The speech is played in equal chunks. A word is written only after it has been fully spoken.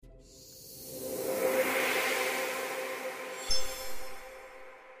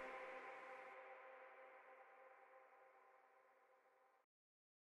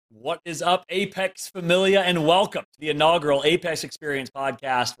What is up, Apex Familia, and welcome to the inaugural Apex Experience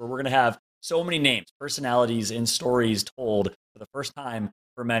podcast, where we're going to have so many names, personalities, and stories told for the first time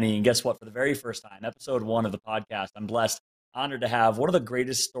for many. And guess what? For the very first time, episode 1 of the podcast, I'm blessed, honored to have one of the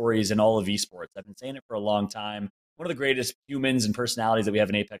greatest stories in all of esports. I've been saying it for a long time. One of the greatest humans and personalities that we have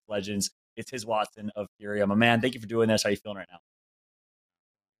in Apex Legends. It's Hiswattson of Fury. My man, thank you for doing this. How are you feeling right now?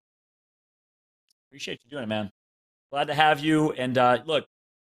 Appreciate you doing it, man. Glad to have you. And look,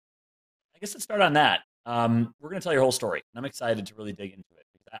 I guess let's start on that. We're going to tell your whole story, and I'm excited to really dig into it.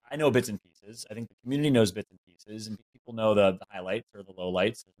 Because I know bits and pieces. I think the community knows bits and pieces, and people know the highlights or the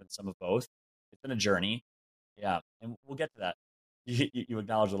lowlights. There's been some of both. It's been a journey. Yeah, and we'll get to that. You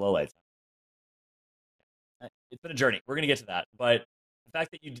acknowledge the lowlights. It's been a journey. We're going to get to that. But the fact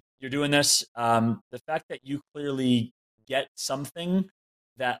that you're doing this, the fact that you clearly get something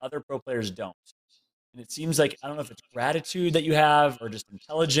that other pro players don't. And it seems like, I don't know if it's gratitude that you have or just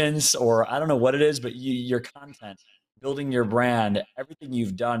intelligence or I don't know what it is, but your content, building your brand, everything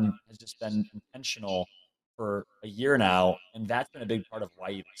you've done has just been intentional for a year now. And that's been a big part of why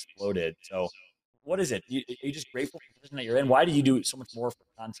you've exploded. So what is it? Are you just grateful for the position that you're in? Why do you do so much more for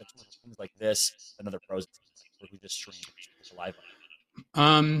content, so much things like this than other pros who just stream live?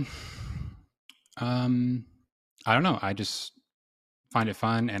 I don't know. I just find it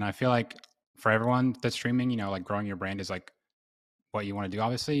fun. And I feel like for everyone that's streaming, like growing your brand is like what you want to do,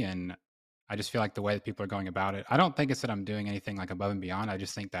 obviously. And I just feel like the way that people are going about it, I don't think it's that I'm doing anything like above and beyond. I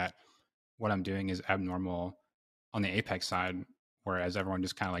just think that what I'm doing is abnormal on the Apex side, whereas everyone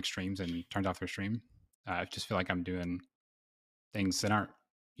just kind of like streams and turns off their stream. I just feel like I'm doing things that aren't,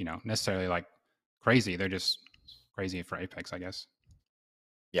 necessarily like crazy. They're just crazy for Apex, I guess.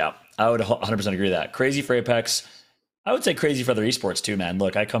 Yeah, I would 100% agree with that. Crazy for Apex. I would say crazy for other esports too, man.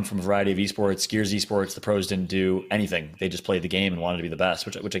 Look, I come from a variety of esports. Gears esports, the pros didn't do anything. They just played the game and wanted to be the best,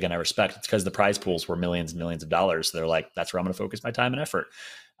 which again, I respect. It's because the prize pools were millions and millions of dollars. So they're like, that's where I'm going to focus my time and effort.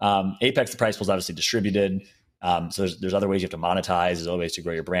 Apex, the prize pool is obviously distributed. So there's other ways you have to monetize. There's other ways to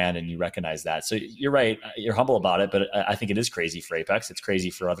grow your brand, and you recognize that. So you're right. You're humble about it, but I think it is crazy for Apex. It's crazy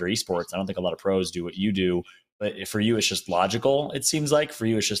for other esports. I don't think a lot of pros do what you do, but for you, it's just logical. It seems like for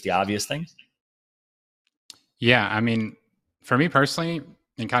you, it's just the obvious thing. Yeah. I mean, for me personally,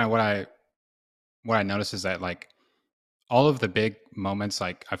 and kind of what I noticed is that like all of the big moments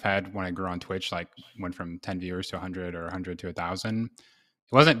like I've had when I grew on Twitch, like went from 10 viewers to 100 or 100 to 1,000. It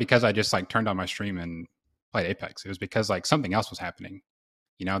wasn't because I just like turned on my stream and played Apex. It was because like something else was happening,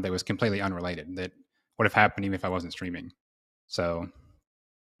 that was completely unrelated, that would have happened even if I wasn't streaming. So,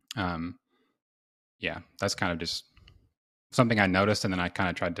 yeah, that's kind of just something I noticed. And then I kind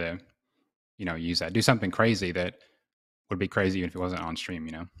of tried to, use that, do something crazy that would be crazy even if it wasn't on stream,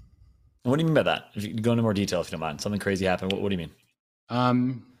 What do you mean by that? If you can go into more detail, if you don't mind. Something crazy happened. What do you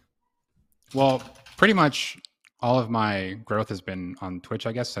mean? Well, pretty much all of my growth has been on Twitch,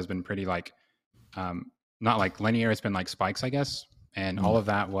 I guess, has been pretty like, not like linear. It's been like spikes, I guess. And all of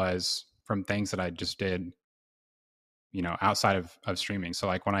that was from things that I just did, outside of streaming. So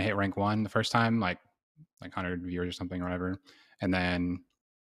like when I hit rank 1 the first time, like 100 viewers or something or whatever. And then,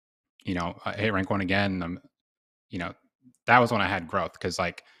 I hit rank 1 again, that was when I had growth, because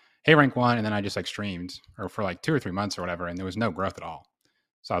like, hey, rank 1, and then I just like streamed or for like 2 or 3 months or whatever, and there was no growth at all.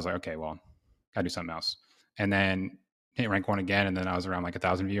 So I was like, okay, well, gotta do something else. And then hit rank 1 again, and then I was around like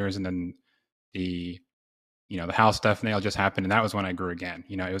 1,000 viewers, and then the house stuff nail just happened, and that was when I grew again.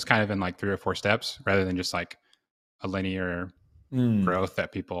 It was kind of in like 3 or 4 steps rather than just like a linear growth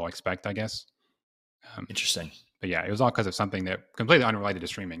that people expect, I guess. Interesting. But yeah, it was all because of something that completely unrelated to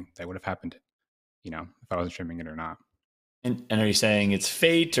streaming that would have happened, if I wasn't streaming it or not. And are you saying it's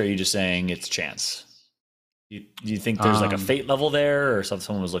fate, or are you just saying it's chance? Do you think there's like a fate level there, or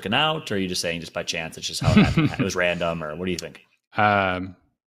someone was looking out, or are you just saying just by chance it's just how it happened? It was random, or what do you think?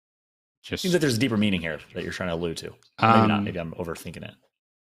 Just seems like there's a deeper meaning here that you're trying to allude to. Maybe not. Maybe I'm overthinking it.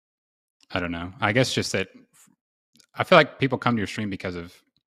 I don't know. I guess just that I feel like people come to your stream because of,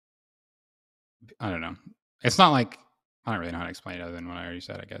 I don't know. It's not like, I don't really know how to explain it other than what I already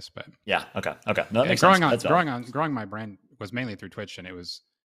said, I guess. But yeah, okay. No, that makes growing my brand was mainly through Twitch, and it was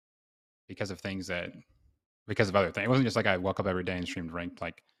because of other things. It wasn't just like I woke up every day and streamed ranked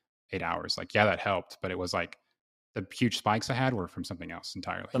like 8 hours. Like, yeah, that helped, but it was like the huge spikes I had were from something else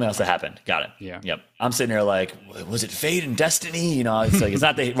entirely. Something else that happened. Got it. Yeah. Yep. I'm sitting there like, was it fate and destiny? It's like, it's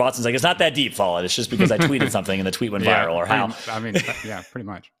not that Watson's like, it's not that deep, Fallout. It's just because I tweeted something and the tweet went viral, or how? Yeah, pretty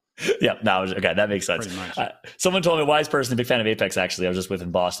much. Yeah, no, okay, that makes sense. Someone told me, a wise person, a big fan of Apex, actually, I was just with in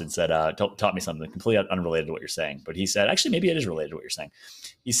Boston, said, taught me something completely unrelated to what you're saying. But he said, actually, maybe it is related to what you're saying.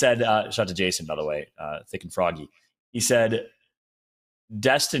 He said, shout out to Jason, by the way, Thick and Froggy. He said,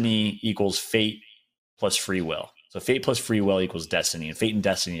 destiny equals fate plus free will. So fate plus free will equals destiny, and fate and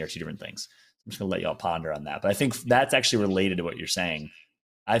destiny are two different things. I'm just gonna let y'all ponder on that. But I think that's actually related to what you're saying.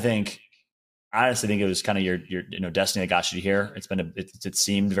 I honestly think it was kind of your destiny that got you here. It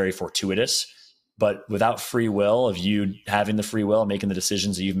seemed very fortuitous, but without free will, of you having the free will and making the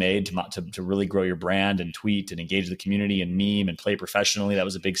decisions that you've made to really grow your brand and tweet and engage the community and meme and play professionally, that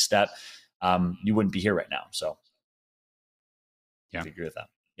was a big step. You wouldn't be here right now. So yeah, I agree with that.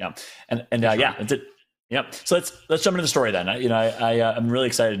 Yeah, yeah, that's it. Yep. So let's jump into the story then. I'm really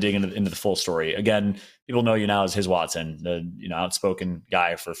excited to dig into the full story. Again, people know you now as Hiswattson, the outspoken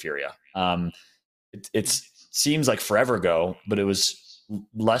guy for Furia. It seems like forever ago, but it was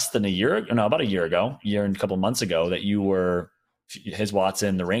less than about a year ago, year and a couple months ago, that you were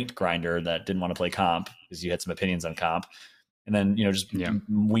Hiswattson, the ranked grinder that didn't want to play comp because you had some opinions on comp. And then,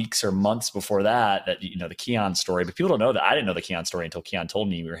 weeks or months before that, the Keon story. But people don't know that. I didn't know the Keon story until Keon told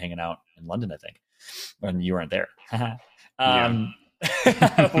me. We were hanging out in London, I think, when you weren't there. We'll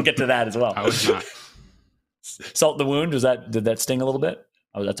get to that as well. I was not. Salt in the wound. Did that sting a little bit?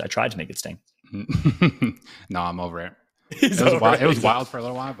 I tried to make it sting. No, I'm over it. It was wild for a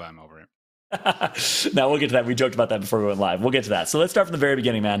little while, but I'm over it. Now we'll get to that. We joked about that before we went live. We'll get to that. So let's start from the very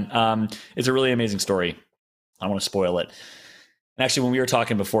beginning, man. It's a really amazing story. I don't want to spoil it. And actually, when we were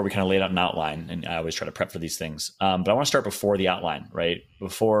talking before, we kind of laid out an outline, and I always try to prep for these things. But I want to start before the outline, right?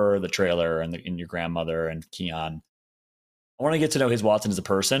 Before the trailer and your grandmother and Keon. I want to get to know Hiswattson as a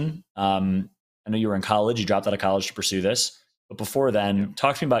person. I know you were in college. You dropped out of college to pursue this. But before then,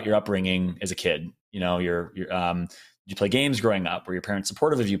 talk to me about your upbringing as a kid. Did you play games growing up? Were your parents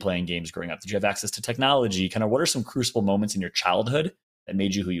supportive of you playing games growing up? Did you have access to technology? Kind of what are some crucible moments in your childhood that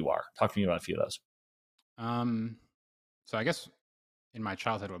made you who you are? Talk to me about a few of those. So I guess in my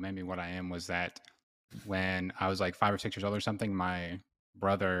childhood, what made me what I am was that when I was like 5 or 6 years old or something, my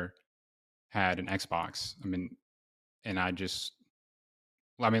brother had an Xbox. And I lived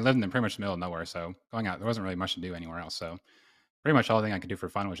in pretty much the middle of nowhere. So going out, there wasn't really much to do anywhere else. So pretty much all thing I could do for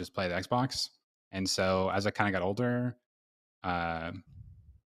fun was just play the Xbox. And so as I kind of got older, I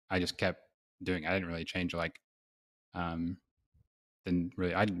just kept doing it. I didn't really change I'm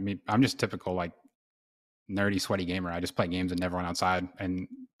just typical like nerdy, sweaty gamer. I just play games and never went outside, and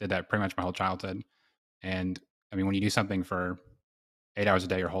did that pretty much my whole childhood. And when you do something for 8 hours a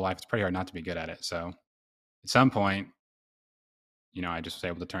day your whole life, it's pretty hard not to be good at it. So at some point, I just was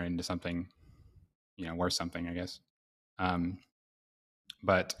able to turn it into something, worth something, I guess.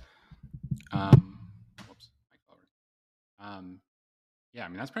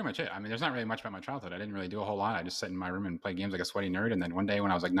 That's pretty much it. There's not really much about my childhood. I didn't really do a whole lot. I just sit in my room and play games like a sweaty nerd. And then one day when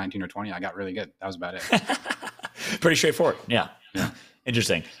I was like 19 or 20, I got really good. That was about it. Pretty straightforward. Yeah.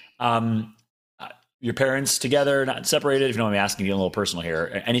 Interesting. Your parents together, not separated? If you don't mind me asking, getting a little personal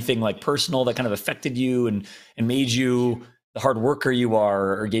here. Anything like personal that kind of affected you and made you the hard worker you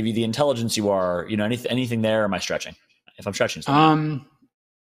are, or gave you the intelligence you are? Anything there? Or am I stretching? If I'm stretching,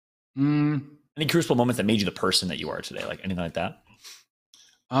 any crucial moments that made you the person that you are today? Like anything like that?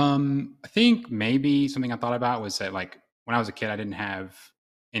 I think maybe something I thought about was that like when I was a kid, I didn't have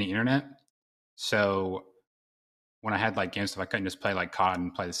any internet. So when I had like game stuff, I couldn't just play like COD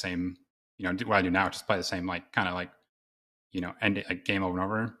and play the same, do what I do now, just play the same, like kind of like, end it like game over and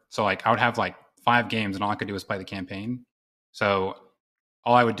over. So like I would have like 5 games and all I could do was play the campaign. So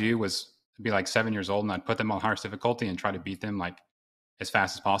all I would do was be like 7 years old and I'd put them on hardest difficulty and try to beat them like as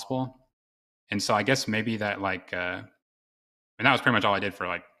fast as possible. And so I guess maybe that like, and that was pretty much all I did for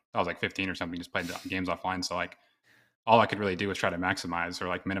like, I was like 15 or something, just played the games offline. So like all I could really do was try to maximize or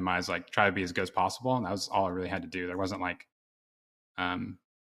like minimize, like try to be as good as possible. And that was all I really had to do. There wasn't like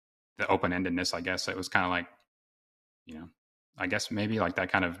the open-endedness, I guess. It was kind of like, I guess maybe like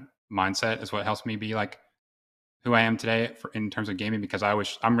that kind of mindset is what helps me be like who I am today in terms of gaming, because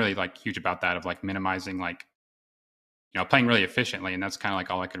I'm really like huge about that of like minimizing, like, playing really efficiently. And that's kind of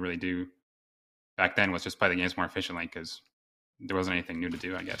like all I could really do back then was just play the games more efficiently because there wasn't anything new to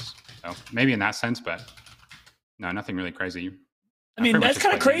do, I guess. So maybe in that sense, but no, nothing really crazy. That's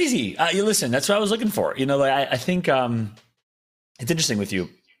kind of crazy. Listen, that's what I was looking for. I think it's interesting with you.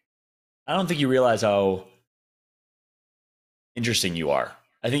 I don't think you realize how interesting you are.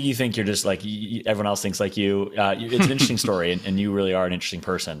 I think you think you're just like everyone else thinks like you. It's an interesting story, and you really are an interesting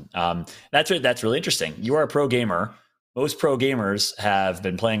person. That's really interesting. You are a pro gamer. Most pro gamers have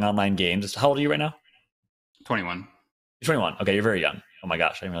been playing online games. How old are you right now? 21. You're 21. Okay, you're very young. Oh my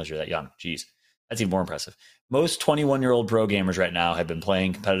gosh, I didn't realize you're that young. Jeez, that's even more impressive. Most 21-year-old pro gamers right now have been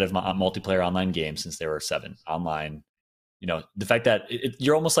playing competitive multiplayer online games since they were 7 online. The fact that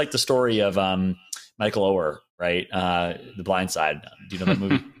you're almost like the story of Michael Oher, right? The Blind Side. Do you know that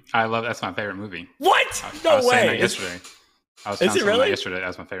movie? That's my favorite movie. What? I was No saying way. that yesterday. I was Is telling it someone that really? yesterday.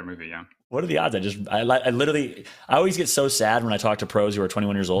 That's my favorite movie. Yeah. What are the odds? I always get so sad when I talk to pros who are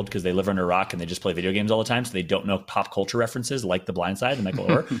 21 years old because they live under a rock and they just play video games all the time. So they don't know pop culture references like The Blind Side and Michael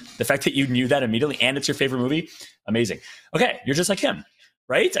Oher. The fact that you knew that immediately and it's your favorite movie, amazing. Okay, you're just like him,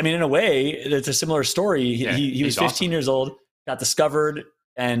 right? I mean, in a way, it's a similar story. He was 15 awesome. years old, got discovered,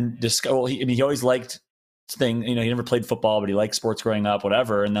 and he always liked thing. He never played football, but he liked sports growing up,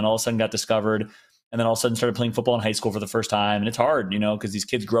 whatever. And then all of a sudden got discovered. And then all of a sudden started playing football in high school for the first time. And it's hard, because these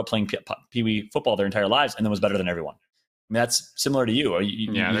kids grew up playing pee-wee football their entire lives and then was better than everyone. I mean, that's similar to you.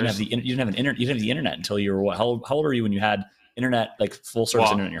 You didn't have the internet until you were what? How old were you when you had internet, like full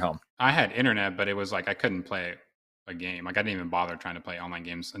service internet in your home? I had internet, but it was like I couldn't play a game. Like I didn't even bother trying to play online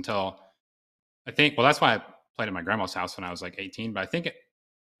games until that's why I played at my grandma's house when I was like 18. But I think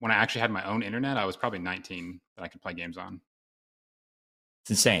when I actually had my own internet, I was probably 19 that I could play games on. It's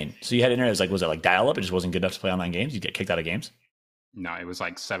insane. So you had internet. Was it like dial up? It just wasn't good enough to play online games. You'd get kicked out of games. No, it was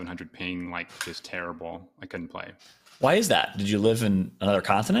like 700 ping, like just terrible. I couldn't play. Why is that? Did you live in another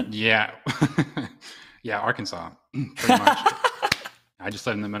continent? Yeah. Yeah, Arkansas, pretty much. I just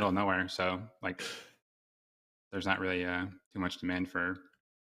live in the middle of nowhere. So like there's not really too much demand for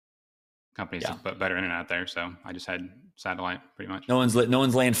companies to put better internet out there. So I just had satellite pretty much. No one's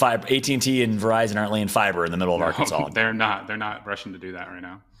laying fiber. AT&T and Verizon aren't laying fiber in the middle of Arkansas. They're not rushing to do that right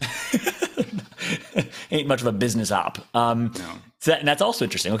now. Ain't much of a business op. No. And that's also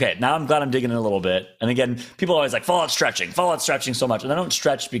interesting. Okay, now I'm glad I'm digging in a little bit. And again, people are always like, Fallout stretching so much. And I don't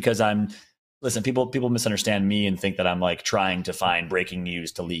stretch because people misunderstand me and think that I'm like trying to find breaking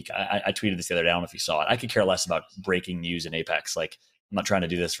news to leak. I tweeted this the other day. I don't know if you saw it. I could care less about breaking news in Apex. Like, I'm not trying to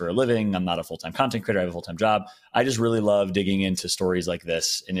do this for a living. I'm not a full-time content creator. I have a full-time job. I just really love digging into stories like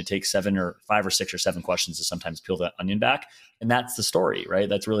this. And it takes 5 or 6 or 7 questions to sometimes peel the onion back. And that's the story, right?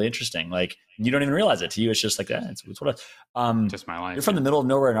 That's really interesting. Like, you don't even realize it. To you, it's just like that. It's what just my life. You're from the middle of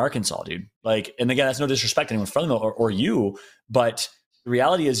nowhere in Arkansas, dude. Like, and again, that's no disrespect to anyone from the middle or you, but the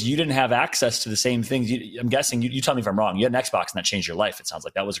reality is you didn't have access to the same things. I'm guessing you tell me if I'm wrong. You had an Xbox and that changed your life. It sounds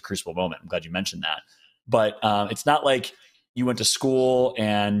like that was a crucible moment. I'm glad you mentioned that. But it's not like you went to school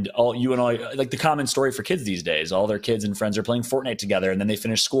and all like the common story for kids these days, all their kids and friends are playing Fortnite together. And then they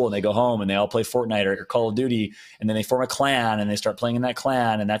finish school and they go home and they all play Fortnite or Call of Duty. And then they form a clan and they start playing in that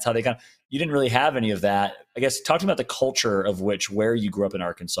clan. And that's how they you didn't really have any of that. I guess talking about the culture of where you grew up in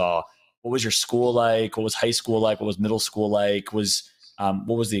Arkansas, what was your school like? What was high school like? What was middle school like? What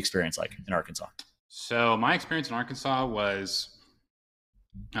was the experience like in Arkansas? So my experience in Arkansas was,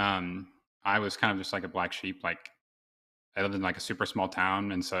 I was kind of just like a black sheep. Like, I lived in like a super small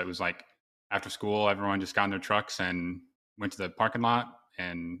town. And so it was like after school, everyone just got in their trucks and went to the parking lot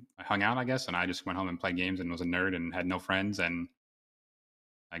and I hung out, I guess. And I just went home and played games and was a nerd and had no friends. And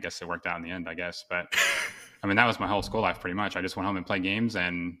I guess it worked out in the end, I guess. But I mean, that was my whole school life pretty much. I just went home and played games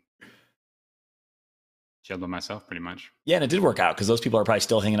and chilled by myself pretty much. Yeah. And it did work out because those people are probably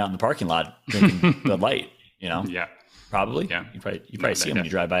still hanging out in the parking lot drinking Bud Light, Yeah. Probably. Yeah. You probably see them when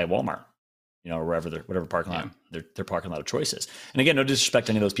you drive by a Walmart. Or whatever parking lot, their parking lot of choices. And again, no disrespect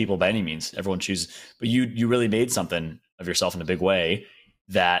to any of those people by any means. Everyone chooses, but you really made something of yourself in a big way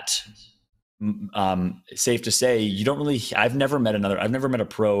that, safe to say, you don't really, I've never met a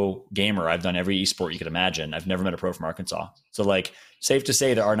pro gamer. I've done every esport you could imagine. I've never met a pro from Arkansas. So like, safe to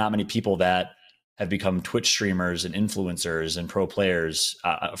say there are not many people that have become Twitch streamers and influencers and pro players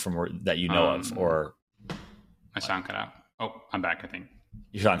that you know of, or. My sound cut out. Oh, I'm back, I think.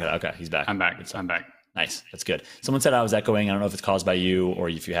 You're talking about, okay, he's back. I'm back. I'm back. Nice. That's good. Someone said I was echoing. I don't know if it's caused by you or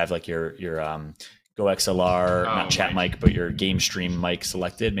if you have like your Go XLR, not chat mic, but your game stream mic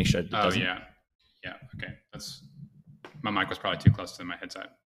selected. Make sure it doesn't. Yeah. Okay. My mic was probably too close to my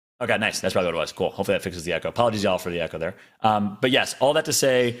headset. Okay, nice. That's probably what it was. Cool. Hopefully that fixes the echo. Apologies y'all for the echo there. But yes, all that to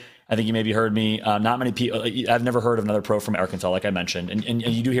say, I think you maybe heard me. Not many people. I've never heard of another pro from Arkansas, like I mentioned, and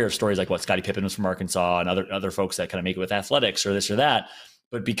you do hear of stories like what Scottie Pippen was from Arkansas and other folks that kind of make it with athletics or this or that.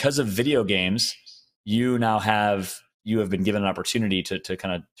 But because of video games, you have been given an opportunity to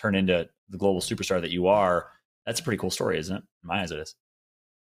kind of turn into the global superstar that you are. That's a pretty cool story, isn't it? In my eyes, it is.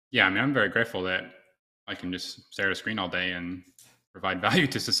 Yeah, I mean, I'm very grateful that I can just stare at a screen all day and provide value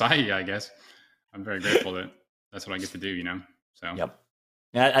to society, I guess. I'm very grateful that that's what I get to do, So. Yep.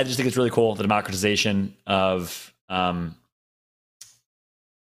 Yeah, I just think it's really cool, the democratization of a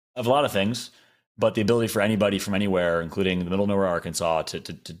lot of things, but the ability for anybody from anywhere, including the middle of nowhere, Arkansas,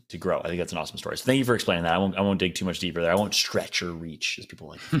 to grow. I think that's an awesome story. So thank you for explaining that. I won't dig too much deeper there. I won't stretch or reach as people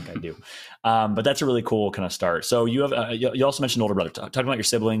like to think I do. But that's a really cool kind of start. So you have you also mentioned older brother. Talking about your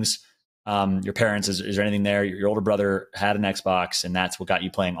siblings. Your parents, is there anything there? Your older brother had an Xbox, and that's what got you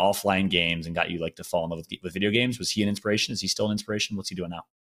playing offline games and got you like to fall in love with video games. Was he an inspiration? Is he still an inspiration? What's he doing now?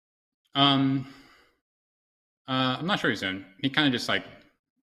 Um, I'm not sure he's doing. He kind of just like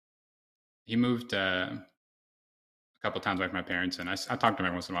he moved a couple of times away from my parents, and I talk to him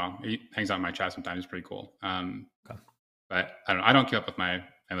every once in a while. He hangs out in my chat sometimes. It's pretty cool. Okay. But I don't keep up with my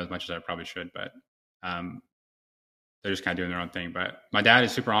family as much as I probably should. But they're just kind of doing their own thing. But my dad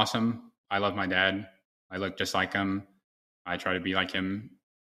is super awesome. I love my dad. I look just like him. I try to be like him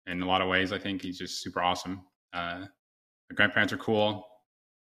in a lot of ways. I think he's just super awesome. My grandparents are cool.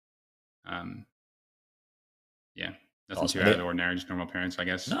 Yeah, nothing Awesome. too out of the ordinary. Just normal parents, I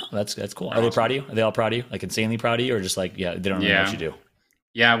guess. No, that's cool. Are they proud of you? Are they all proud of you? Like insanely proud of you, or just like, yeah, they don't really know what you do?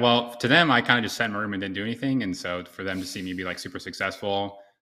 Yeah, well, to them, I kind of just sat in my room and didn't do anything. And so for them to see me be like super successful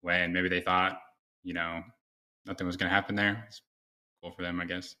when maybe they thought, nothing was going to happen there, it's cool for them, I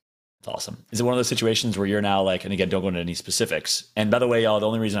guess. That's awesome. Is it one of those situations where you're now like, and again, don't go into any specifics. And by the way, y'all, the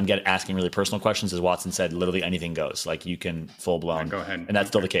only reason I'm asking really personal questions is Watson said literally anything goes. Like you can full blown. Yeah, go ahead. And that's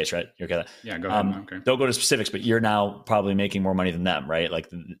still the case, right? You're okay. Yeah, go ahead. Okay. Don't go to specifics, but you're now probably making more money than them, right? Like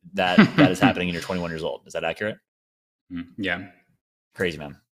that is happening and you're 21 years old. Is that accurate? Yeah. Crazy,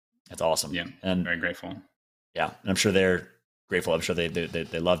 man. That's awesome. Yeah. And very grateful. Yeah. And I'm sure they're grateful. I'm sure they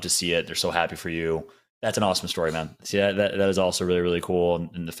love to see it. They're so happy for you. That's an awesome story, man. See, that is also really, really cool.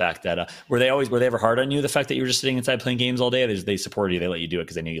 And the fact that, were they ever hard on you? The fact that you were just sitting inside playing games all day? They supported you. They let you do it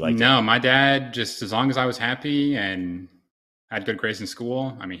because they knew you liked it. No, my dad, just as long as I was happy and had good grades in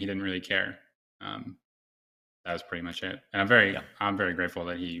school, I mean, he didn't really care. That was pretty much it. And I'm very grateful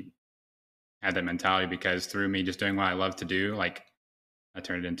that he had that mentality, because through me just doing what I love to do, like I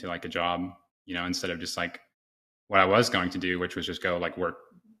turned it into like a job, instead of just like what I was going to do, which was just go like work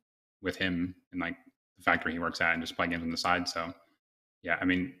with him and like the factory he works at and just play games on the side. So yeah, I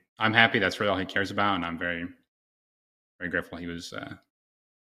mean, I'm happy. That's really all he cares about. And I'm very, very grateful that's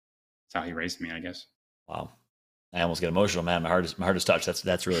how he raised me, I guess. Wow. I almost get emotional, man. My heart is touched.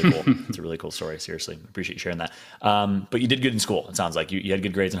 That's really cool. It's a really cool story. Seriously. Appreciate you sharing that. But you did good in school. It sounds like you had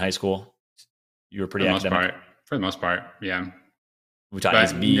good grades in high school. You were pretty academic. For the most part. Yeah. We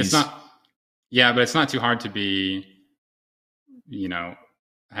taught you B's. But it's not too hard to be,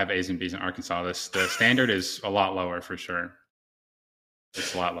 have A's and B's in Arkansas. The standard is a lot lower for sure.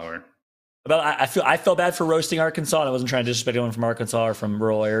 It's a lot lower. But I felt bad for roasting Arkansas, and I wasn't trying to disrespect anyone from Arkansas or from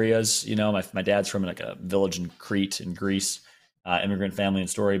rural areas. My dad's from like a village in Crete in Greece, immigrant family and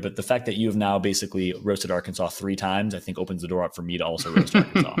story. But the fact that you have now basically roasted Arkansas 3 times, I think opens the door up for me to also roast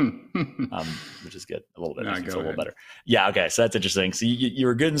Arkansas, which is good. A little bit. It's a little better. Yeah. Okay. So that's interesting. So you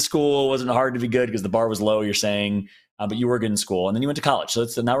were good in school. It wasn't hard to be good because the bar was low, you're saying, but you were good in school, and then you went to college. So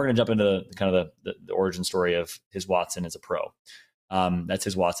now we're going to jump into kind of the origin story of Hiswattson as a pro. That's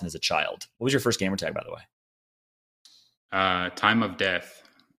Hiswattson as a child. What was your first gamer tag, by the way? Time of Death.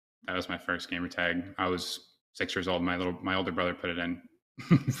 That was my first gamer tag. I was 6 years old. My older brother put it in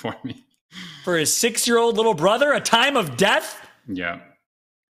for me. For his 6-year-old little brother, a Time of Death? Yeah.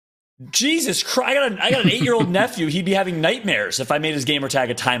 Jesus Christ! I got an 8-year-old nephew. He'd be having nightmares if I made his gamer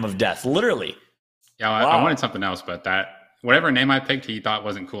tag a Time of Death. Literally. Yeah, wow. I wanted something else, but whatever name I picked, he thought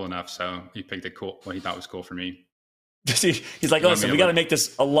wasn't cool enough. So he picked what he thought was cool for me. He's like, listen, we got to make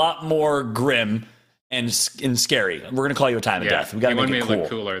this a lot more grim and scary. We're going to call you a Time of Death. We got to make it cool. Look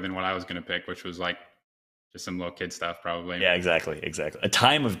cooler than what I was going to pick, which was like just some little kid stuff, probably. Yeah, exactly. A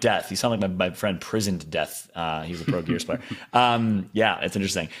Time of Death. You sound like my friend Prison to Death. He's a pro Gears player. Yeah, it's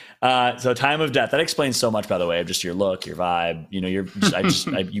interesting. So Time of Death. That explains so much, by the way, of just your look, your vibe.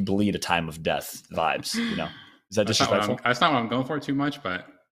 You bleed a Time of Death vibes. Is that disrespectful? That's not what I'm going for too much, but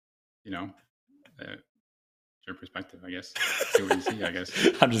your perspective, I guess. See what you see, I guess.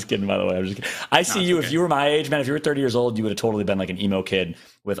 I'm just kidding, by the way. I see you. Okay. If you were my age, man, if you were 30 years old, you would have totally been like an emo kid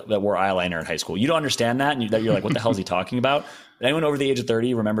that wore eyeliner in high school. You don't understand that, and you're like, what the hell is he talking about? But anyone over the age of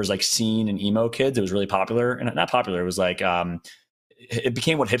 30 remembers like scene and emo kids. It was really popular, and not popular. It was like it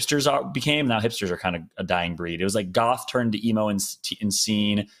became what hipsters became. Now hipsters are kind of a dying breed. It was like goth turned to emo and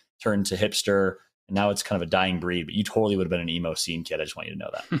scene turned to hipster, and now it's kind of a dying breed. But you totally would have been an emo scene kid. I just want you to know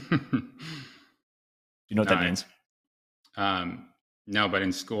that. You know what that means? No, but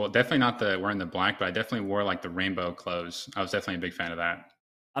in school, definitely not wearing the black, but I definitely wore like the rainbow clothes. I was definitely a big fan of that.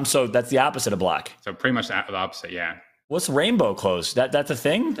 So that's the opposite of black. So pretty much the opposite, yeah. What's rainbow clothes? That's a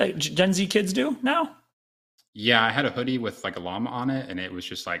thing that Gen Z kids do now? Yeah, I had a hoodie with like a llama on it, and it was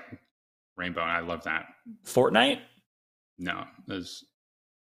just like rainbow, and I love that. Fortnite? No, it was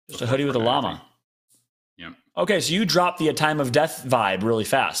just a hoodie with a llama. Yeah. Okay, so you dropped the Time of Death vibe really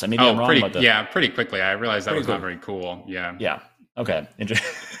fast. I mean, I'm wrong about that. Yeah, pretty quickly. I realized that was not very cool. Yeah. Yeah. Okay. I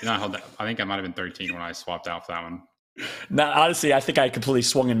think I might have been 13 when I swapped out for that one. Now, honestly, I think I completely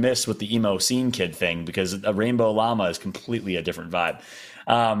swung and missed with the emo scene kid thing because a rainbow llama is completely a different vibe.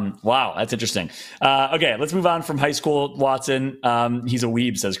 Wow, that's interesting. Okay, let's move on from high school, Watson. He's a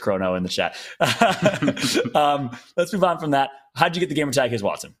weeb, says Chrono in the chat. Let's move on from that. How'd you get the gamer tag, his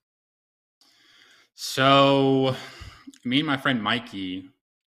Watson? So, me and my friend Mikey,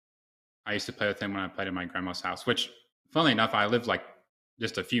 I used to play with him when I played at my grandma's house, which, funnily enough, I live like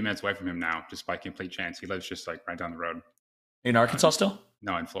just a few minutes away from him now, just by complete chance. He lives just like right down the road. In Arkansas still?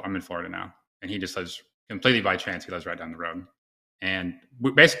 No, I'm in Florida now. And he just lives completely by chance. He lives right down the road. And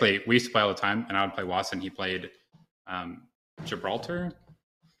we used to play all the time, and I would play Watson. He played Gibraltar.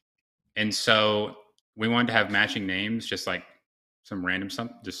 And so we wanted to have matching names, just like some random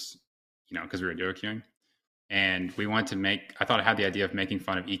something, just, because we were duo queuing. And we wanted to I thought I had the idea of making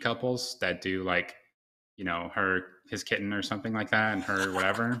fun of e-couples that do like, his kitten or something like that and her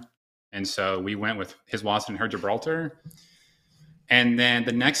whatever. And so we went with his Watson and her Gibraltar. And then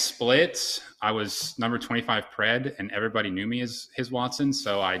the next split, I was number 25 Pred, and everybody knew me as his Watson,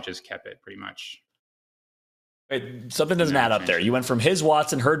 so I just kept it pretty much. Wait, something doesn't add up there. You went from his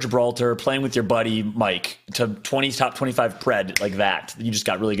Watson, her Gibraltar, playing with your buddy Mike, to top 25 Pred like that. You just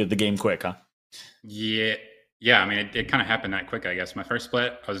got really good at the game quick, huh? Yeah. I mean, it kind of happened that quick, I guess. My first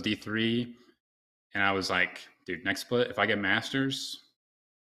split, I was D3, and I was like, dude, next split, if I get Masters,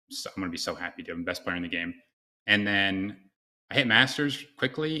 I'm going to be so happy, dude. I'm the best player in the game. And then I hit Masters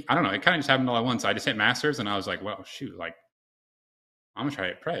quickly. I don't know. It kind of just happened all at once. I just hit Masters, and I was like, well, shoot, like, I'm going to try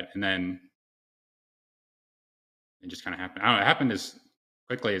to hit Pred. And then it just kind of happened. I don't know. It happened as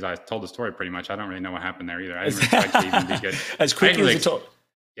quickly as I told the story, pretty much. I don't really know what happened there either. I didn't really expect to even be good. As quickly as you told.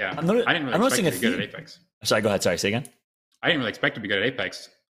 Yeah. I didn't really expect to be good at Apex. Sorry, go ahead. Sorry, say again. I didn't really expect to be good at Apex.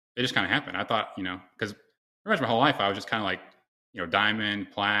 It just kind of happened. I thought, because pretty much my whole life, I was just kind of like,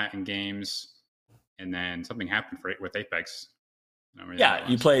 diamond, plat, and games. And then something happened with Apex. Really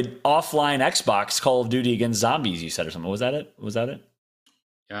you played offline Xbox Call of Duty against zombies, you said, or something. Was that it?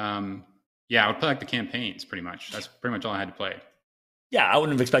 Yeah, I would play like the campaigns pretty much. That's pretty much all I had to play. Yeah, I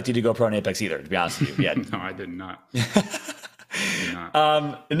wouldn't have expected you to go pro in Apex either, to be honest with you. Yeah. No, I did not.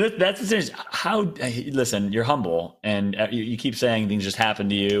 And that's the thing. Listen, you're humble, and you keep saying things just happen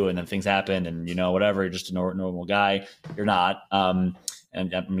to you, and then things happen, and whatever. You're just a normal guy. You're not.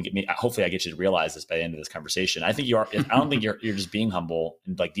 And I'm gonna hopefully I get you to realize this by the end of this conversation. I think you are. I don't think you're just being humble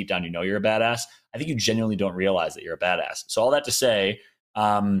and like deep down you're a badass. I think you genuinely don't realize that you're a badass. So all that to say,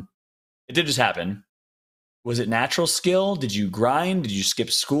 it did just happen. Was it natural skill? Did you grind? Did you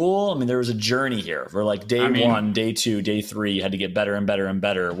skip school? I mean, there was a journey here for like day 1, day 2, day 3, you had to get better and better and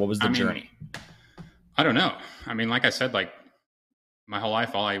better. What was the journey? I don't know. I mean, like I said, like my whole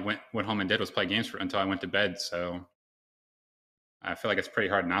life, all I went home and did was play games until I went to bed. So I feel like it's pretty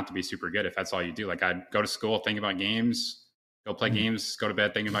hard not to be super good if that's all you do. Like I'd go to school thinking about games, go play games, go to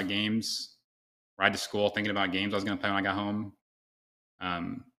bed thinking about games, ride to school thinking about games I was going to play when I got home.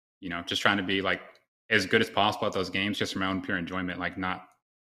 Just trying to be like as good as possible at those games just for my own pure enjoyment, like not,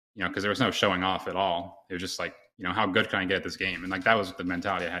 because there was no showing off at all. It was just like, how good can I get at this game? And like that was the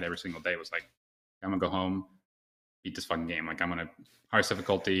mentality I had every single day, was like, I'm going to go home, beat this fucking game. Like I'm going to highest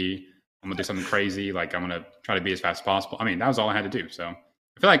difficulty. I'm going to do something crazy. Like I'm going to try to be as fast as possible. I mean, that was all I had to do. So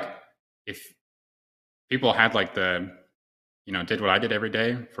I feel like if people had like did what I did every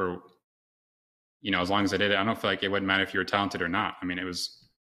day for, as long as I did it, I don't feel like it wouldn't matter if you were talented or not. I mean, it was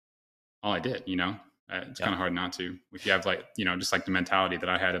all I did, it's kind of hard not to, if you have like, just like the mentality that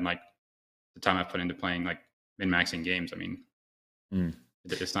I had and like the time I put into playing like min-maxing games. I mean,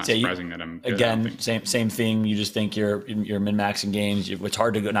 it's not surprising that I'm good. Again, same thing. You just think you're min-maxing games. It's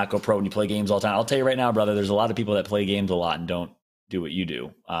hard to not go pro when you play games all the time. I'll tell you right now, brother, there's a lot of people that play games a lot and don't do what you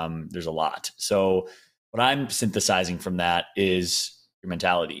do. There's a lot. So what I'm synthesizing from that is your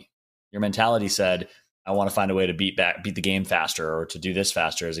mentality. Your mentality said, I want to find a way to beat the game faster, or to do this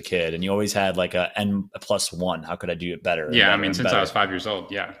faster as a kid. And you always had like a N+1. How could I do it better? Yeah. I mean, since I was 5 years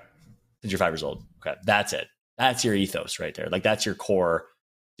old. Yeah. Since you're 5 years old. Okay. That's it. That's your ethos right there. Like that's your core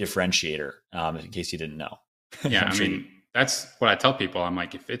differentiator. In case you didn't know. Yeah. I mean, that's what I tell people. I'm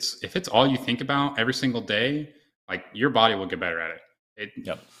like, if it's all you think about every single day, like your body will get better at it.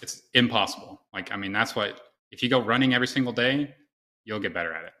 It's impossible. Like, I mean, that's what, if you go running every single day, you'll get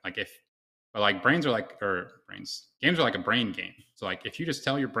better at it. But games are like a brain game. So like, if you just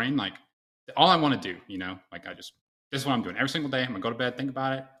tell your brain, like all I want to do, this is what I'm doing every single day. I'm gonna go to bed, think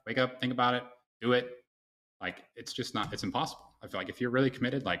about it, wake up, think about it, do it. Like, it's just not, it's impossible. I feel like if you're really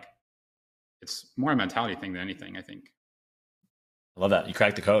committed, like it's more a mentality thing than anything, I think. I love that. You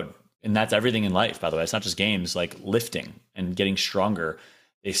cracked the code. And that's everything in life, by the way. It's not just games, like lifting and getting stronger.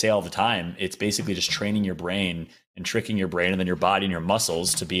 They say all the time, it's basically just training your brain and tricking your brain and then your body and your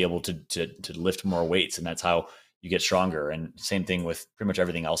muscles to be able to lift more weights. And that's how you get stronger. And same thing with pretty much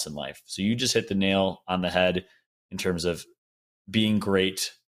everything else in life. So you just hit the nail on the head in terms of being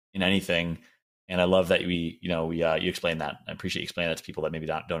great in anything. And I love that you explain that. I appreciate you explaining that to people that maybe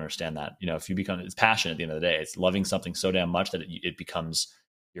don't understand that. If you become, it's passion at the end of the day. It's loving something so damn much that it becomes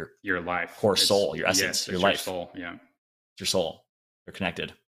your life, core soul, your essence, your life, soul. Yeah, it's your soul. They're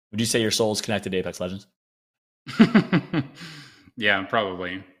connected. Would you say your soul is connected to Apex Legends? Yeah,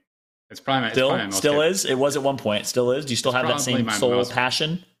 probably. It's probably still is. It was at one point. It still is. Do you still have that same soul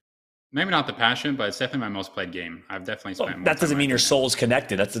passion? Maybe not the passion, but it's definitely my most played game. I've definitely spent more that doesn't time mean your soul's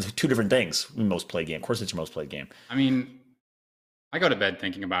connected. That's two different things. Most played game. Of course, it's your most played game. I mean, I go to bed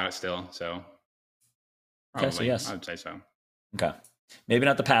thinking about it still. So probably, okay, so yes, I would say so. Okay, maybe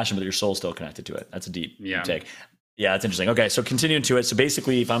not the passion, but your soul's still connected to it. That's a deep take. Yeah, that's interesting. Okay, so continuing to it. So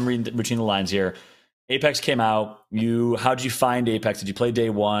basically, if I'm reading between the lines here, Apex came out. How did you find Apex? Did you play day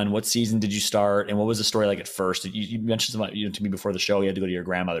one? What season did you start? And what was the story like at first? You mentioned something to me before the show. You had to go to your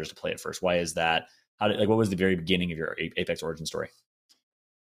grandmother's to play it first. Why is that? What was the very beginning of your Apex origin story?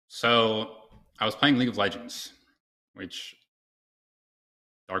 So I was playing League of Legends, which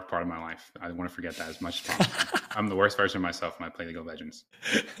dark part of my life. I want to forget that as much as possible. I'm the worst version of myself when I play League of Legends.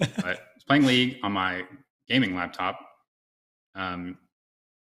 But I was playing League on my gaming laptop.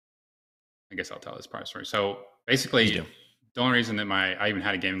 I guess I'll tell this part of the story. So basically, the only reason that I even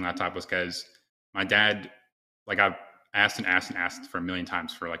had a gaming laptop was because my dad, I've asked for a million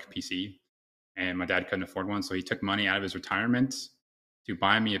times for like a PC, and my dad couldn't afford one, so he took money out of his retirement to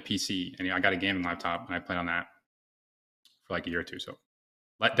buy me a PC, and I got a gaming laptop, and I played on that for like a year or two. So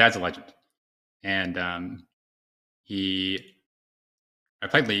Dad's a legend, and I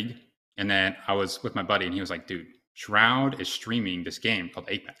played League, and then I was with my buddy, and he was like, "Dude, Shroud is streaming this game called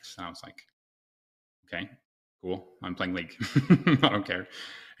Apex," and I was like, "Okay, cool. I'm playing League. I don't care." And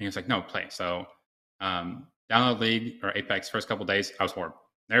he was like, "No, play." So download League or Apex. First couple days, I was horrible.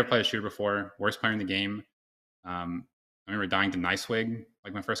 Never played a shooter before. Worst player in the game. I remember dying to Nicewig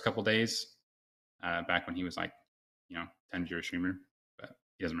like my first couple days back when he was like, 10-year streamer, but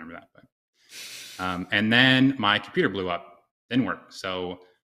he doesn't remember that. But and then my computer blew up. Didn't work. So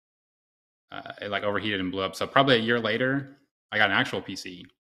it overheated and blew up. So probably a year later, I got an actual PC,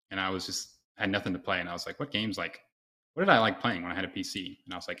 and I had nothing to play. And I was like, what did I like playing when I had a PC?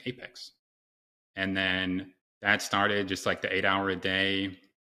 And I was like, Apex. And then that started just like the 8-hour a day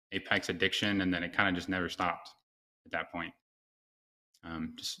Apex addiction. And then it kind of just never stopped at that point.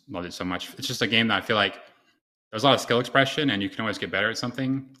 Just loved it so much. It's just a game that I feel like there's a lot of skill expression, and you can always get better at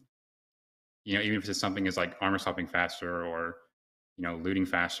something. Even if it's something as like armor swapping faster or, looting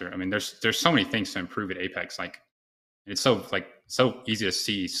faster. I mean, there's so many things to improve at Apex. It's so easy to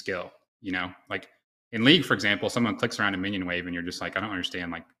see skill, like in League, for example, someone clicks around a minion wave and you're just like, I don't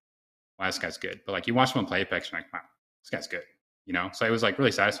understand why this guy's good. But you watch someone play Apex, you're like, wow, this guy's good, So it was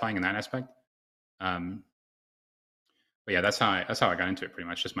really satisfying in that aspect. But yeah, that's how I got into it pretty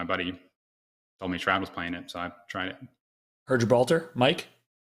much. Just my buddy told me Shroud was playing it, so I tried it. Heard Gibraltar,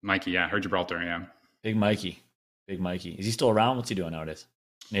 Mikey, yeah, heard Gibraltar, yeah. Big Mikey. Is he still around? What's he doing nowadays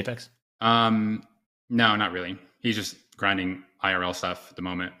in Apex? No, not really. He's just grinding IRL stuff at the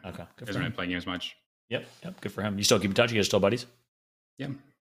moment. Okay, doesn't really play games much. Yep, good for him. You still keep in touch? You guys still buddies? Yeah,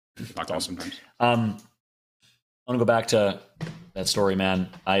 talk to him sometimes. I want to go back to that story, man.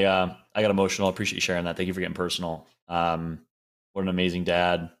 I got emotional. I appreciate you sharing that. Thank you for getting personal. What an amazing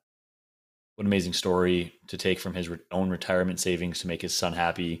dad. What an amazing story to take from his own retirement savings to make his son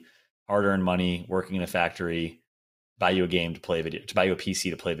happy. Hard-earned money, working in a factory, buy you a game to buy you a PC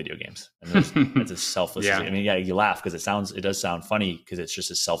to play video games. And that's as selfless. Yeah. You laugh because it does sound funny because it's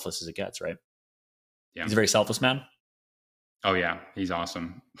just as selfless as it gets, right? Yeah. He's a very selfless man. Oh yeah, he's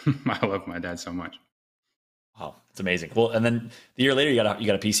awesome. I love my dad so much. Wow, it's amazing. Well, and then the year later, you got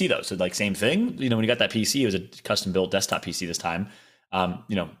a PC though. So same thing. When you got that PC, it was a custom built desktop PC this time.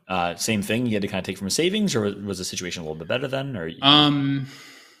 Same thing. You had to kind of take from a savings, or was the situation a little bit better then? Or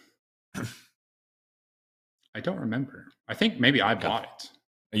I don't remember. I think maybe I bought it.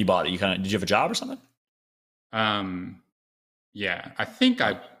 You bought it. Did you have a job or something? Yeah, I think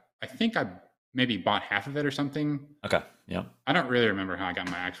I maybe bought half of it or something. Okay. Yeah. I don't really remember how I got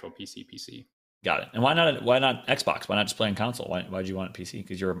my actual PC. Got it. And why not Xbox? Why not just play on console? Why did you want a PC?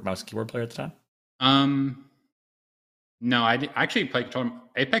 Because you're a mouse and keyboard player at the time? No, I actually played controller.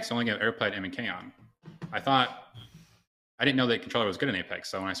 Apex the only game I ever played M&K on. I didn't know that controller was good in Apex.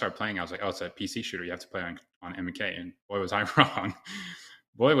 So when I started playing, I was like, oh, it's a PC shooter. You have to play on M&K. And boy, was I wrong.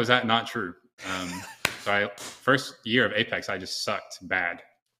 Boy, was that not true. So first year of Apex, I just sucked bad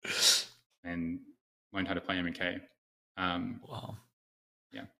and learned how to play MK. Wow.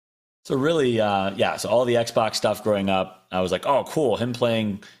 Yeah. So really, yeah. So all the Xbox stuff growing up, I was like, oh, cool. Him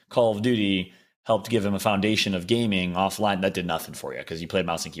playing Call of Duty helped give him a foundation of gaming offline. That did nothing for you because you played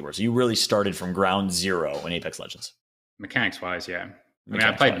mouse and keyboard. So you really started from ground zero in Apex Legends. Mechanics wise, yeah. I mean,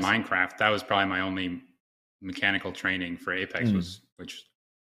 I Mechanics played wise. Minecraft. That was probably my only mechanical training for Apex, which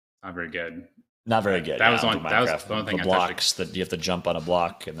not very good. Not very good. That Yeah, was I don't on. think That was Minecraft. the only The thing I touched. blocks that you have to jump on a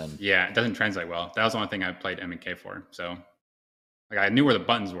block and then. Yeah, it doesn't translate well. That was the only thing I played MK for. So, like, I knew where the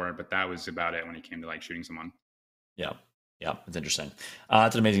buttons were, but that was about it when it came to like shooting someone. Yeah. Yeah, it's interesting.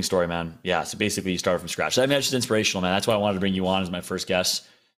 It's an amazing story, man. Yeah, so basically you started from scratch. I mean, that's just inspirational, man. That's why I wanted to bring you on as my first guest.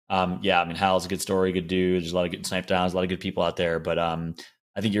 Yeah, I mean, Hal's a good story, good dude. There's a lot of good snipe downs, a lot of good people out there. But I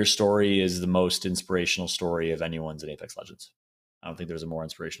think your story is the most inspirational story of anyone's in Apex Legends. I don't think there's a more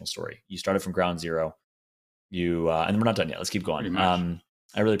inspirational story. You started from ground zero. And we're not done yet. Let's keep going. I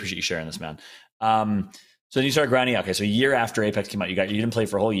really appreciate you sharing this, man. So then you started grinding out. Okay, so a year after Apex came out, you didn't play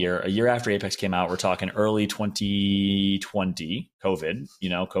for a whole year. A year after Apex came out, we're talking early 2020, COVID. You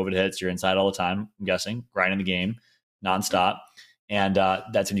know, COVID hits. You're inside all the time. I'm guessing grinding the game nonstop, and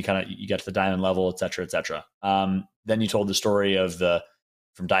that's when you get to the diamond level, et cetera, et cetera. Then you told the story of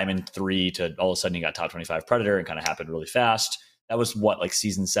from Diamond 3 to all of a sudden you got top 25 Predator, and kind of happened really fast. That was what, like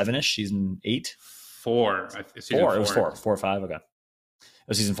season 7-ish, season 8? 4. Four. It was 4 or 5. Okay. It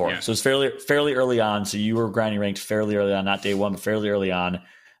was season 4. Yeah. So it's fairly early on. So you were grinding ranked fairly early on, not day one, but fairly early on.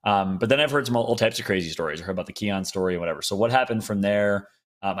 But then I've heard all types of crazy stories. I heard about the Keon story and whatever. So what happened from there?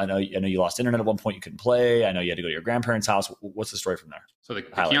 I know you lost internet at one point. You couldn't play. I know you had to go to your grandparents' house. What's the story from there? So the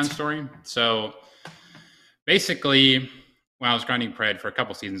Keon story. So basically, when I was grinding Pred for a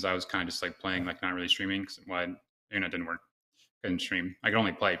couple seasons, I was kind of just like playing, like not really streaming. Well, internet didn't work. Couldn't stream. I could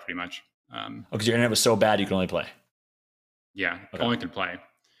only play pretty much. Because your internet was so bad you could only play. Yeah, okay. Only could play.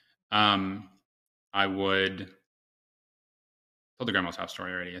 I would told the grandma's house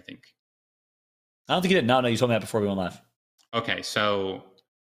story already, I think. I don't think you did. No, you told me that before we went live. Okay, so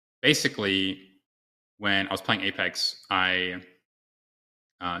basically, when I was playing Apex, I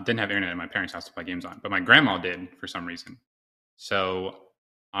didn't have internet at my parents' house to play games on, but my grandma did for some reason. So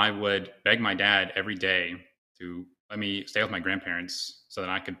I would beg my dad every day to let me stay with my grandparents so that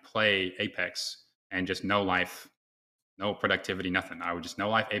I could play Apex and just no life, no productivity, nothing. I would just no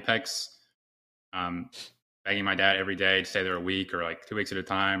life Apex, begging my dad every day to stay there a week or like 2 weeks at a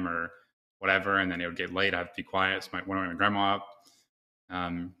time or whatever. And then it would get late. I have to be quiet. So I went with my grandma up.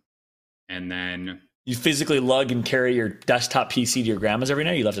 And then you physically lug and carry your desktop PC to your grandma's every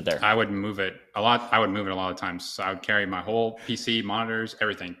night? You left it there? I would move it a lot. I would move it a lot of times. So I would carry my whole PC, monitors,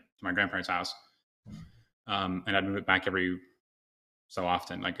 everything to my grandparents' house. And I'd move it back every so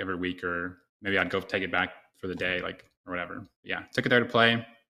often, like every week, or maybe I'd go take it back for the day, like, or whatever. Yeah, took it there to play.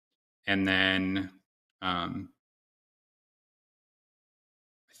 And then I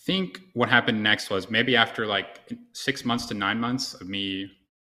think what happened next was maybe after like 6 months to 9 months of me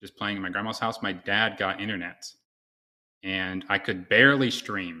just playing in my grandma's house, my dad got internet and I could barely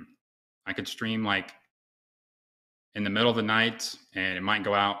stream. I could stream like in the middle of the night and it might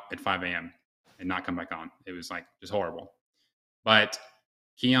go out at 5 a.m. and not come back on. It was like just horrible. But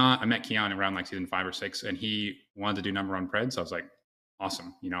I met Keon around like season 5 or 6 and he wanted to do number 1 Pred. So I was like,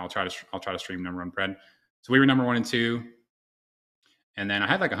 awesome. You know, I'll try to stream number 1 Pred. So we were number 1 and 2. And then I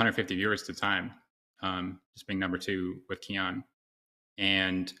had like 150 viewers at the time, just being number 2 with Keon.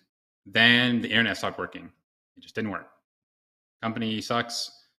 And then the internet stopped working. It just didn't work. Company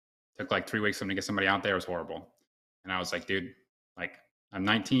sucks. Took like 3 weeks for me to get somebody out there. It was horrible. And I was like, dude, like I'm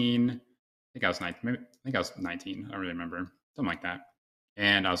 19. I think I was 19. I think I was 19. I don't really remember. Something like that.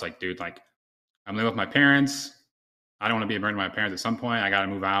 And I was like, dude, like I'm living with my parents. I don't want to be a burden to my parents at some point. I got to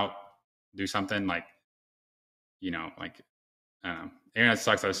move out, do something like, you know, like, I don't know. Internet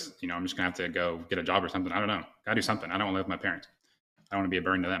sucks. I'm just going to have to go get a job or something. I don't know. Got to do something. I don't want to live with my parents. I don't want to be a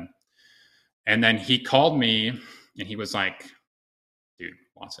burden to them. And then he called me and he was like, dude,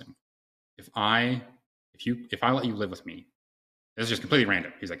 Watson, if I let you live with me, this is just completely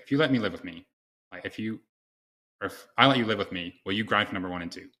random. He's like, if you let me live with me, like if I let you live with me, will you grind for number 1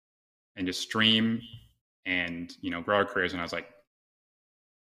 and 2 and just stream and, grow our careers? And I was like,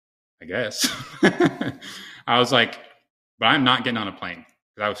 I guess. I was like, but I'm not getting on a plane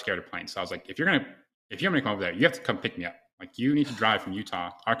because I was scared of planes. So I was like, if you're going to come over there, you have to come pick me up. Like you need to drive from Utah,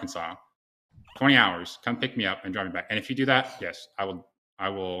 Arkansas, 20 hours, come pick me up and drive me back. And if you do that, yes, I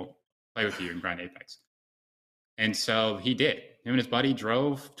will play with you and grind Apex. And so he did. Him and his buddy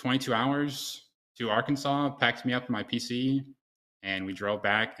drove 22 hours to Arkansas, packed me up in my PC, and we drove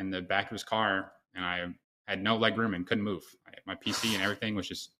back in the back of his car, and I had no leg room and couldn't move. My PC and everything was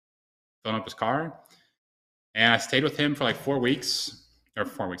just filling up his car. And I stayed with him for like 4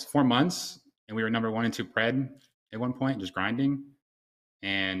 months. And we were number 1 and 2 pred at one point, just grinding.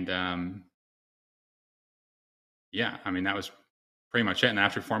 And yeah, I mean, that was pretty much it. And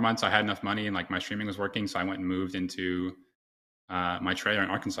after 4 months, I had enough money and like my streaming was working. So I went and moved into my trailer in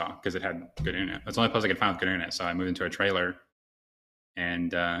Arkansas because it had good internet. That's the only place I could find with good internet. So I moved into a trailer,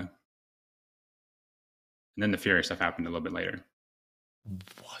 and then the Fury stuff happened a little bit later.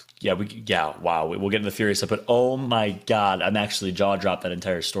 Yeah, wow. We'll get into the Fury stuff, but oh my God, I'm actually jaw dropped that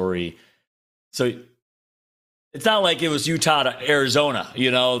entire story. So it's not like it was Utah to Arizona,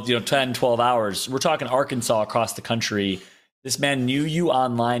 10, 12 hours. We're talking Arkansas across the country. This man knew you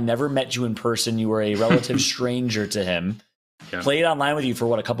online, never met you in person. You were a relative stranger to him. Yeah. Played online with you for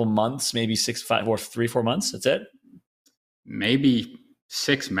what, a couple months, maybe 4 months. That's it. Maybe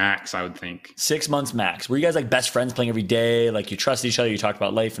 6 max, I would think. 6 months max. Were you guys like best friends playing every day? Like you trusted each other? You talked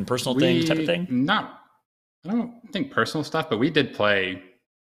about life and personal things type of thing? I don't think personal stuff, but we did play.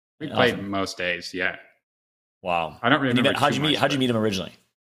 We played most days. Yeah. Wow. I don't remember. How'd you meet him originally?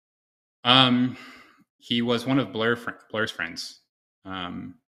 He was one of Blur's friends. I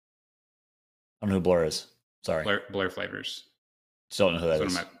don't know who Blur is. Sorry. Blur Flavors. Still don't know who that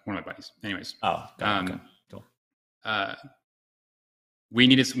is. One of my buddies. Anyways. Oh, okay. Cool. We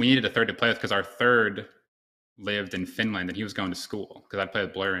needed a third to play with because our third lived in Finland and he was going to school because I'd play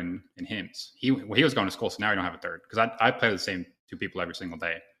with Blur and Hims. He was going to school, so now we don't have a third because I play with the same 2 people every single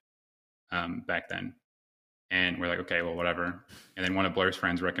day back then. And we're like, okay, well, whatever. And then one of Blur's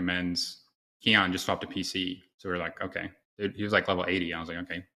friends recommends Keon just swapped a PC. So we're like, okay. He was like level 80. I was like,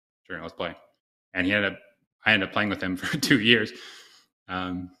 okay, sure, let's play. And I ended up playing with him for 2 years.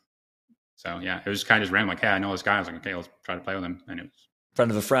 So yeah, it was kind of just random. Like, hey, I know this guy. I was like, okay, let's try to play with him. And it was friend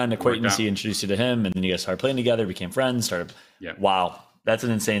of a friend, acquaintance. He introduced you to him, and then you guys started playing together, became friends, Yeah. Wow, that's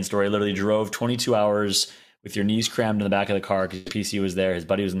an insane story. Literally drove 22 hours with your knees crammed in the back of the car because PC was there. His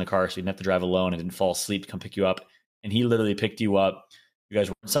buddy was in the car, so he didn't have to drive alone and didn't fall asleep to come pick you up. And he literally picked you up. You guys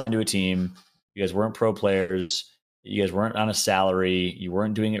weren't signed to a team. You guys weren't pro players. You guys weren't on a salary. You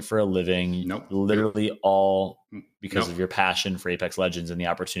weren't doing it for a living. Nope. Literally all because of your passion for Apex Legends and the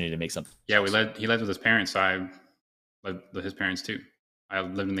opportunity to make something. Yeah, he lived with his parents. So I lived with his parents too. I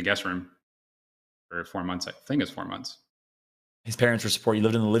lived in the guest room for 4 months. I think it's 4 months. His parents were supporting you.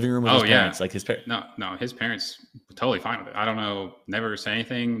 Lived in the living room with his parents. Like his parents. No, his parents were totally fine with it. I don't know. Never said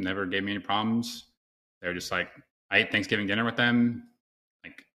anything. Never gave me any problems. They were just like, I ate Thanksgiving dinner with them.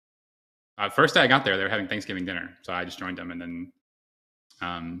 Like, first day I got there, they were having Thanksgiving dinner, so I just joined them, and then,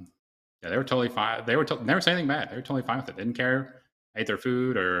 yeah, they were totally fine. They never said anything bad. They were totally fine with it. They didn't care. I ate their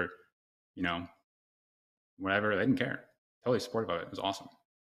food or, whatever. They didn't care. Totally supportive of it. It was awesome.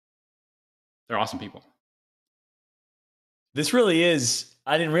 They're awesome people. This really is,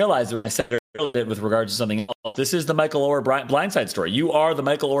 I didn't realize what I said earlier with regards to something else. This is the Michael Oher blindside story. You are the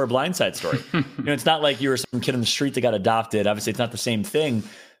Michael Oher blindside story. It's not like you were some kid on the street that got adopted. Obviously, it's not the same thing,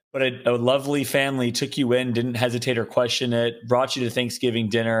 but a lovely family took you in, didn't hesitate or question it, brought you to Thanksgiving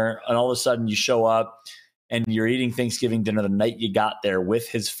dinner, and all of a sudden you show up and you're eating Thanksgiving dinner the night you got there with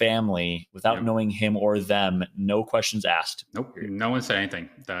his family without knowing him or them. No questions asked. Nope. No one said anything.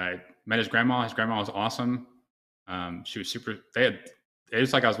 I met his grandma. His grandma was awesome. She was super. It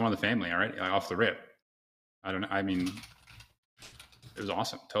was like I was one of the family already, like off the rip. I mean, it was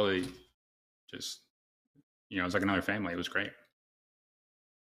awesome. Totally, just it was like another family. It was great.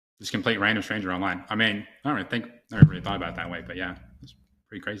 Just complete random stranger online. I mean, I never really thought about it that way, but yeah, it's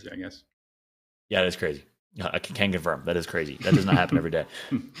pretty crazy, I guess. Yeah, it is crazy. I can confirm that is crazy. That does not happen every day.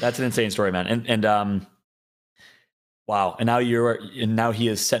 That's an insane story, man. And wow. And now he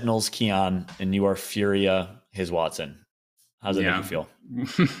is Sentinels Keon, and you are Furia Hiswattson. How's it make you feel?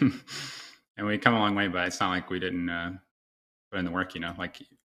 And we come a long way, but it's not like we didn't put in the work. Like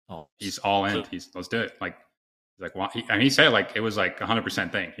he's all in. Let's do it. Like he said it like it was like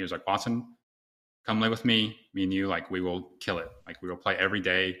 100% thing. He was like, Watson, come live with me. Me and you, like we will kill it. Like we will play every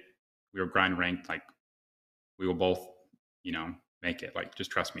day. We will grind ranked. Like we will both, make it. Like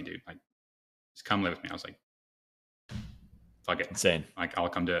just trust me, dude. Like just come live with me. I was like, fuck it. Insane. Like I'll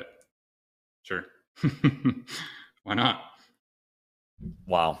come do it. Sure. Why not?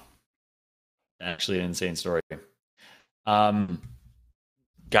 Wow. Actually an insane story.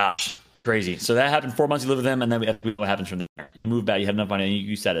 Gosh, crazy. So that happened 4 months you lived with them, and then what happens from there? You moved back, you had enough money,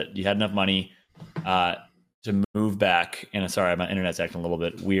 you said it. You had enough money to move back. And sorry, my internet's acting a little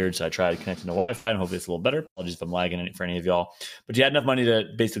bit weird, so I tried connecting to Wi-Fi, and hopefully it's a little better. Apologies if I'm lagging for any of y'all. But you had enough money to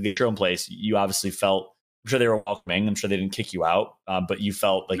basically get your own place. You obviously felt I'm sure they were welcoming. I'm sure they didn't kick you out, but you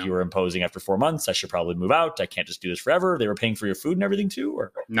felt like No, you were imposing after 4 months. I should probably move out. I can't just do this forever. They were paying for your food and everything too,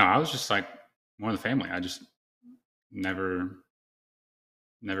 or no, I was just like one of the family. I just never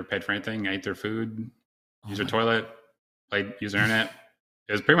paid for anything. I ate their food, used their toilet, used their internet.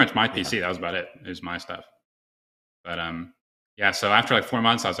 It was pretty much my PC. That was about it. It was my stuff. But yeah. So after like 4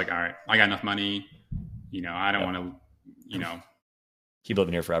 months, I was like, all right, I got enough money. I don't want to, keep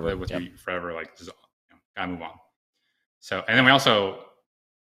living here forever. live with you forever. Like, just, gotta move on. So, and then we also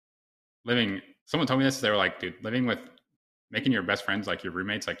someone told me this. They were like, dude, making your best friends like your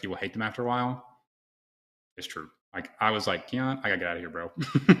roommates, like you will hate them after a while. It's true. Like I was like, Keon, I gotta get out of here, bro.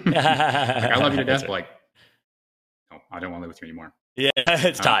 Like, I love you to death, but like, no, I don't want to live with you anymore. Yeah,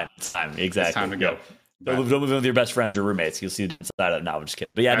 it's time. It's time. Exactly. It's time to go. Don't move in with your best friends or roommates. You'll see the inside of it. No, I'm just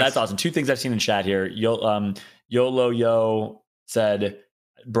kidding. But yeah, that's awesome. Two things I've seen in chat here. YOLO Yo said,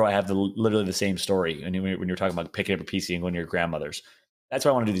 bro, I have literally the same story. And when you're talking about picking up a PC and going to your grandmother's, that's why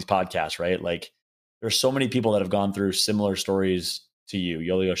I want to do these podcasts, right? Like there's so many people that have gone through similar stories to you.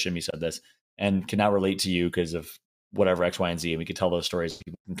 YOLO Yo Shimmy said this and can now relate to you because of whatever X, Y, and Z. And we can tell those stories,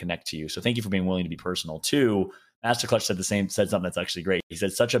 people can connect to you. So thank you for being willing to be personal. Two, Master Clutch said something that's actually great. He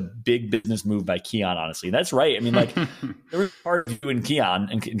said such a big business move by Keon, honestly. And that's right. I mean, like there was part of you and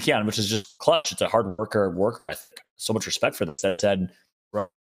Keon, which is just Clutch. It's a hard worker. I think so much respect for this. That said,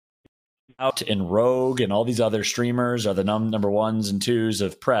 out in Rogue and all these other streamers are the number ones and twos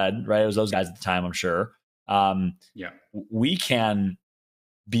of Pred, right? It was those guys at the time, I'm sure. Yeah, we can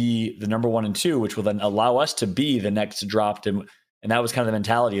be the number one and two, which will then allow us to be the next dropped. And that was kind of the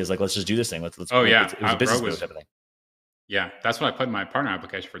mentality is like, let's just do this thing. Let's it was a business move type of thing. Yeah, that's what I put in my partner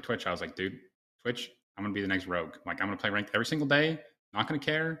application for Twitch. I was like, dude, Twitch, I'm gonna be the next Rogue. Like, I'm gonna play ranked every single day. Not gonna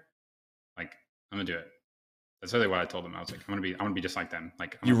care. Like, I'm gonna do it. That's really what I told him. I was like, I'm gonna be just like them.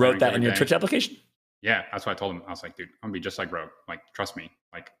 Like, you wrote that in your Twitch application? Yeah, that's what I told him. I was like, dude, I'm gonna be just like Rogue. Like, trust me.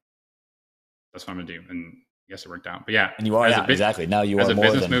 Like, that's what I'm gonna do. And I guess it worked out. But yeah, and you are exactly. Now you are as a more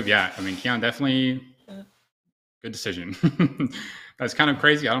business move. Yeah, I mean, Keon definitely good decision. That's kind of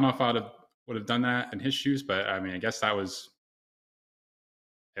crazy. I don't know if I would have done that in his shoes, but I mean, I guess it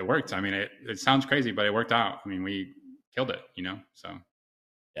worked. I mean, it sounds crazy, but it worked out. I mean, we killed it, so.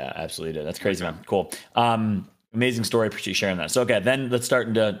 Yeah, absolutely did. That's crazy, man. Cool. Amazing story. Appreciate you sharing that. So, okay, then let's start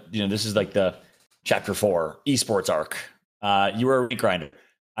into, this is like the chapter 4 esports arc. You were a rank grinder.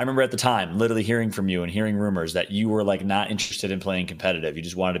 I remember at the time literally hearing from you and hearing rumors that you were like not interested in playing competitive. You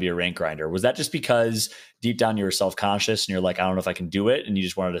just wanted to be a rank grinder. Was that just because deep down you were self-conscious and you're like, I don't know if I can do it. And you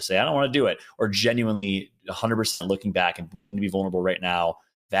just wanted to say, I don't want to do it, or genuinely 100% looking back and to be vulnerable right now,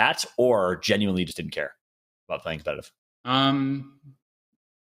 that, or genuinely just didn't care about playing competitive? I don't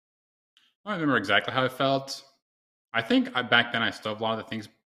remember exactly how I felt. I think back then I still have a lot of the things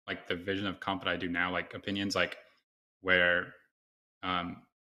like the vision of comp that I do now, like opinions, like where,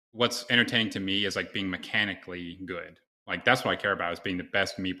 what's entertaining to me is like being mechanically good. Like that's what I care about, is being the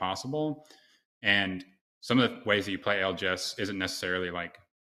best me possible. And some of the ways that you play LGS isn't necessarily like,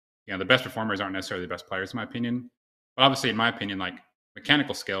 the best performers aren't necessarily the best players in my opinion. But obviously in my opinion, like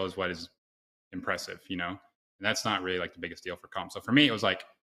mechanical skill is what is impressive, and that's not really like the biggest deal for comp. So for me, it was like,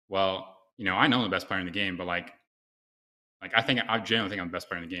 well, I know I'm the best player in the game, but like I generally think I'm the best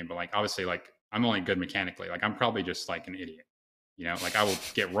player in the game, but like obviously like I'm only good mechanically. Like I'm probably just like an idiot. Like I will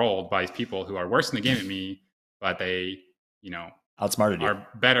get rolled by people who are worse in the game than me, but they, outsmarted you. Are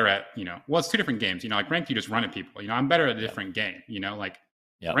better at, well, it's two different games. Like ranked, you just run at people. I'm better at a different game. Like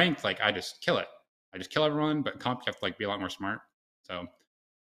ranked, like I just kill it. I just kill everyone. But comp, you have to like be a lot more smart. So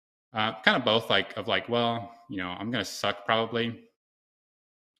kind of both. Well, I'm gonna suck probably.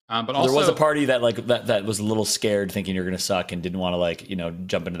 But so also there was a party that like that was a little scared, thinking you're gonna suck and didn't want to like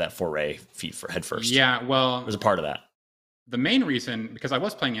jump into that foray head first. Yeah, well, there's a part of that. The main reason, because I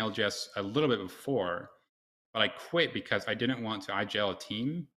was playing LGS a little bit before, but I quit because I didn't want to IGL a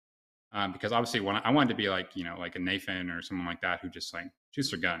team. Because obviously, when I wanted to be like like a Nathan or someone like that who just like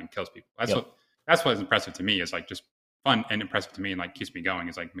shoots their gun and kills people. That's what is impressive to me. Is like just fun and impressive to me, and like keeps me going.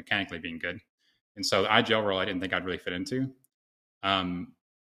 Is like mechanically being good. And so the IGL role, I didn't think I'd really fit into.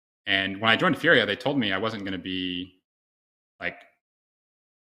 And when I joined Furia, they told me I wasn't going to be like,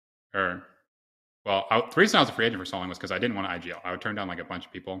 the reason I was a free agent for so long was because I didn't want to IGL. I would turn down like a bunch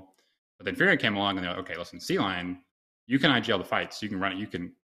of people. But then Furia came along and they're like, okay, listen, C-Line, you can IGL the fights. You can run it. You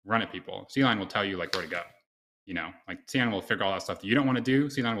can run at people. C-Line will tell you like where to go. Like C-Line will figure all that stuff that you don't want to do.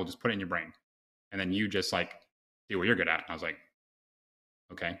 C-Line will just put it in your brain. And then you just like do what you're good at. And I was like,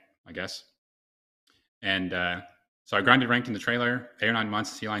 okay, I guess. And so I grinded ranked in the trailer. 8 or 9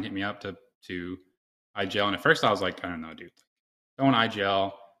 months, C-Line hit me up to IGL. And at first I was like, I don't know, dude. Don't want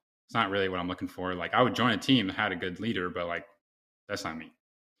IGL. It's not really what I'm looking for. Like I would join a team that had a good leader, but like that's not me.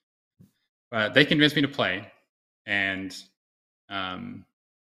 But they convinced me to play, and um,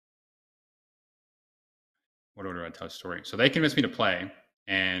 what order do I tell the story? So they convinced me to play,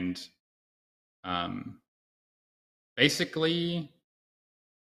 and um, basically,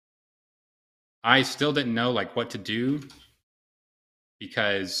 I still didn't know like what to do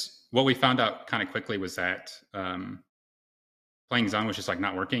because what we found out kind of quickly was that playing zone was just like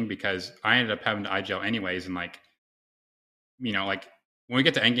not working because I ended up having to IGL anyways, and like like when we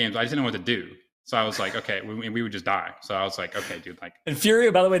get to end games, I just didn't know what to do. So I was like, okay, we would just die. So I was like, okay, dude, like. And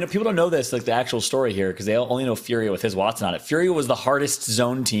Furia, by the way, people don't know this, like the actual story here, because they only know Furia with Hiswattson on it. Furia was the hardest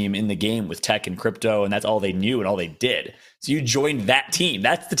zone team in the game with tech and crypto, and that's all they knew and all they did. So you joined that team.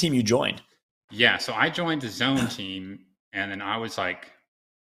 That's the team you joined. Yeah, so I joined the zone team, and then I was like,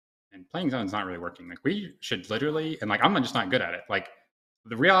 and playing zone's not really working. Like we should literally, and like I'm just not good at it. Like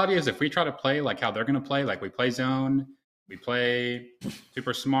the reality is, if we try to play like how they're going to play, like we play zone, we play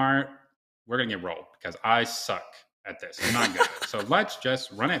super smart, we're going to get rolled because I suck at this. I'm not good at it. So let's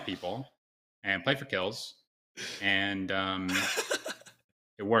just run at people and play for kills. And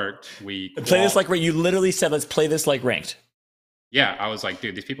it worked. We play this like ranked. You literally said, let's play this like ranked. Yeah, I was like,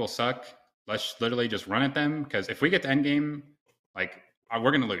 dude, these people suck. Let's literally just run at them because if we get to end game, like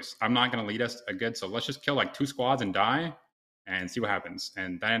we're going to lose. I'm not going to lead us a good. So let's just kill like 2 squads and die and see what happens.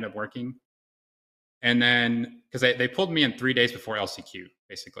 And that ended up working. And then because they pulled me in 3 days before LCQ,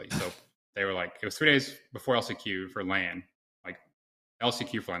 basically. So they were like, it was 3 days before LCQ for LAN, like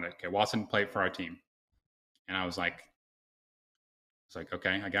LCQ for LAN. Okay, Watson played for our team. And I was like,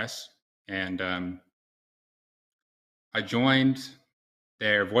 okay, I guess. And I joined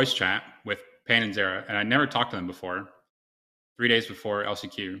their voice chat with Pan and Zera, and I never talked to them before. 3 days before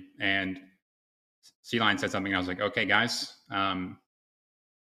LCQ, and C-Line said something. I was like, okay, guys, I'm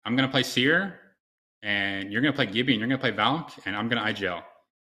going to play Seer, and you're going to play Gibby, and you're going to play Valk, and I'm going to IGL.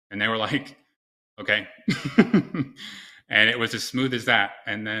 And they were like, okay. And it was as smooth as that.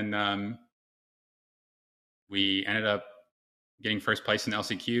 And then we ended up getting first place in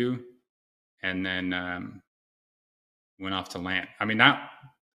LCQ, and then went off to LAN. I mean, that,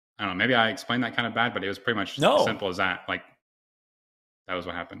 I don't know, maybe I explained that kind of bad, but it was pretty much as simple as that. Like, that was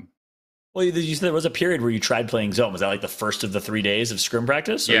what happened. Well, you said there was a period where you tried playing zone. Was that like the first of the 3 days of scrim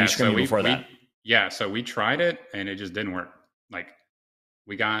practice? Or yeah, were you scrimming before that? Yeah, so we tried it and it just didn't work. Like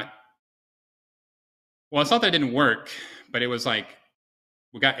we got it's not that it didn't work, but it was like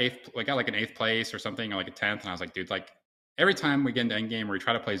we got like an 8th place or something, or like a 10th, and I was like, dude, like every time we get into end game or we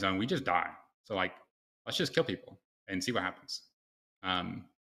try to play zone, we just die. So like let's just kill people and see what happens.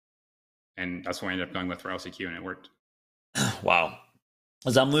 And that's what I ended up going with for LCQ, and it worked. Wow.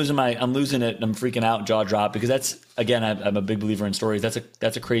 As I'm losing it. I'm freaking out, jaw drop, because that's, again, I'm a big believer in stories. That's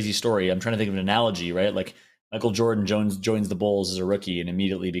a crazy story. I'm trying to think of an analogy, right? Like Michael Jordan joins the Bulls as a rookie and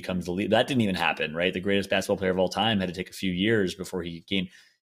immediately becomes the lead. That didn't even happen, right? The greatest basketball player of all time had to take a few years before he gained.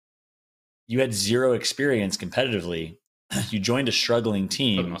 You had zero experience competitively. You joined a struggling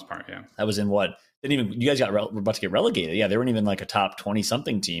team. For the most part, yeah. That was in what? You guys were about to get relegated. Yeah, they weren't even like a top 20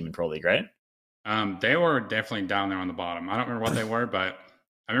 something team in Pro League, right? They were definitely down there on the bottom. I don't remember what they were, but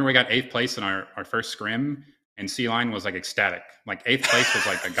I remember we got 8th place in our first scrim, and C-Line was like ecstatic. Like 8th place was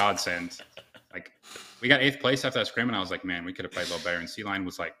like a godsend. Like we got 8th place after that scrim, and I was like, man, we could have played a little better. And C-Line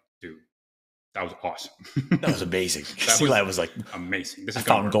was like, dude, that was awesome. That was amazing. C-Line was like amazing. This is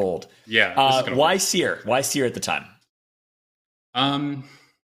found gold. Yeah. Why Seer? Why Seer at the time?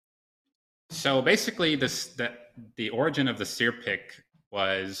 So basically, the origin of the Seer pick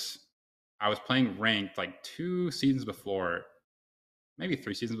was I was playing ranked like 2 seasons before, maybe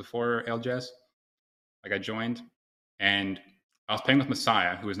 3 seasons before LJS. Like I joined, and I was playing with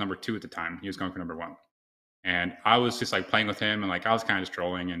Messiah, who was number 2 at the time. He was going for number 1, and I was just like playing with him, and like I was kind of just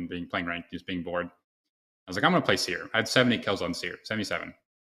trolling and playing ranked, just being bored. I was like, I'm gonna play Seer. I had 70 kills on Seer, 77. I was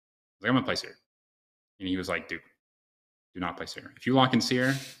like, I'm gonna play Seer, and he was like, dude, do not play Seer. If you lock in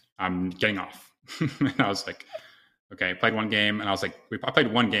Seer, I'm getting off. And I was like, okay. I played one game, and I was like, I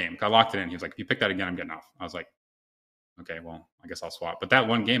played one game. I locked it in. He was like, if you pick that again, I'm getting off. I was like, okay, well, I guess I'll swap. But that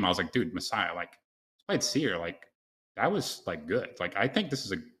one game, I was like, dude, Messiah, like, I played Seer, like, that was like good. Like, I think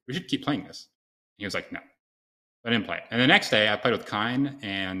we should keep playing this. And he was like, no, I didn't play it. And the next day, I played with Kine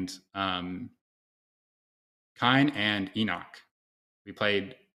and Enoch. We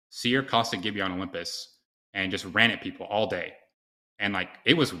played Seer, Costa, Gibby on Olympus, and just ran at people all day. And like,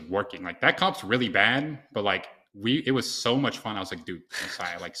 it was working. Like, that comp's really bad, but like, it was so much fun. I was like, dude,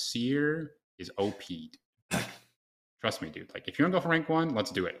 Messiah, like, Seer is OP'd. Like, trust me, dude. Like, if you want to go for rank 1, let's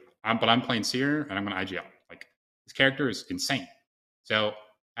do it. But I'm playing Seer, and I'm going to IGL. Like, this character is insane. So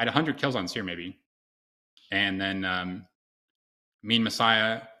I had 100 kills on Seer maybe, and then me and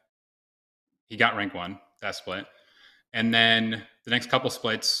Messiah, he got rank 1 that split, and then the next couple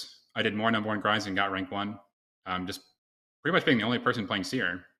splits I did more number 1 grinds and got rank 1, just pretty much being the only person playing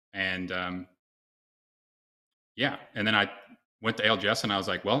Seer, and yeah, and then I went to ALGS and I was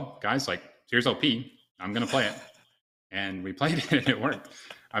like, well, guys, like Seer's OP, I'm gonna play it, and we played it and it worked.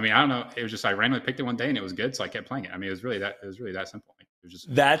 I mean, I don't know. It was just I randomly picked it one day and it was good, so I kept playing it. I mean, it was really that simple. Like, it was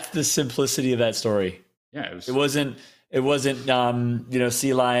just That's the simplicity of that story. Yeah, it wasn't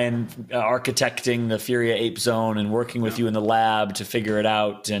Sea Lion architecting the Furia Ape Zone and working with you in the lab to figure it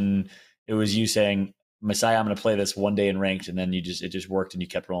out, and it was you saying, Messiah, I'm going to play this one day in ranked, and then it just worked and you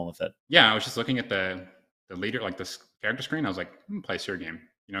kept rolling with it. Yeah, I was just looking at the leader, like this character screen. I was like, play Seer game,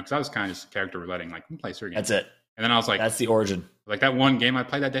 because I was kind of just character rouletting, like play Seer game. That's it. And then I was like, that's the origin. Like that one game I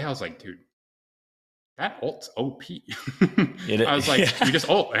played that day, I was like, dude, that ult's OP. I was like, you just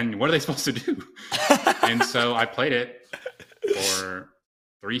ult, and what are they supposed to do? And so I played it for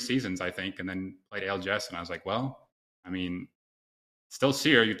 3 seasons, I think, and then played LGS, and I was like, well, I mean, still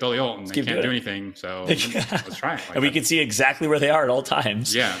Seer, you throw the ult, and they can't do anything, so let's try it. Like, and we can see exactly where they are at all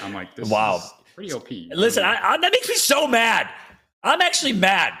times. Yeah, I'm like, this wow. is pretty OP. Listen, that makes me so mad. I'm actually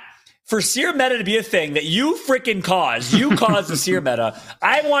mad. For Seer meta to be a thing that you freaking caused, the Seer meta.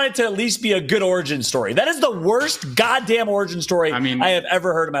 I want it to at least be a good origin story. That is the worst goddamn origin story I have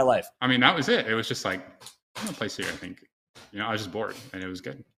ever heard in my life. I mean, that was it. It was just like, I'm going to play Seer, I think. I was just bored, and it was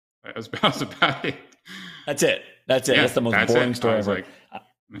good. That was about it. That's it. Yeah, that's the most boring story ever. Like,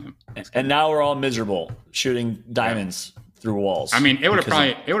 and now we're all miserable, shooting diamonds through walls. I mean, it would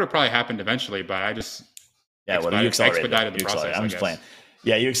have probably happened eventually, but I just expedited the process. I'm just playing.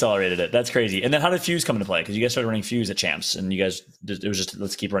 Yeah, you accelerated it. That's crazy. And then how did Fuse come into play? Because you guys started running Fuse at Champs, and you guys, it was just,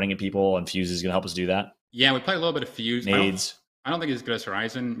 let's keep running at people, and Fuse is going to help us do that. Yeah, we played a little bit of Fuse. Nades. I don't think it's as good as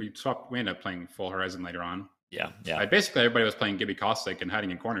Horizon. We ended up playing full Horizon later on. Yeah. Basically, everybody was playing Gibby Caustic and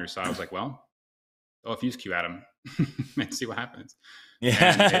hiding in corners, so I was like, well, throw a Fuse Q at him and see what happens.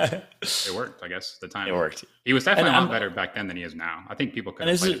 Yeah. It worked, I guess, at the time. It worked. He was definitely a lot better back then than he is now. I think people could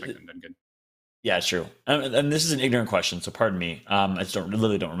have played it back then done good. Yeah, it's true. And this is an ignorant question, so pardon me. I just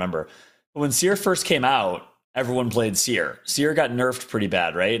literally don't remember. But when Seer first came out, everyone played Seer. Seer got nerfed pretty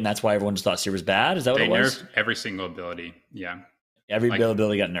bad, right? And that's why everyone just thought Seer was bad? Is that what it was? They nerfed every single ability, yeah. Every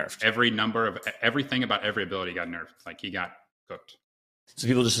ability got nerfed. Everything about every ability got nerfed. Like, he got cooked. So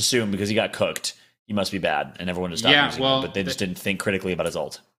people just assume because he got cooked, he must be bad, and everyone just stopped using him. But they just didn't think critically about his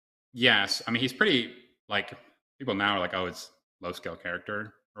ult. Yes. I mean, he's pretty, like, people now are like, oh, it's low-scale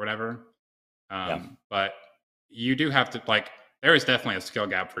character or whatever. But you do have to, like, there is definitely a skill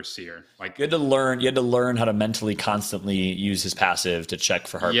gap for Seer. Like, you had to learn how to mentally constantly use his passive to check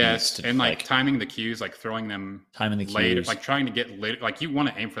for heartbeats. Yes, and like timing the Qs, like throwing them later, like trying to get later. Like, you want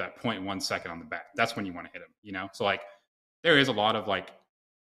to aim for that 0.1 second on the back. That's when you want to hit him. So like, there is a lot of like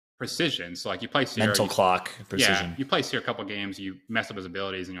precision. So like, you play Seer, mental clock precision. Yeah, you play Seer a couple games, you mess up his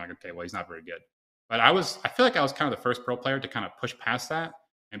abilities, and you're like, okay, well, he's not very good. But I feel like I was kind of the first pro player to kind of push past that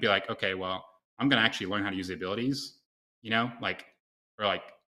and be like, okay, well, I'm going to actually learn how to use the abilities,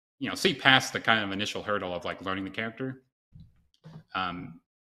 see past the kind of initial hurdle of like learning the character, and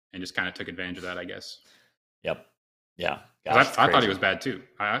just kind of took advantage of that, I guess. Yep. Yeah. I thought he was bad too.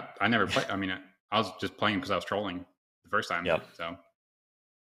 I never played. I mean, I was just playing because I was trolling the first time. Yep. So.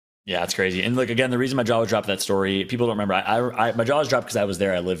 Yeah, it's crazy. And look, again, the reason my jaw was dropped that story, people don't remember. My jaw was dropped because I was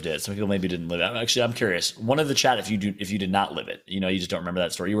there. I lived it. Some people maybe didn't live it. Actually, I'm curious. One of the chat, if you did not live it, you just don't remember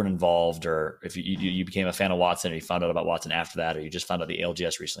that story. You weren't involved, or if you became a fan of Watson, or you found out about Watson after that, or you just found out the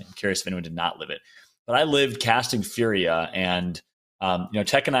ALGS recently. I'm curious if anyone did not live it. But I lived casting Furia, and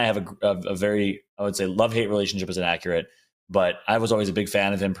Tech and I have a very, I would say, love-hate relationship is inaccurate. But I was always a big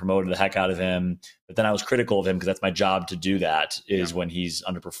fan of him, promoted the heck out of him. But then I was critical of him because that's my job to do that, is when he's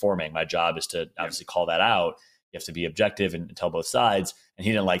underperforming. My job is to obviously call that out. You have to be objective and tell both sides. And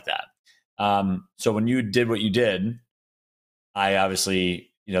he didn't like that. So when you did what you did, I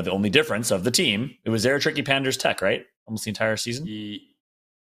obviously, the only difference of the team, it was there, Tricky Pander's Tech, right? Almost the entire season.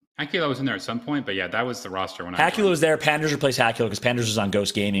 Hakula was in there at some point, but yeah, that was the roster when Hakula was there. Panders replaced Hakula because Panders was on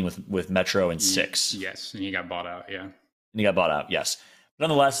Ghost Gaming with Metro and 6. Yes, and he got bought out, yeah. And he got bought out, yes. But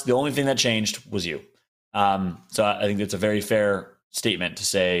nonetheless, the only thing that changed was you. So I think that's a very fair statement to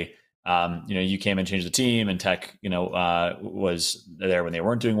say, you came and changed the team, and Tech, was there when they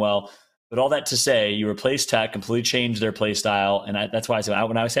weren't doing well. But all that to say, you replaced Tech, completely changed their play style. And that's why I say,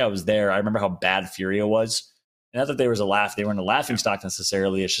 when I say I was there, I remember how bad Furia was. And not that there was they weren't a laughing stock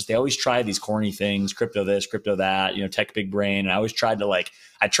necessarily. It's just they always tried these corny things, crypto this, crypto that, Tech big brain. And I always tried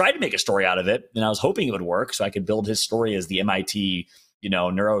to make a story out of it. And I was hoping it would work so I could build his story as the MIT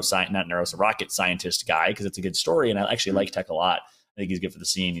neuroscience, not neuroscience, rocket scientist guy, because it's a good story. And I actually like Tech a lot. I think he's good for the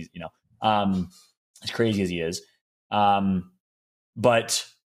scene. He's, as crazy as he is. But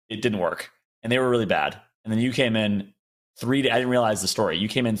it didn't work. And they were really bad. And then you came in I didn't realize the story. You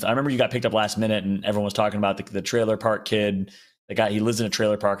came in, I remember you got picked up last minute and everyone was talking about the trailer park kid. The guy, he lives in a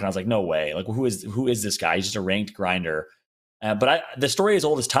trailer park. And I was like, no way. Like, who is this guy? He's just a ranked grinder. But the story is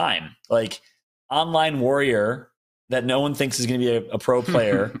old as time. Like, online warrior that no one thinks is going to be a pro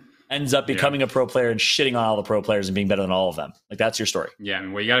player ends up becoming a pro player and shitting on all the pro players and being better than all of them. Like, that's your story. Yeah. I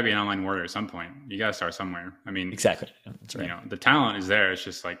mean, well, you got to be an online warrior at some point. You got to start somewhere. I mean, exactly. That's right. The talent is there. It's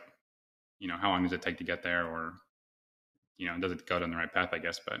just like, how long does it take to get there, or, does it go down the right path, I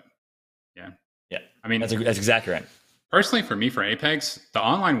guess? But yeah. I mean, that's exactly right. Personally, for me, for Apex, the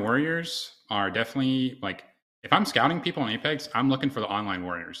online warriors are definitely like, if I'm scouting people on Apex, I'm looking for the online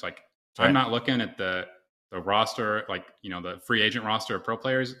warriors. Like, right. I'm not looking at the roster, like, the free agent roster of pro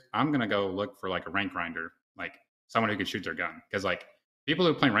players. I'm going to go look for like a rank grinder, like someone who can shoot their gun. Because like people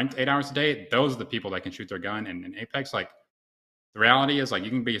who play ranked 8 hours a day, those are the people that can shoot their gun. And in Apex, like, the reality is, like, you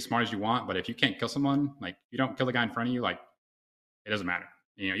can be as smart as you want, but if you can't kill someone, like, you don't kill the guy in front of you, like, it doesn't matter.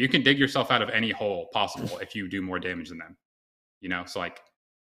 You can dig yourself out of any hole possible if you do more damage than them. So like,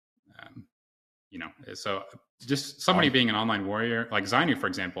 so just somebody being an online warrior, like Zainu, for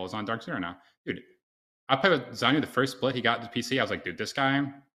example, is on Dark Zero now. Dude, I played with Zainu the first split. He got the PC. I was like, dude, this guy,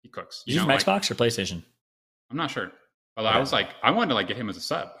 he cooks. You use Xbox or PlayStation? I'm not sure. But I was like, I wanted to like get him as a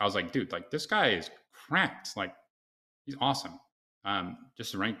sub. I was like, dude, like, this guy is cracked. Like, he's awesome.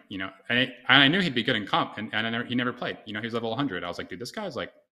 Just rank, and I knew he'd be good in comp, and he never played. He was level 100. I was like, dude, this guy's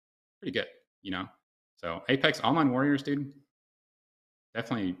like pretty good. So Apex Online Warriors, dude,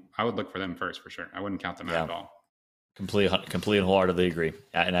 definitely, I would look for them first for sure. I wouldn't count them out at all. Completely and wholeheartedly agree.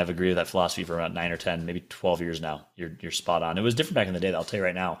 And I've agreed with that philosophy for about 9 or 10, maybe 12 years now. You're spot on. It was different back in the day. I'll tell you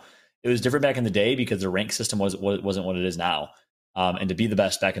right now. It was different back in the day because the rank system wasn't what it is now. And to be the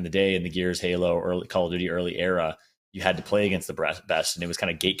best back in the day in the Gears, Halo, early Call of Duty early era, you had to play against the best, and it was kind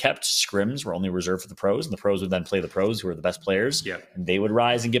of gate kept. Scrims were only reserved for the pros, and the pros would then play the pros who were the best players. Yeah. And they would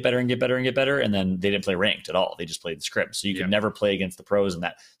rise and get better and get better and get better, and then they didn't play ranked at all. They just played the scrims, so you could never play against the pros in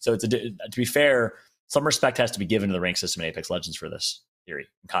that. So it's to be fair, some respect has to be given to the rank system in Apex Legends for this theory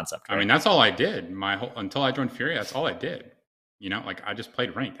and concept. Right? I mean, that's all I did. Until I joined Fury, that's all I did. Like, I just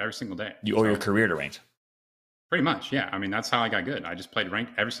played ranked every single day. You owe your career to ranked. Pretty much, yeah. I mean, that's how I got good. I just played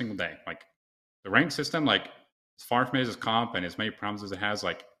ranked every single day. Like, the ranked system, like, as far from it as comp and as many problems as it has,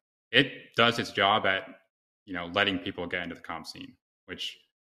 like, it does its job at, letting people get into the comp scene, which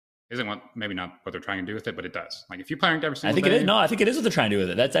isn't maybe not what they're trying to do with it, but it does. Like, if you play ranked every single day. I think it is what they're trying to do with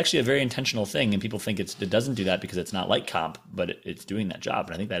it. That's actually a very intentional thing, and people think it doesn't do that because it's not like comp, but it's doing that job,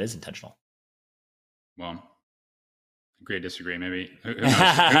 and I think that is intentional. Well, agree or disagree, maybe. Who knows?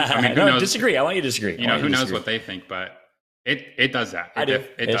 Who knows? Disagree. I want you to disagree. Who knows what they think, but it does that.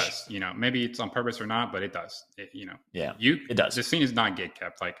 It does. Maybe it's on purpose or not, but it does. It does. The scene is not gate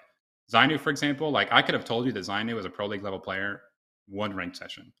kept. Like, Zainu, for example, like, I could have told you that Zainu was a pro league level player, one ranked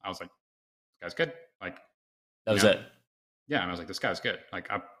session. I was like, this guy's good. Like, that was it. Yeah, and I was like, this guy's good. Like,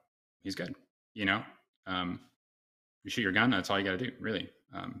 he's good. You shoot your gun. That's all you got to do, really.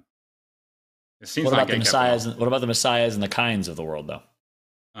 It seems what like about the messiahs? What about the messiahs and the kinds of the world, though?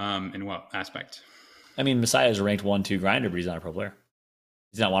 In what aspect? I mean, Messiah is a ranked 1-2 grinder, but he's not a pro player.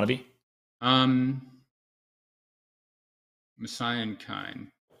 Does he not want to be? Messiah and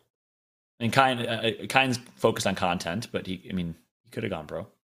Kine. And Kine's focused on content, but he could have gone pro.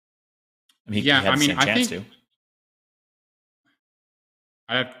 I mean, he had the same chance to.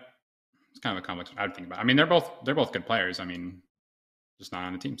 It's kind of a complex. I'd think about. I mean, they're both good players. I mean, just not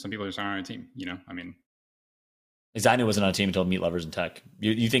on a team. Some people just aren't on a team. I mean, Zainu wasn't on a team until Meat Lovers and Tech.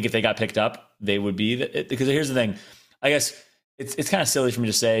 You think if they got picked up, they would be because here's the thing. I guess it's kind of silly for me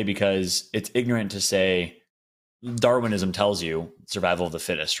to say because it's ignorant to say Darwinism tells you survival of the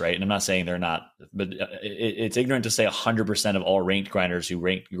fittest, right? And I'm not saying they're not, but it's ignorant to say 100% of all ranked grinders who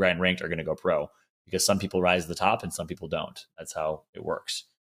grind ranked are going to go pro because some people rise to the top and some people don't. That's how it works.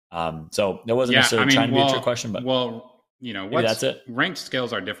 So that wasn't necessarily trying to be a trick question, but that's it. Ranked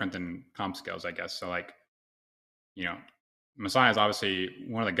skills are different than comp skills, I guess. So like, Messiah is obviously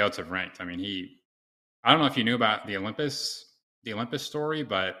one of the goats of ranked. I mean, I don't know if you knew about the Olympus story,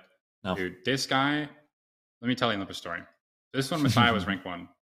 but no. Dude, this guy, let me tell you the Olympus story. This one, Messiah was rank 1.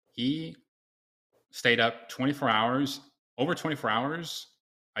 He stayed up over 24 hours,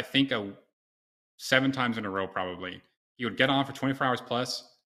 I think 7 times in a row, probably. He would get on for 24 hours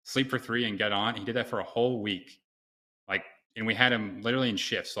plus, sleep for 3 and get on. He did that for a whole week. And we had him literally in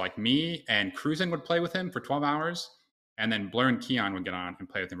shifts. So like me and Cruisin would play with him for 12 hours. and then Blur and Keon would get on and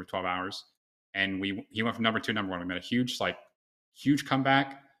play with him for 12 hours. And he went from number 2 to number 1. We made a huge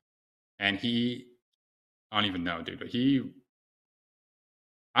comeback. And I don't even know, dude, but I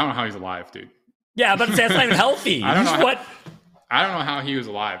don't know how he's alive, dude. Yeah, but that's not even healthy. I don't know how he was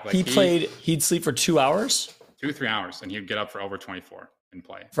alive. Like he'd sleep for 2 hours, 2-3 hours, and he'd get up for over 24 and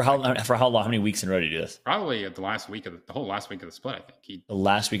play. For how long? How many weeks in a row did you do this? Probably at the whole last week of the split. I think the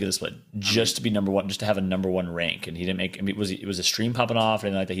last week of the split, to be number 1, just to have a number 1 rank, and he didn't make. I mean, it was a stream popping off,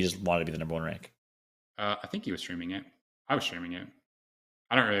 and like that. He just wanted to be the number 1 rank. I think he was streaming it. I was streaming it.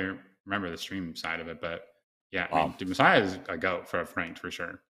 I don't really remember the stream side of it, but yeah, wow. I mean, dude, Messiah is a goat for ranked for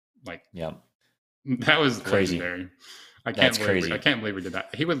sure. Like, yeah, that was crazy. Legendary. I can't believe we did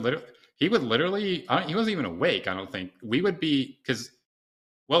that. He would literally. He wasn't even awake. I don't think we would be, because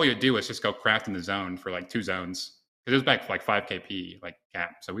what we would do is just go craft in the zone for like 2 zones, because it was back for like 5 KP like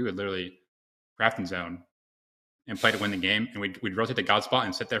cap. So we would literally craft in zone and play to win the game, and we'd rotate the god spot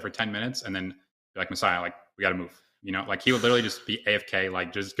and sit there for 10 minutes, and then be like, Messiah, like, we got to move. You know, like he would literally just be AFK,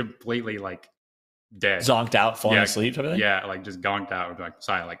 like just completely like dead, zonked out, falling asleep, type of thing? Yeah, like just gonked out. Would be like,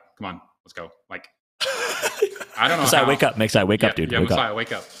 Messiah, like, come on, let's go. Like, I don't know. Messiah, wake up, Messiah, wake up, dude. Yeah, Messiah,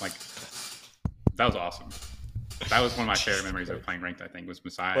 wake up. Like, that was awesome. That was one of my favorite memories of playing ranked. I think was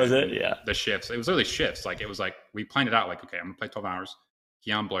Messiah. Was it? Yeah. The shifts. It was literally shifts. Like, it was like we planned it out. Like, okay, I'm gonna play 12 hours.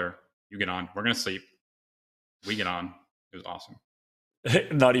 Keon, Blur, you get on. We're gonna sleep. We get on. It was awesome.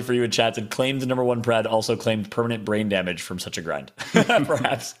 Naughty for you in chat said, claimed the number 1 pred, also claimed permanent brain damage from such a grind.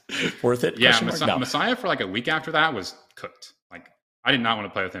 Perhaps worth it? Yeah, Messiah for like a week after that was cooked. Like, I did not want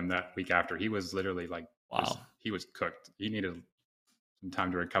to play with him that week after. He was literally like, wow, he was cooked. He needed some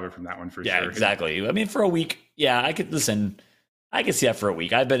time to recover from that one for sure. Yeah, exactly. I mean, for a week, yeah, I could see that for a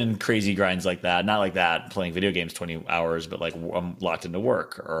week. I've been in crazy grinds like that. Not like that, playing video games 20 hours, but like I'm locked into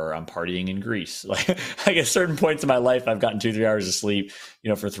work or I'm partying in Greece. Like at certain points in my life, I've gotten 2-3 hours of sleep,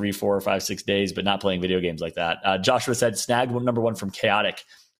 for 3, 4, 5, 6 days, but not playing video games like that. Joshua said, snagged number 1 from Chaotic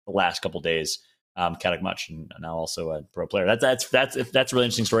the last couple days. Chaotic Much, and now also a pro player. That's a really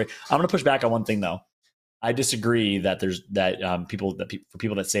interesting story. I'm going to push back on one thing though. I disagree that people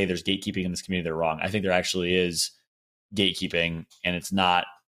that say there's gatekeeping in this community, they're wrong. I think there actually is gatekeeping, and it's not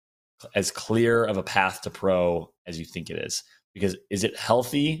as clear of a path to pro as you think it is. Because is it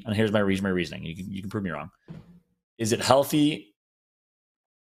healthy? And here's my reasoning. You can prove me wrong. Is it healthy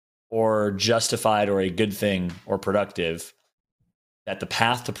or justified or a good thing or productive that the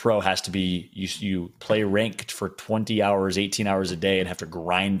path to pro has to be you play ranked for 20 hours, 18 hours a day and have to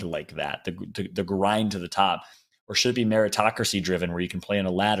grind like that, the grind to the top? Or should it be meritocracy driven, where you can play on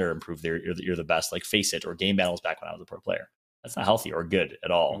a ladder and prove you're the best, like Face It or Game Battles back when I was a pro player? That's not healthy or good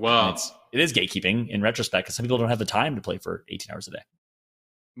at all. Well, it is gatekeeping in retrospect, because some people don't have the time to play for 18 hours a day.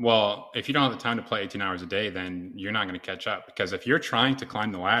 Well, if you don't have the time to play 18 hours a day, then you're not going to catch up. Because if you're trying to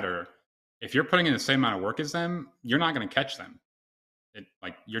climb the ladder, if you're putting in the same amount of work as them, you're not going to catch them.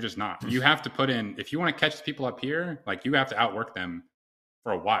 You're just not. You have to put in, if you want to catch the people up here, like, you have to outwork them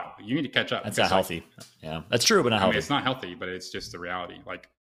for a while. You need to catch up. That's not healthy. Yeah, that's true, but not healthy. It's not healthy, but it's just the reality. Like,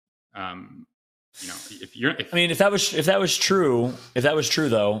 if that was true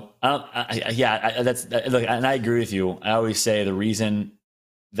though, look, and I agree with you. I always say the reason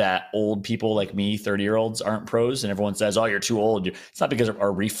that old people like me, 30-year-olds, aren't pros, and everyone says, oh, you're too old. It's not because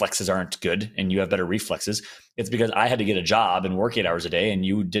our reflexes aren't good and you have better reflexes. It's because I had to get a job and work 8 hours a day, and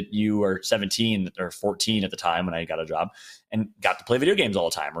you were 17 or 14 at the time when I got a job and got to play video games all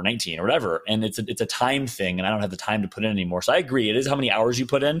the time, or 19 or whatever. And it's a time thing, and I don't have the time to put in anymore. So I agree. It is how many hours you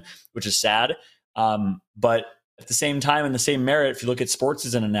put in, which is sad. But at the same time, in the same merit, if you look at sports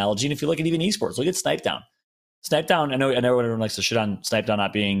as an analogy, and if you look at even esports, look at Snipe Down. Snipe Down, I know everyone likes to shit on Snipe Down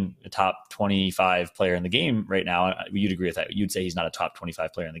not being a top 25 player in the game right now. You'd agree with that. You'd say he's not a top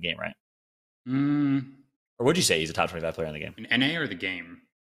 25 player in the game, right? Or would you say he's a top 25 player in the game? In NA or the game?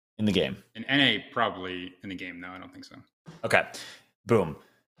 In the game. In NA, probably. In the game, no, I don't think so. Okay. Boom.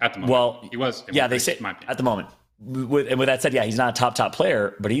 At the moment. Well, he was. Yeah, they say at the moment. With that said, yeah, he's not a top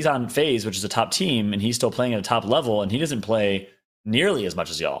player, but he's on FaZe, which is a top team, and he's still playing at a top level, and he doesn't play nearly as much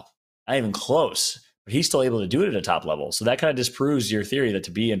as y'all. Not even close. But he's still able to do it at a top level. So that kind of disproves your theory that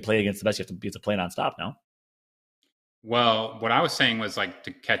to be and play against the best, you have to play nonstop now. Well, what I was saying was like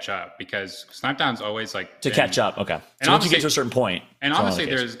to catch up, because Snipe Down's always like catch up. Okay. And so once you get to a certain point. And obviously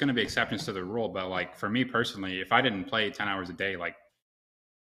there's going to be exceptions to the rule, but like for me personally, if I didn't play 10 hours a day, like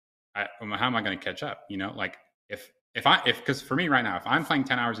how am I going to catch up? Like because for me right now, if I'm playing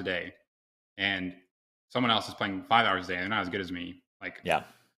 10 hours a day and someone else is playing 5 hours a day and they're not as good as me, like, yeah.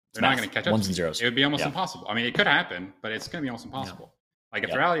 They're not going to catch up. Ones and zeros. It would be almost impossible. I mean, it could happen, but it's going to be almost impossible. Yeah. Like,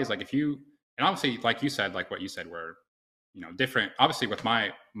 if the reality is, like, and obviously, like you said, like what you said, where different. Obviously, with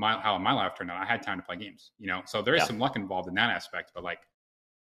my how my life turned out, I had time to play games. So there is Yeah. some luck involved in that aspect. But like,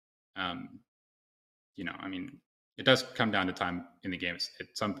 um, I mean, it does come down to time in the games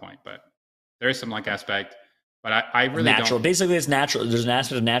at some point. But there is some luck aspect. But I really Natural. don't. Basically, it's natural. There's an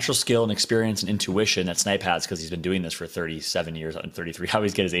aspect of natural skill and experience and intuition that Snipe has because he's been doing this for 37 years. I'm 33. I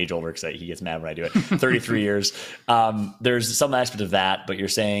always get his age over because he gets mad when I do it. 33 years. There's some aspect of that, but you're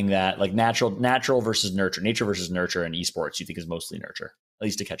saying that like natural versus nature versus nurture in esports, you think is mostly nurture, at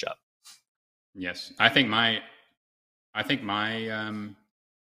least to catch up. Yes, I think my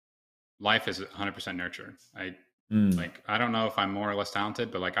life is 100% nurture. I don't know if I'm more or less talented,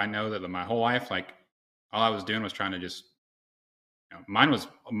 but like I know that my whole life, like all I was doing was trying to just, mine was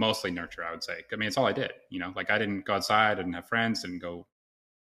mostly nurture. I would say. I mean, it's all I did. Like I didn't go outside, I didn't have friends, didn't go,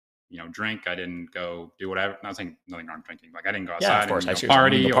 drink. I didn't go do whatever. Not saying nothing wrong drinking. Like I didn't go Yeah, outside of course. and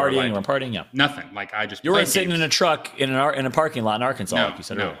party Partying, or like partying. Yeah. nothing. Like I just You weren't played sitting games. in a truck in a parking lot in Arkansas, No, like you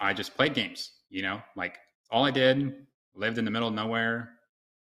said no, earlier. I just played games. Like all I did. Lived in the middle of nowhere.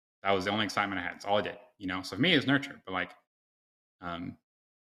 That was the only excitement I had. It's all I did. So for me, it's nurture. But like,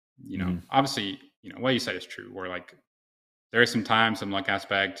 obviously, what you said is true. Where like there is some time, some luck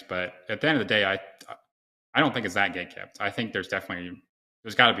aspect, but at the end of the day, I don't think it's that gatekept. I think there's got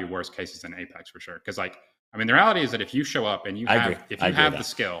to be worse cases than Apex for sure. Because like, I mean, the reality is that if you show up and you have the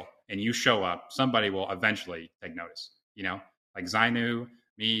skill and you show up, somebody will eventually take notice. Like Zainu,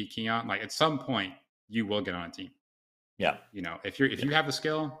 me, Keon. Like at some point, you will get on a team. Yeah. If you have the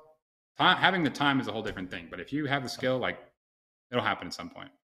skill, having the time is a whole different thing. But if you have the skill, like it'll happen at some point.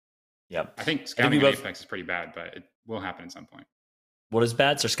 Yeah. I think scouting in Apex is pretty bad, but it will happen at some point. What is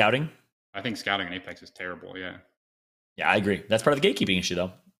bad? So scouting? I think scouting in Apex is terrible. Yeah. Yeah, I agree. That's part of the gatekeeping issue,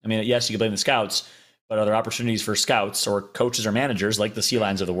 though. I mean, yes, you can blame the scouts, but are there opportunities for scouts or coaches or managers like the Sea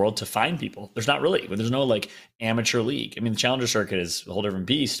Lions of the world to find people? There's not really. There's no like amateur league. I mean, the Challenger circuit is a whole different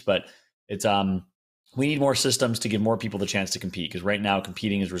beast, but it's we need more systems to give more people the chance to compete because right now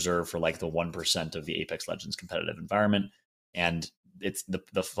competing is reserved for like the 1% of the Apex Legends competitive environment, and it's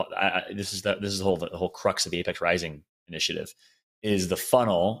this is the whole crux of the Apex Rising initiative is the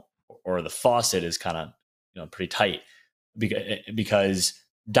funnel or the faucet is kind of pretty tight because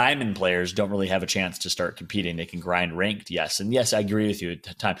diamond players don't really have a chance to start competing. They can grind ranked, yes, and yes, I agree with you.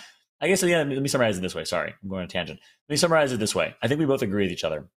 At time, I guess. Let me summarize it this way. Sorry, I'm going on a tangent. Let me summarize it this way. I think we both agree with each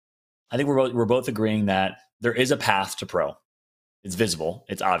other. I think we're both agreeing that there is a path to pro. It's visible.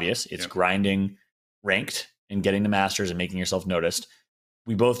 It's obvious. It's grinding ranked and getting the masters and making yourself noticed.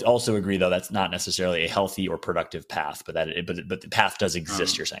 We both also agree, though, that's not necessarily a healthy or productive path, but the path does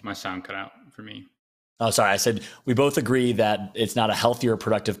exist. You're saying my sound cut out for me. Oh, sorry. I said we both agree that it's not a healthy or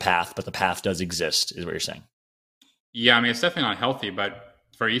productive path, but the path does exist, is what you're saying. Yeah, I mean, it's definitely not healthy, but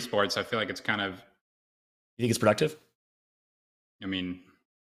for esports, I feel like it's kind of. You think it's productive? I mean,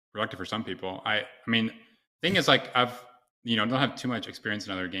 productive for some people. I mean, thing is, like, I've don't have too much experience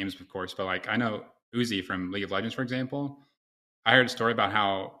in other games, of course, but like I know Uzi from League of Legends, for example. I heard a story about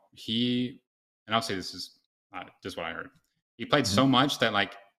how and I'll say this is not just what I heard. He played so much that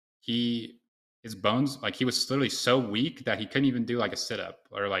like his bones, like he was literally so weak that he couldn't even do like a sit up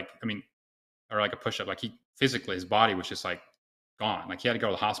or like a push up. Like he physically, his body was just like gone. Like he had to go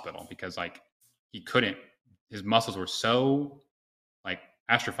to the hospital because like he couldn't. His muscles were so like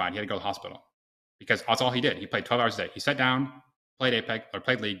atrophied. He had to go to the hospital because that's all he did. He played 12 hours a day. He sat down, played Apex or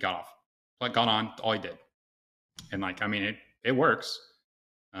played League, got off, got on. All he did, and like I mean it works,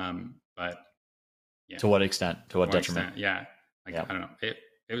 but yeah. To what extent? To what detriment? Extent, yeah. Like I don't know.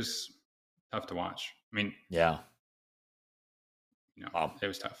 It was tough to watch. I mean, yeah. Wow. It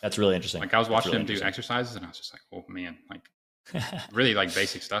was tough. That's really interesting. Like I was watching him do exercises and I was just like, oh man, like really like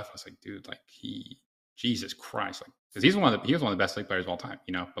basic stuff. I was like, dude, like Jesus Christ. Like, cause he was one of the best league players of all time,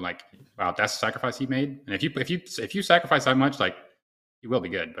 but like, wow, that's the sacrifice he made. And if you sacrifice that much, like you will be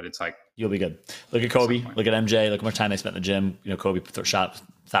good, but it's like, you'll be good. Look at Kobe, look at MJ, look how much time they spent in the gym. Kobe shot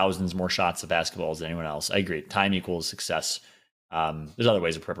thousands more shots of basketballs than anyone else. I agree. Time equals success. There's other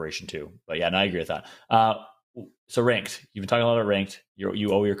ways of preparation too, but yeah, no, I agree with that. So ranked, you've been talking a lot about ranked.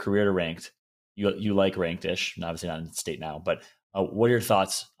 You owe your career to ranked. You like ranked-ish, obviously not in state now, but what are your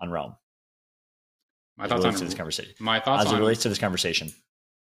thoughts on Realm? My thoughts on this conversation. My thoughts as it relates to this conversation,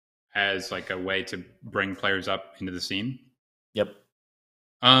 as like a way to bring players up into the scene. Yep.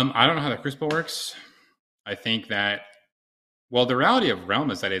 I don't know how the Crucible works. I think that the reality of Realm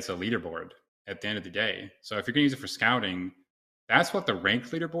is that it's a leaderboard at the end of the day. So if you're going to use it for scouting, that's what the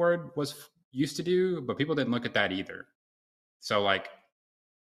ranked leaderboard was used to do, but people didn't look at that either. So like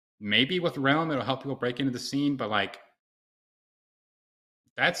maybe with Realm it'll help people break into the scene, but like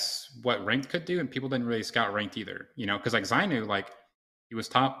that's what ranked could do, and people didn't really scout ranked either. Because like Zainu, like he was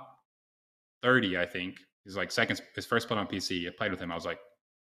top 30, I think. He's like second, his first split on PC. I played with him. I was like,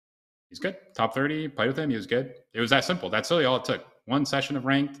 he's good. Top 30. Played with him. He was good. It was that simple. That's really all it took. One session of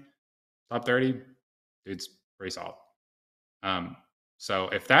ranked, top 30. Dude's pretty solid. So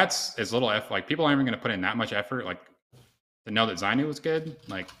if that's as little effort, like people aren't even going to put in that much effort, like to know that Zainu was good,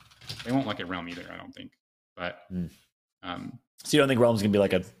 like they won't look at Realm either, I don't think. But so you don't think Realm's going to be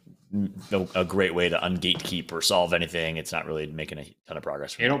like a great way to ungatekeep or solve anything? It's not really making a ton of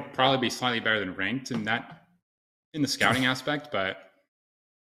progress. It'll probably be slightly better than ranked in the scouting aspect, but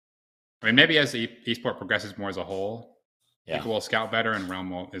I mean, maybe as the esport progresses more as a whole, people will scout better, and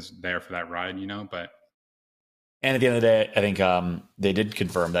Realm is there for that ride, But and at the end of the day, I think they did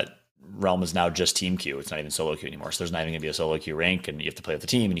confirm that Realm is now just team queue. It's not even solo queue anymore. So there's not even going to be a solo queue rank, and you have to play with the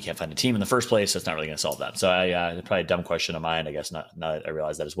team, and you can't find a team in the first place. So it's not really going to solve that. So probably a dumb question of mine, I guess. Now that I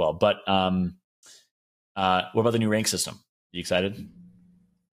realize that as well. But what about the new rank system? You excited?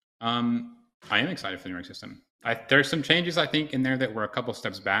 I am excited for the new rank system. There's some changes I think in there that were a couple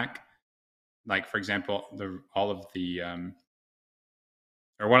steps back. Like for example, all of the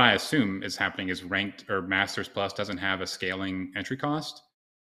or what I assume is happening is ranked or Masters Plus doesn't have a scaling entry cost,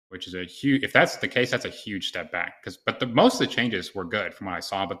 which is a huge. If that's the case, that's a huge step back. But most of the changes were good from what I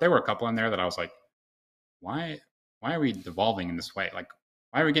saw, but there were a couple in there that I was like, why are we devolving in this way? Like,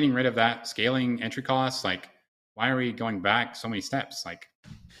 why are we getting rid of that scaling entry costs? Like, why are we going back so many steps? Like,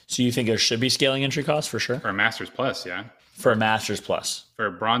 so you think there should be scaling entry costs for sure for a Masters Plus? Yeah. For a Masters Plus. For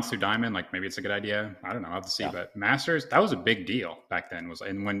Bronze through Diamond, like maybe it's a good idea. I don't know. I'll have to see. Yeah. But Masters, that was a big deal back then.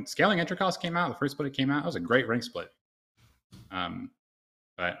 And when scaling entry costs came out, the first split it came out, it was a great rank split.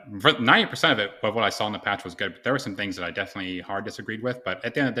 But for 90% of it, of what I saw in the patch was good. But there were some things that I definitely hard disagreed with. But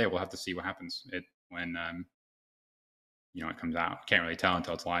at the end of the day, we'll have to see what happens when it comes out. Can't really tell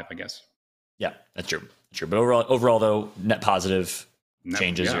until it's live, I guess. Yeah, that's true. But overall though, net positive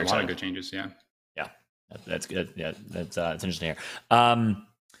changes. Yeah, a lot of good changes. Yeah. That's good. Yeah, that's interesting here.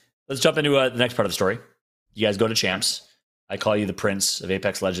 Let's jump into the next part of the story. You guys go to champs. I call you the prince of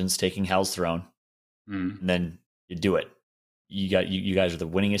Apex Legends, taking Hell's throne, and then you do it. You guys are the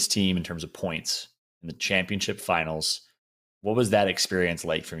winningest team in terms of points in the championship finals. What was that experience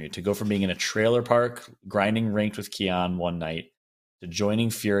like for you to go from being in a trailer park, grinding ranked with Keon one night, to joining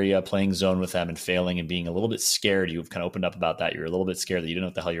Furia, playing zone with them and failing and being a little bit scared? You've kind of opened up about that. You're a little bit scared that you didn't know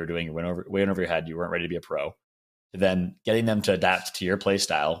what the hell you were doing. You went way over your head. You weren't ready to be a pro. To then getting them to adapt to your play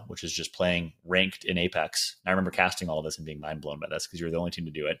style, which is just playing ranked in Apex. And I remember casting all of this and being mind blown by this because you were the only team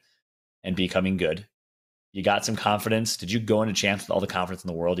to do it, and becoming good. You got some confidence. Did you go into champs with all the confidence in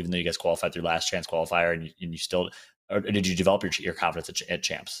the world, even though you guys qualified through last chance qualifier, and you still, or did you develop your confidence at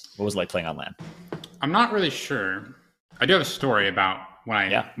champs? What was it like playing on LAN? I'm not really sure. I do have a story about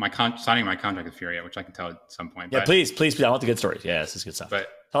when signing my contract with Furia, which I can tell at some point. Yeah, please. I want the good stories. Yeah, this is good stuff. But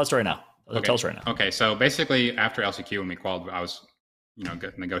tell a story now. Tell us right now. Okay, so basically after LCQ, when we qualified, I was,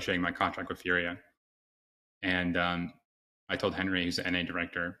 negotiating my contract with Furia, and I told Henry, who's the NA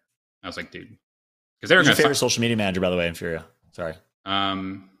director, I was like, dude, because they were your favorite social media manager, by the way, in Furia. Sorry.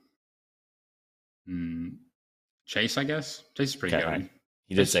 Chase, I guess. Chase is pretty good. Right.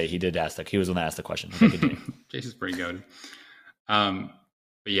 He did ask that. He was the one that asked the question. Chase is pretty good. But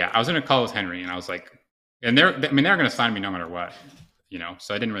yeah, I was in a call with Henry, and I was like, and they're going to sign me no matter what,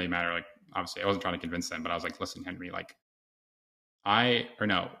 so it didn't really matter. Like, obviously I wasn't trying to convince them, but I was like, listen, Henry, like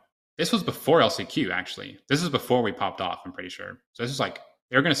this was before LCQ, actually. This is before we popped off, I'm pretty sure. So this is like,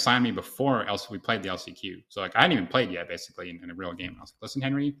 they were going to sign me before we played the LCQ. So like, I hadn't even played yet, basically, in a real game. I was like, listen,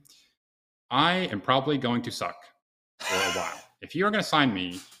 Henry, I am probably going to suck for a while. If you are going to sign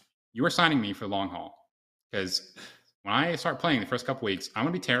me, you are signing me for the long haul. Because when I start playing the first couple weeks, I'm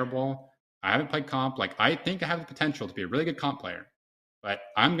going to be terrible. I haven't played comp. Like, I think I have the potential to be a really good comp player, but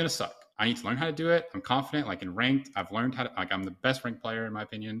I'm going to suck. I need to learn how to do it. I'm confident, like in ranked, I've learned how to, like, I'm the best ranked player in my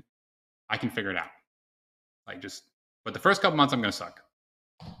opinion. I can figure it out. But the first couple months I'm going to suck.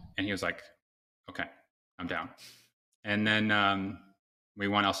 And he was like, okay, I'm down. And then we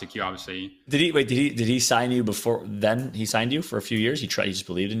won LCQ, obviously. Did he sign you before then? He signed you for a few years? He just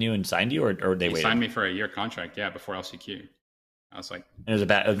believed in you and signed you, or they waited? He signed me for a year contract, yeah, before LCQ. I was like, I'm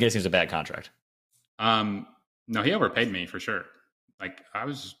guessing it was a bad contract. No, he overpaid me for sure. Like,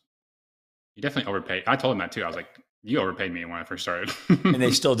 he definitely overpaid. I told him that too. I was like, you overpaid me when I first started. And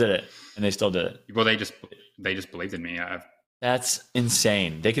they still did it. Well, they just believed in me. That's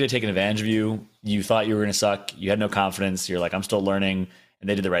insane. They could have taken advantage of you. You thought you were going to suck. You had no confidence. You're like, I'm still learning. And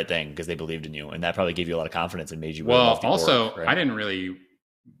they did the right thing because they believed in you. And that probably gave you a lot of confidence and made you really also, right?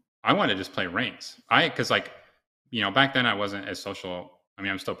 I wanted to just play ranks. Because back then I wasn't as social. I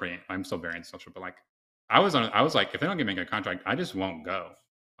mean, I'm still very antisocial, but like, I was like, if they don't give me a contract, I just won't go.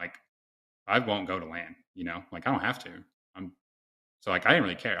 Like, I won't go to LAN, you know, like I don't have to. I'm so like, I didn't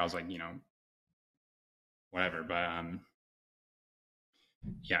really care. I was like, you know, whatever. But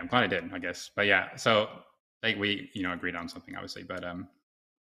yeah, I'm glad I did, I guess. But yeah, so like we, you know, agreed on something obviously, but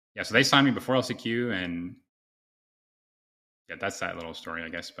yeah, so they signed me before LCQ, and yeah, that's that little story, I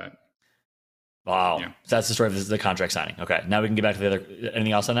guess. But Wow. yeah, So that's the story of the contract signing. Okay. Now we can get back to the other.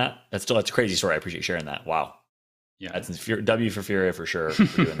 Anything else on that? That's a crazy story. I appreciate you sharing that. Wow. yeah, That's W for Furia for sure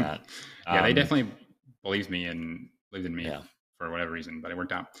for doing that. yeah, they definitely believed me and believed in me Yeah. for whatever reason, but it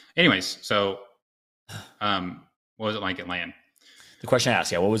worked out. Anyways, so what was it like at LAN? The question I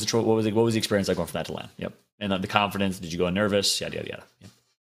asked, yeah, what was the experience like going from that to LAN? Yep. And the confidence, did you go nervous? Yada, yada, yada. Yeah.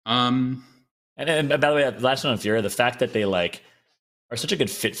 And by the way, last one on Furia, the fact that they like are such a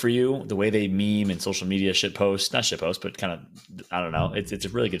good fit for you, the way they meme and social media not shit post, but kind of, I don't know. It's a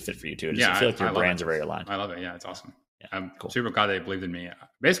really good fit for you too. Yeah, I feel like your brands it. are very aligned. I love it. Yeah, it's awesome. Yeah, I'm cool. super glad they believed in me. I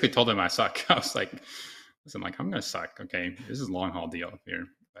basically told them I suck. I was like, listen, like, I'm going to suck. Okay. This is a long haul deal here,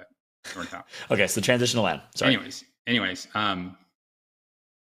 but it worked out. Okay. So transition to LAN. Sorry. Anyways.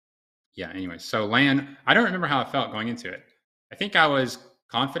 Yeah. Anyways. So LAN, I don't remember how I felt going into it. I think I was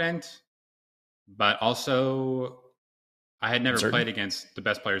confident, but also I had never played against the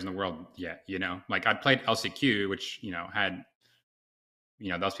best players in the world yet, you know, like I played LCQ, which, you know, had,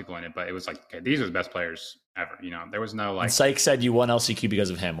 you know, those people in it, but it was like, okay, these are the best players ever. You know, there was no like. And Sykes said you won LCQ because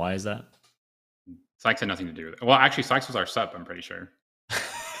of him. Why is that? Sykes had nothing to do with it. Well, actually, Sykes was our sub, I'm pretty sure.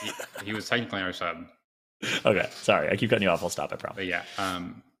 he was technically our sub. Okay. Sorry. I keep cutting you off. I'll stop. I promise. But yeah.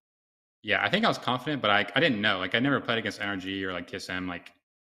 Yeah, I think I was confident, but I didn't know. Like, I never played against NRG or like TSM like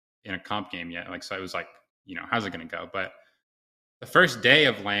in a comp game yet. Like, so it was like, you know, how's it going to go? But the first day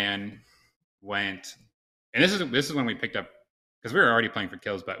of LAN went, and this is when we picked up, because we were already playing for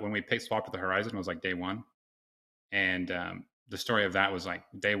kills, but when we swapped with the Horizon, it was like day one. And the story of that was like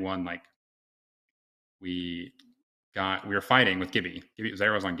day one, like we were fighting with Gibby.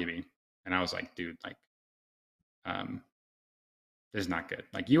 Zara was on Gibby. And I was like, dude, like, this is not good.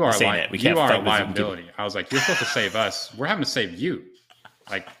 Like, you are a liability. I was like, you're supposed to save us. We're having to save you.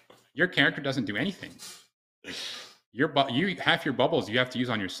 Like, your character doesn't do anything. Like, you half your bubbles you have to use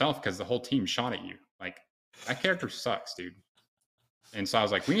on yourself because the whole team shot at you. Like, that character sucks, dude. And so I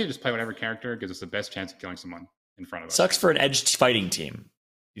was like, we need to just play whatever character gives us the best chance of killing someone in front of us. Sucks for an edged fighting team.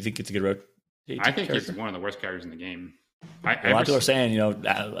 You think it's a good road? I think it's one of the worst characters in the game. A lot of people are saying, you know,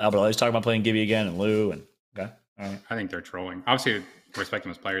 Albert always talking about playing Gibby again and Lou and okay. I think they're trolling. Obviously, respect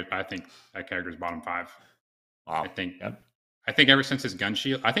them as players, but I think that character is bottom 5. Wow. I think ever since his gun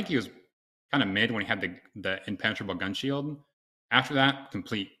shield, I think he was kind of mid when he had the impenetrable gun shield. After that,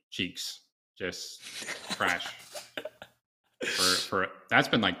 complete cheeks, just trash. For that's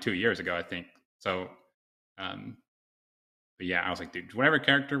been like 2 years ago, I think. So, but yeah, I was like, dude, whatever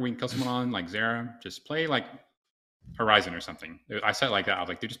character we can kill someone on, like Zara, just play like Horizon or something. I said it like that. I was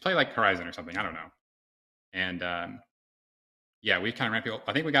like, dude, just play like Horizon or something. I don't know. And yeah, we kind of ramped people.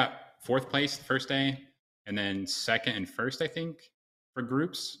 I think we got 4th place the first day, and then 2nd and 1st, I think, for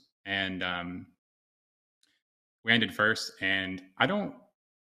groups. And we ended 1st. And I don't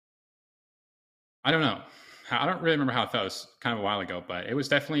know. I don't really remember how it felt. It was kind of a while ago, but it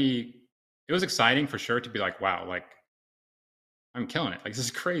was exciting for sure to be like, wow, like I'm killing it. Like, this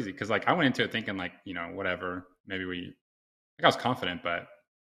is crazy. Cause like I went into it thinking like, you know, whatever, maybe I was confident, but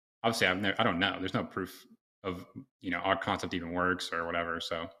obviously I don't know. There's no proof of, you know, our concept even works or whatever.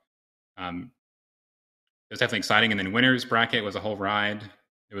 So it was definitely exciting. And then winners bracket was a whole ride.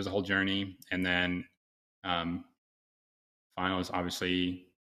 It was a whole journey. And then finals, obviously.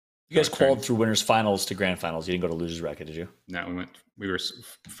 You guys qualified through winners finals to grand finals. You didn't go to losers bracket, did you? No, we were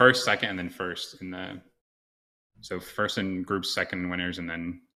 1st, 2nd, and then 1st so 1st in groups, 2nd in winners, and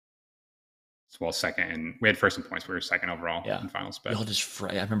then 2nd, and we had 1st in points. We were 2nd overall in finals. But y'all just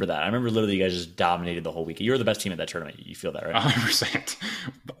I remember that. I remember literally you guys just dominated the whole week. You were the best team at that tournament. You feel that, right?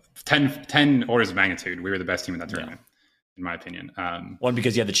 100%. 10 orders of magnitude. We were the best team in that tournament, in my opinion. 1,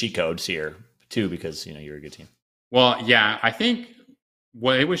 because you had the cheat codes here. 2, because you know you're a good team. Well, yeah, I think.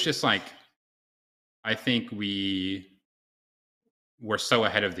 Well, it was just like, I think we were so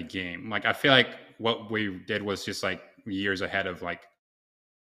ahead of the game. Like, I feel like what we did was just like years ahead of like,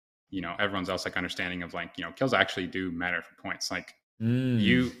 you know, everyone's else like understanding of like, you know, kills actually do matter for points. Like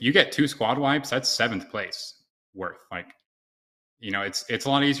you get 2 squad wipes, that's 7th place worth. Like, you know, it's a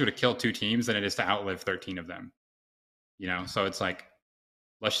lot easier to kill 2 teams than it is to outlive 13 of them. You know, so it's like,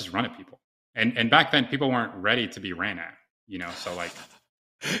 let's just run at people. And back then people weren't ready to be ran at, you know, so like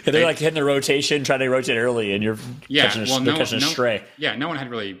They're like hitting the rotation, trying to rotate early, and you're catching a stray. Yeah, no one had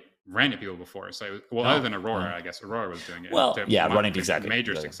really ran at people before. So, other than Aurora, I guess Aurora was doing it. Well, running exactly.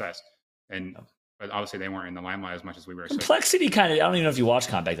 Major success. But obviously they weren't in the limelight as much as we were. Complexity kind of, I don't even know if you watched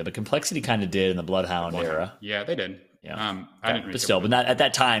Combat then, but Complexity kind of did in the Bloodhound era. Yeah, they did. Yeah. I didn't really but still, but not at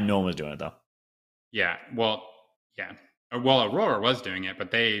that time, no one was doing it though. Yeah. Well, yeah. Well, Aurora was doing it, but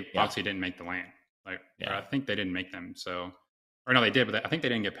they obviously didn't make the land. I think they didn't make them. So, or no, they did, but I think they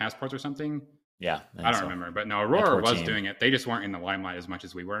didn't get passports or something. Yeah. I don't remember, but no, Aurora was doing it. They just weren't in the limelight as much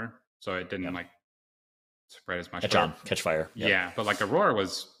as we were. So it didn't spread as much. Catch fire. Yep. Yeah. But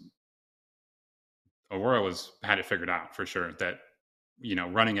Aurora had it figured out for sure that,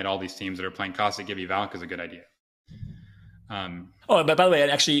 running at all these teams that are playing Caustic Gibby Valk is a good idea. But by the way,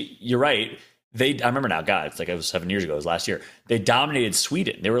 actually, you're right. I remember now, God, it's like it was 7 years ago. It was last year. They dominated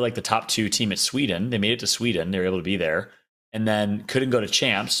Sweden. They were like the top 2 team at Sweden. They made it to Sweden. They were able to be there and then couldn't go to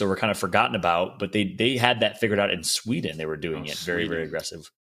champs. So we're kind of forgotten about, but they had that figured out in Sweden. They were doing it very, very aggressive.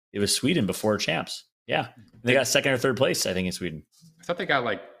 It was Sweden before champs. Yeah. They got 2nd or 3rd place, I think, in Sweden. I thought they got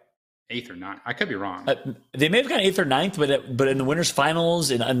 8th or 9th. I could be wrong. They may have gotten 8th or 9th, but in the winners finals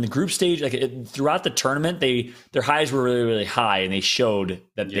and in the group stage, throughout the tournament, their highs were really, really high, and they showed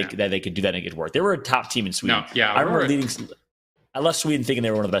that they could do that and it could work. They were a top team in Sweden. No, yeah, I remember I left Sweden thinking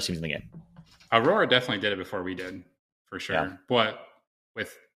they were one of the best teams in the game. Aurora definitely did it before we did, for sure. Yeah. But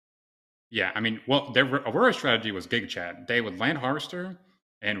their Aurora strategy was Gig Chad. They would land Harvester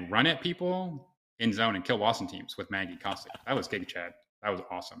and run at people in zone and kill Watson teams with Maggie Caustic. That was Gig Chad. That was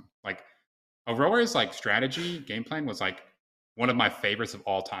awesome. Aurora's strategy game plan was one of my favorites of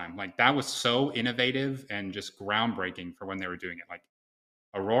all time. That was so innovative and just groundbreaking for when they were doing it.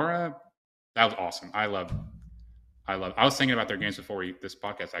 Aurora, that was awesome. I was thinking about their games before this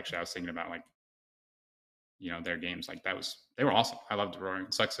podcast. Actually, I was thinking about their games. They were awesome. I loved Aurora.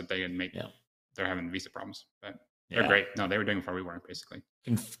 It sucks that they didn't make. Yeah. They're having visa problems, but they're great. No, they were doing it before we were, basically.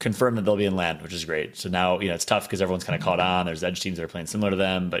 Confirmed that they'll be in land, which is great. So now, it's tough because everyone's kind of caught on. There's edge teams that are playing similar to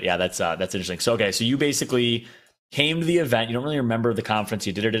them, but yeah, that's interesting. So, okay. So you basically came to the event. You don't really remember the conference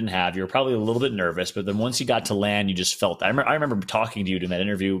you did or didn't have. You were probably a little bit nervous, but then once you got to land, you just felt, I remember talking to you in that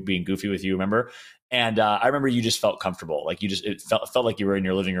interview, being goofy with you, remember? And I remember you just felt comfortable. It felt like you were in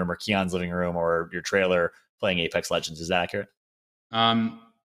your living room or Keon's living room or your trailer playing Apex Legends. Is that accurate?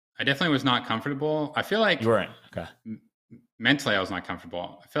 I definitely was not comfortable. I feel like you weren't. Okay. Mentally, I was not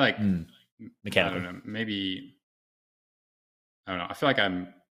comfortable. I feel like mechanically, I don't know. Maybe I don't know. I feel like I'm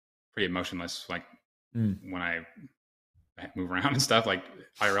pretty emotionless, when I move around and stuff,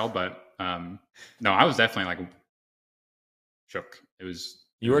 IRL. But no, I was definitely shook. It was.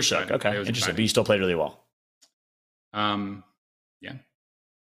 You were shook. Okay, interesting. Exciting. But you still played really well. Yeah.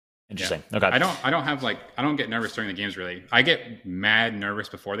 Interesting. Yeah. Okay. I don't have I don't get nervous during the games really. I get mad nervous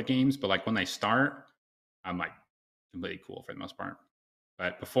before the games, but when they start, I'm completely cool for the most part.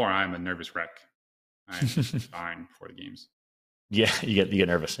 But before, I'm a nervous wreck. I'm fine before the games. Yeah, you get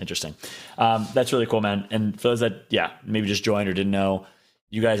nervous. Interesting. That's really cool, man. And for those that maybe just joined or didn't know,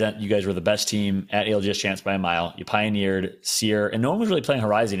 you guys were the best team at ALGS Champs by a mile. You pioneered Seer, and no one was really playing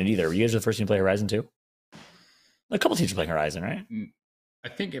Horizon either. Were you guys the first team to play Horizon too? A couple teams were playing Horizon, right? I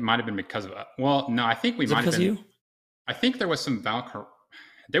think it might have been because of no, I think we might have been. You? I think there was some Valk.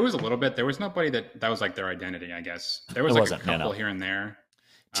 There was a little bit. There was nobody that was their identity, I guess. There was a couple here and there.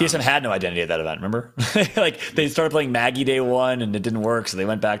 TSM had no identity at that event, remember? They started playing Maggie day one and it didn't work, so they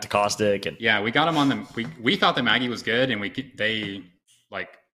went back to Caustic. And yeah, we got them on them. We thought the Maggie was good, and they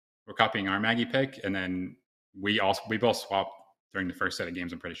were copying our Maggie pick, and then we both swapped during the first set of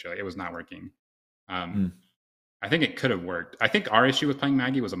games. I'm pretty sure it was not working. I think it could have worked. I think our issue with playing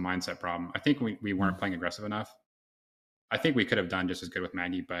Maggie was a mindset problem. I think we weren't playing aggressive enough. I think we could have done just as good with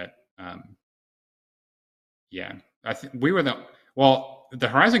Maggie, but I think we were the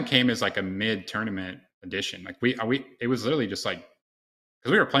Horizon came as a mid-tournament edition. It was literally just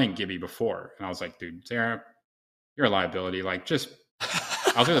because we were playing Gibby before, and I was like, dude, Sarah, you're a liability. I was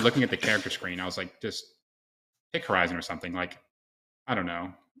really looking at the character screen. I was like, just pick Horizon or something. I don't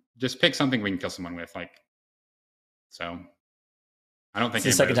know, just pick something we can kill someone with. So I don't think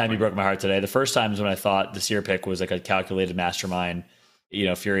it's the second time you broke my heart today. The first time is when I thought the Seer pick was a calculated mastermind,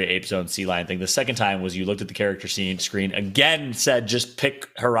 Fury, Ape Zone, Sea Lion thing. The second time was you looked at the character screen again, said just pick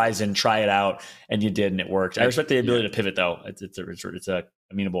Horizon, try it out, and you did, and it worked. I respect the ability to pivot though. It's a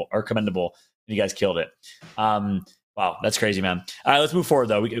amenable or commendable, and you guys killed it. Wow, that's crazy, man. All right, let's move forward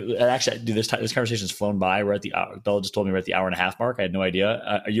though. This conversation's flown by. We're at the hour. Bella just told me we're at the hour and a half mark. I had no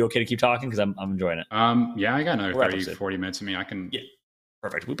idea. Are you okay to keep talking? Because I'm enjoying it. Yeah, I got another 40 minutes of me. I can. Yeah,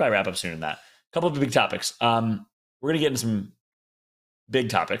 perfect. We'll probably wrap up sooner than that. A couple of big topics. We're gonna get into some big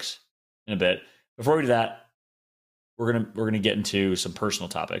topics in a bit. Before we do that, we're gonna get into some personal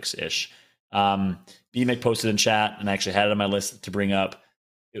topics ish. BMIC posted in chat, and I actually had it on my list to bring up.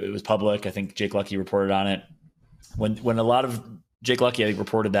 It was public. I think Jake Lucky reported on it. When a lot of Jake Lucky, I think,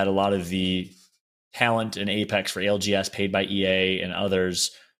 reported that a lot of the talent in Apex for ALGS paid by EA and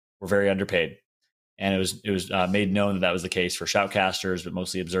others were very underpaid, and it was made known that that was the case for shoutcasters, but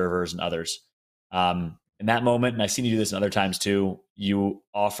mostly observers and others. In that moment, and I've seen you do this in other times too, you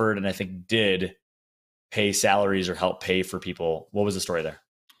offered and I think did pay salaries or help pay for people. What was the story there?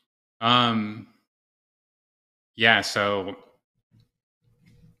 Yeah, so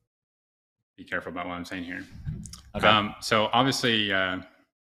be careful about what I'm saying here. Okay. So obviously,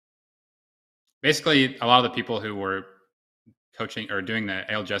 basically a lot of the people who were coaching or doing the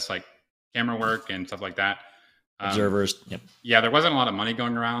ALGS like camera work and stuff like that. Observers. Yep. Yeah, there wasn't a lot of money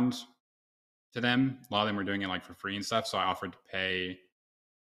going around to them. A lot of them were doing it like for free and stuff. So I offered to pay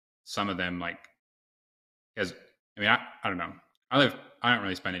some of them, like, because I mean, I don't know. I don't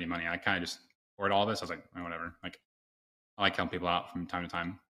really spend any money. I kind of just afford all this. I was like, oh, whatever. Like, I like helping people out from time to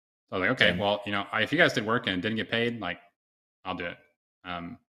time. So I was like, okay, well, you know, if you guys did work and didn't get paid, like, I'll do it. I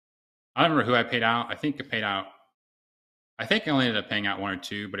don't remember who I paid out. I think I only ended up paying out one or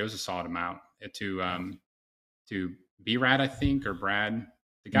two, but it was a solid amount to B-Rad, I think, or Brad,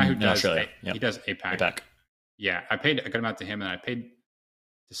 the guy who does he does APAC. Yeah, I paid a good amount to him, and I paid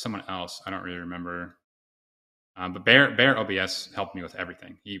to someone else. I don't really remember. But Bear OBS helped me with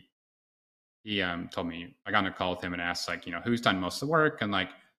everything. He told me, I got on a call with him and asked, like, you know, who's done most of the work and like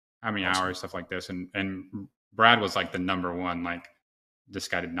how many hours, stuff like this. And Brad was like the number one, like, this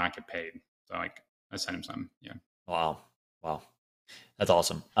guy did not get paid. So like I sent him some. Yeah. Wow. That's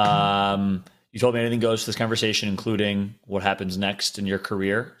awesome. You told me anything goes to this conversation, including what happens next in your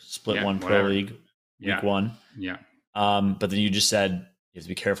career, Split One Pro League, week 1. Yeah. But then you just said you have to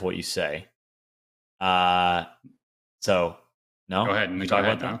be careful what you say. So no, go ahead and talk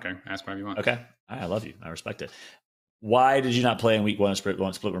about that. Okay, ask whatever you want. Okay, I love you. I respect it. Why did you not play in week 1 of Split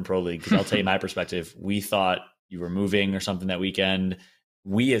One Pro League? Because I'll tell you my perspective. We thought you were moving or something that weekend.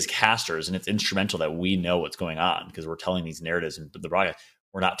 We as casters, and it's instrumental that we know what's going on because we're telling these narratives, and the broadcast,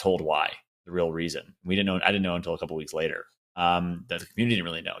 we're not told why, the real reason. We didn't know. I didn't know until a couple of weeks later. That the community didn't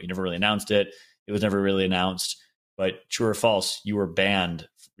really know. You never really announced it. It was never really announced. But true or false, you were banned.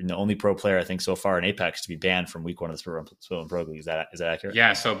 You're the only pro player, I think, so far in Apex to be banned from week 1 of the Split One Pro League. Is that accurate?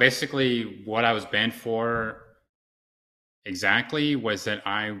 Yeah. So basically, what I was banned for exactly was that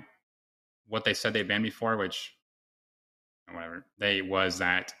what they said they banned me for, which whatever was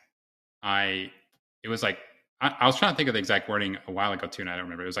that I was trying to think of the exact wording a while ago too, and I don't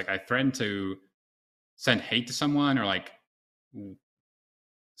remember. It was like I threatened to send hate to someone or like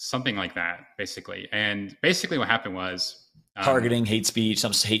something like that, basically. And basically what happened was targeting hate speech,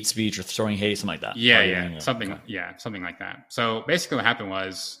 some hate speech or throwing hate, something like that. Something like that. So basically what happened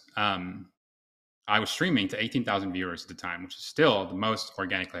was I was streaming to 18,000 viewers at the time, which is still the most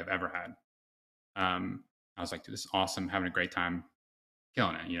organically I've ever had. I was like, dude, this is awesome, having a great time,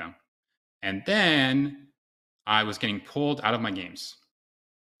 killing it, you know. And then I was getting pulled out of my games.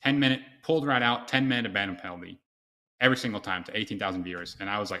 10-minute, pulled right out, 10-minute abandonment penalty every single time to 18,000 viewers. And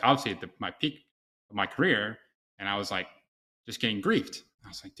I was like, obviously at my peak of my career, and I was like, just getting griefed. I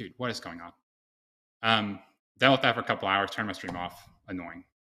was like, dude, what is going on? Dealt with that for a couple hours, turned my stream off, annoying.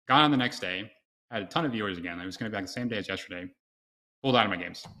 Got on the next day, had a ton of viewers again. It was going to be like the same day as yesterday. Pulled out of my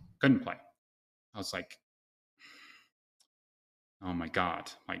games, couldn't play. I was like, oh my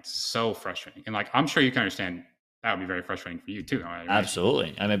God, like so frustrating. And like, I'm sure you can understand that would be very frustrating for you too. Right?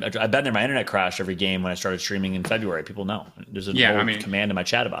 Absolutely. I mean, I've been there. My internet crashed every game when I started streaming in February. People know. There's a whole command in my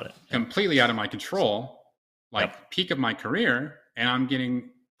chat about it. Completely out of my control, like peak of my career. And I'm getting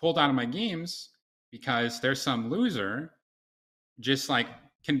pulled out of my games because there's some loser just like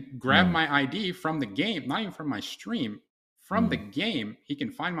can grab my ID from the game, not even from my stream, from the game. He can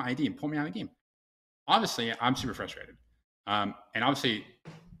find my ID and pull me out of the game. Obviously, I'm super frustrated. And obviously,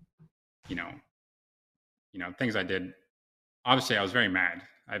 you know, things I did, obviously I was very mad.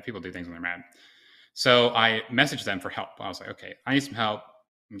 I have people do things when they're mad. So I messaged them for help. I was like, okay, I need some help.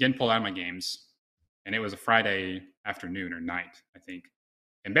 I'm getting pulled out of my games. And it was a Friday afternoon or night, I think.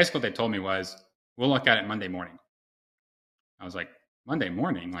 And basically what they told me was, we'll look at it Monday morning. I was like, Monday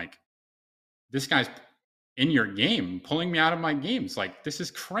morning? Like, this guy's in your game, pulling me out of my games. Like, this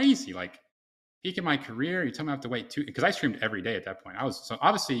is crazy. Like, peak in my career, you tell me I have to wait because I streamed every day at that point. So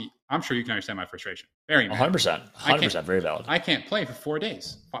obviously, I'm sure you can understand my frustration. Very mad. 100%, very valid. I can't play for 4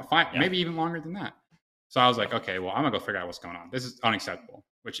 days, maybe even longer than that. So I was like, okay, well, I'm gonna go figure out what's going on. This is unacceptable,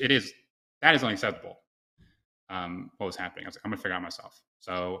 which it is. That is unacceptable. what was happening. I was like, I'm gonna figure out myself.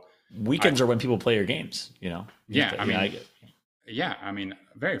 So Weekends are when people play your games, you know? Yeah, I mean, yeah, I mean,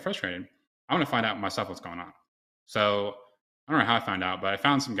 very frustrated. I want to find out myself what's going on. So I don't know how I found out, but I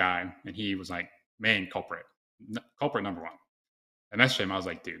found some guy, and he was like main culprit, culprit number one. I messaged him. I was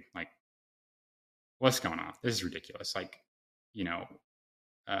like, dude, like, what's going on? This is ridiculous. Like, you know,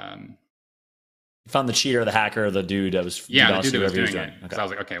 um, you found the cheater, the hacker, the dude that was yeah, the dude that was doing it. Okay. So I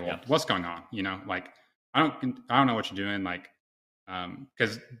was like, okay, well, what's going on? You know, like, I don't know what you're doing. Like,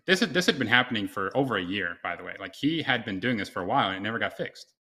 because this had been happening for over a year, by the way. Like, he had been doing this for a while and it never got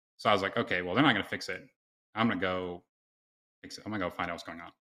fixed. So I was like, okay, well, they're not going to fix it. I'm going to go fix it. I'm going to go find out what's going on.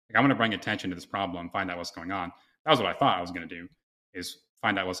 Like, I'm going to bring attention to this problem, find out what's going on. That was what I thought I was going to do, is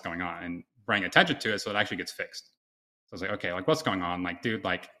find out what's going on and bring attention to it so it actually gets fixed. So I was like, okay, like, what's going on? Like, dude,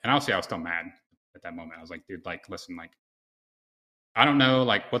 like, and obviously I was still mad at that moment. I was like, dude, like, listen, like, I don't know,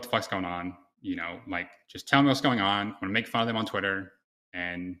 like, what the fuck's going on? You know, like, just tell me what's going on. I'm going to make fun of them on Twitter.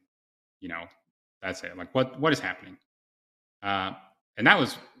 And, you know, that's it. Like, what is happening? And that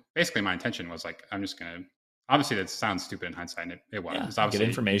was basically my intention, was like, I'm just going to, obviously that sounds stupid in hindsight. And it was. Yeah, It's obviously get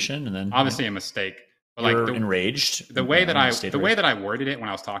information and then obviously a mistake. But you're like enraged. The way that I worded it when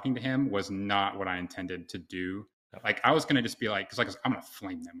I was talking to him was not what I intended to do. Like, I was going to just be like, because like, I'm going to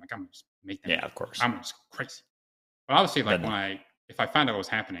flame them. Like, I'm going to just make them. Yeah, of course. I'm just crazy. But obviously, like, if I found out what was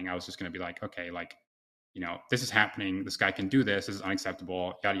happening, I was just going to be like, okay, like, you know, this is happening. This guy can do this. This is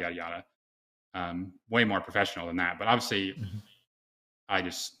unacceptable. Yada yada yada. Way more professional than that. But obviously, I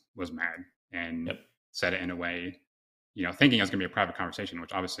just was mad and said it in a way, you know, thinking it was going to be a private conversation,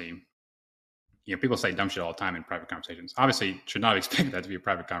 which obviously, you know, people say dumb shit all the time in private conversations. Obviously, should not expect that to be a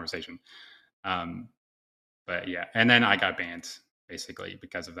private conversation. But yeah, and then I got banned basically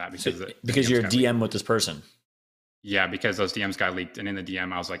because of that. Because you're a DM with this person. Yeah, because those DMs got leaked, and in the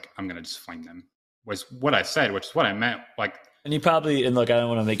DM, I was like, I'm gonna just flame them. Was what I said, which is what I meant. Like, and you probably, and look, I don't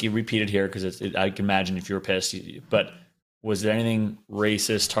want to make you repeat it here because I can imagine if you were pissed. But was there anything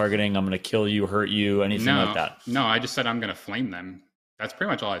racist, targeting? I'm gonna kill you, hurt you, anything like that? No, I just said I'm gonna flame them. That's pretty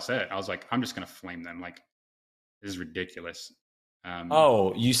much all I said. I was like, I'm just gonna flame them. Like, this is ridiculous.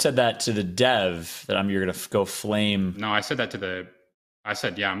 You said that to the dev that you're gonna go flame. No, I said that to I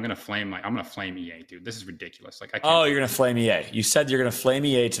said, yeah, I'm gonna flame EA, dude. This is ridiculous. Like, I can't. Oh, you're gonna flame EA. You said you're gonna flame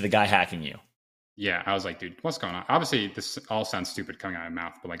EA to the guy hacking you. Yeah, I was like, dude, what's going on? Obviously, this all sounds stupid coming out of my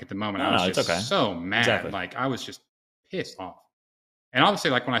mouth, but like, at the moment, I was just so mad. Exactly. Like, I was just pissed off. And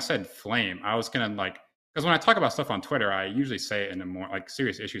obviously, like, when I said flame, I was gonna, like, because when I talk about stuff on Twitter, I usually say it in a more like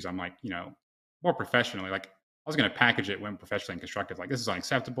serious issues. I'm like, you know, more professionally. Like, I was gonna package it when professionally and constructive. Like, this is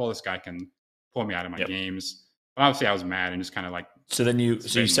unacceptable. This guy can pull me out of my games. But obviously, I was mad and just kind of like. So then you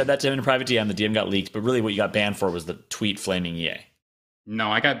said that to him in a private DM. The DM got leaked, but really, what you got banned for was the tweet flaming EA.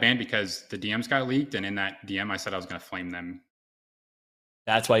 No, I got banned because the DMs got leaked, and in that DM, I said I was going to flame them.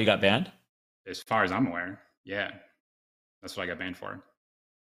 That's why you got banned? As far as I'm aware, yeah. That's what I got banned for.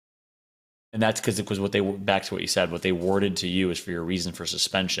 And that's because it was back to what you said, what they worded to you is for your reason for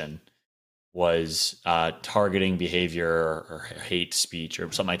suspension was targeting behavior or hate speech or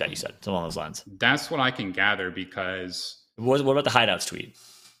something like that, you said. Something along those lines. That's what I can gather because... What about the Hideouts tweet?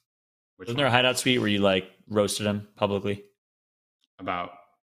 Wasn't there a Hideouts tweet where you, like, roasted him publicly?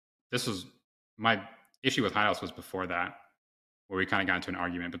 This was my issue with Hideouts was before that, where we kind of got into an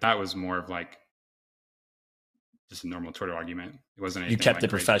argument, but that was more of like just a normal Twitter argument. It wasn't anything. You kept like it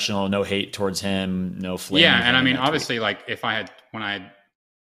professional, no hate towards him, no flame. Yeah, and I mean, obviously, like, if I had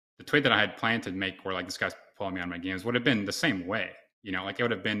the tweet that I had planned to make, where like this guy's pulling me on my games, would have been the same way. You know, like, it would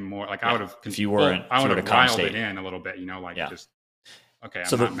have been more like I would have riled it in a little bit. You know, like just. Okay,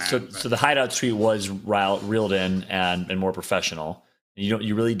 so the Hideouts tweet was reeled in and more professional.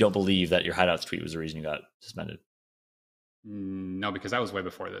 You really don't believe that your Hideouts tweet was the reason you got suspended? No, because that was way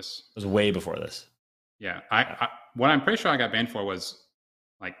before this. It was way before this. Yeah, what I'm pretty sure I got banned for was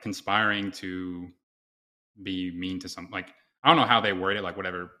like conspiring to be mean to some. Like, I don't know how they worded it, like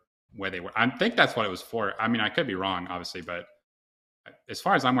whatever way they were. I think that's what it was for. I mean, I could be wrong, obviously, but as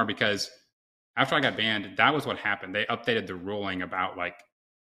far as I'm aware, because after I got banned, that was what happened. They updated the ruling about like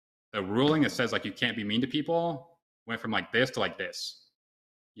the ruling that says like you can't be mean to people went from like this to like this.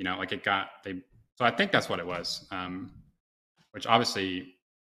 You know, like so I think that's what it was. Which obviously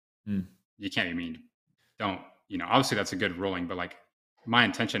you can't be mean. Obviously that's a good ruling, but like my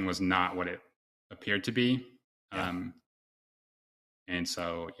intention was not what it appeared to be. Yeah. And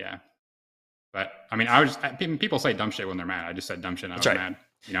so, yeah. But I mean, people say dumb shit when they're mad. I just said dumb shit and I was mad,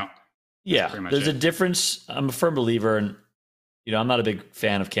 you know? Yeah. There's a difference. I'm a firm believer in, I'm not a big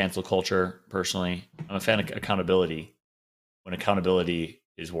fan of cancel culture personally. I'm a fan of accountability when accountability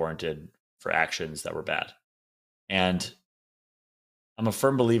is warranted for actions that were bad. And I'm a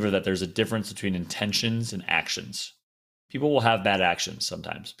firm believer that there's a difference between intentions and actions. People will have bad actions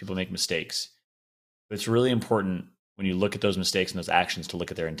sometimes. People make mistakes. But it's really important when you look at those mistakes and those actions to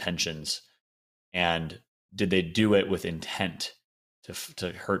look at their intentions. And did they do it with intent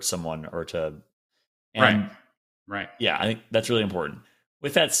to hurt someone or to... And right. Yeah, I think that's really important.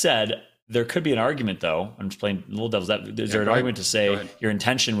 With that said, there could be an argument, though. I'm just playing a little devil's advocate. Is there an argument to say your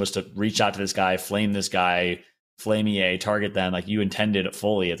intention was to reach out to this guy, flame this guy, flame EA, target them, like you intended it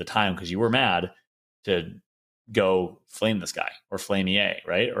fully at the time because you were mad to go flame this guy or flame EA,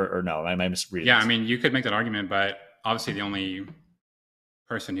 right? Or no, am I misreading? Yeah, this? I mean, you could make that argument, but obviously the only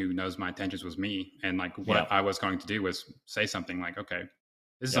person who knows my intentions was me. And like what I was going to do was say something like, okay,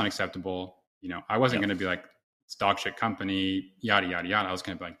 this is unacceptable. You know, I wasn't going to be like, it's dog shit company, yada, yada, yada. I was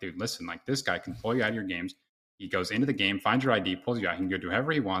going to be like, dude, listen, like this guy can pull you out of your games. He goes into the game, finds your ID, pulls you out. He can go do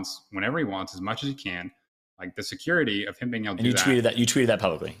whatever he wants, whenever he wants, as much as he can. Like the security of him being able to do that. And you tweeted that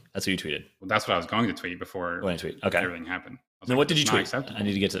publicly. That's what you tweeted. Well, that's what I was going to tweet before everything happened. Then what did you tweet? I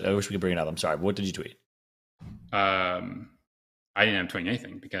need to get to, I wish we could bring it up. I'm sorry. What did you tweet? I didn't have tweeting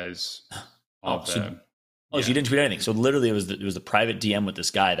anything because so you didn't tweet anything. So literally it was a private DM with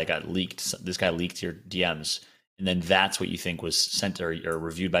this guy that got leaked. This guy leaked your DMs. And then that's what you think was sent or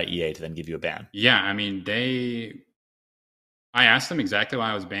reviewed by EA to then give you a ban. Yeah. I mean, I asked them exactly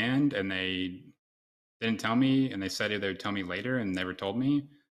why I was banned and they didn't tell me, and they said they would tell me later and never told me.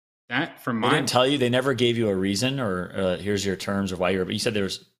 That from They didn't tell you? They never gave you a reason or here's your terms or why you said they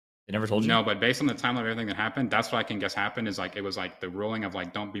never told you? No, but based on the timeline of everything that happened, that's what I can guess happened is like, it was like the ruling of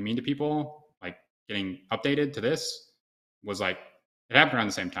like, don't be mean to people, like getting updated to this was like, it happened around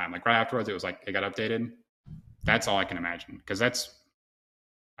the same time. Like right afterwards, it was like, it got updated. That's all I can imagine. Cause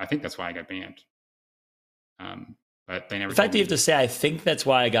I think that's why I got banned. But they never. The fact that you have to say, I think that's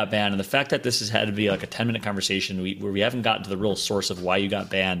why I got banned, and the fact that this has had to be like a 10-minute conversation where we haven't gotten to the real source of why you got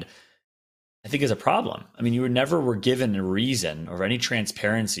banned, I think is a problem. I mean, you were given a reason or any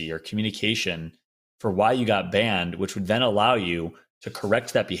transparency or communication for why you got banned, which would then allow you to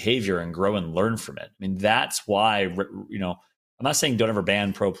correct that behavior and grow and learn from it. I mean, that's why, I'm not saying don't ever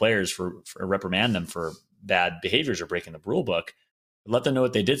ban pro players for reprimand them for bad behaviors or breaking the rule book, but let them know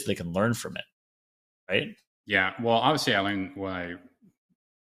what they did so they can learn from it. Right? Yeah, well, obviously, I learned what I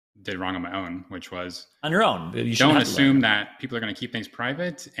did wrong on my own, which was on your own. You don't assume that people are going to keep things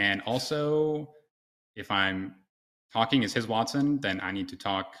private. And also, if I'm talking as Hiswattson, then I need to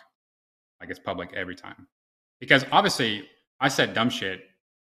talk like it's public every time. Because obviously, I said dumb shit.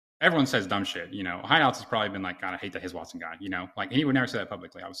 Everyone says dumb shit. You know, Hideouts has probably been like, God, I hate that Hiswattson guy. You know, like, and he would never say that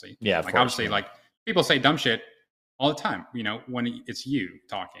publicly, obviously. Yeah, like, obviously, like people say dumb shit all the time. You know, when it's you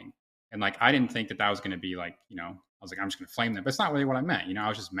talking. And like, I didn't think that was going to be like, you know, I was like, I'm just going to flame them. But it's not really what I meant. You know, I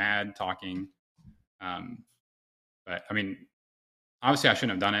was just mad talking. But I mean, obviously I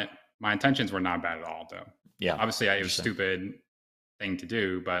shouldn't have done it. My intentions were not bad at all, though. Yeah. Obviously it was a stupid thing to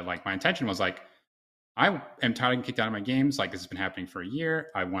do. But like my intention was like, I am tired of getting kicked out of my games. Like this has been happening for a year.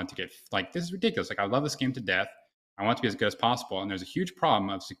 I want to get like, this is ridiculous. Like I love this game to death. I want it to be as good as possible. And there's a huge problem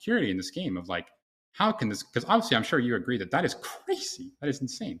of security in this game of like, how can this, because obviously I'm sure you agree that is crazy. That is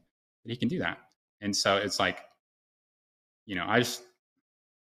insane. That he can do that. And so it's like, you know, I just,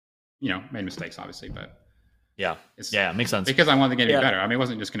 you know, made mistakes obviously, but it makes sense. Because I wanted the game to be better. I mean, it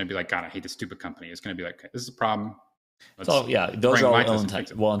wasn't just going to be like, God, I hate this stupid company. It's going to be like, okay, this is a problem. Those are all well-intended.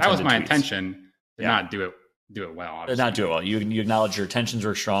 That was my intention to not do it well. Obviously. Not do it well. You acknowledge your intentions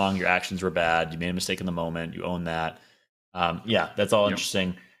were strong, your actions were bad, you made a mistake in the moment, you own that. That's all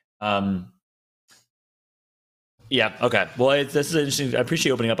interesting. Yeah. Okay. Well, this is interesting. I appreciate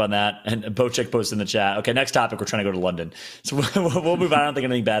you opening up on that. And Bochek posted in the chat. Okay. Next topic. We're trying to go to London. So we'll move on. I don't think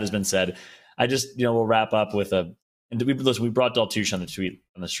anything bad has been said. I just, we'll wrap up with and we brought Daltouche on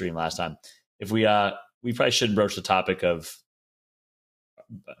the stream last time. If we probably shouldn't broach the topic of,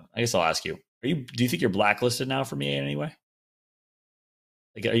 I guess I'll ask you, do you think you're blacklisted now from EA in any way?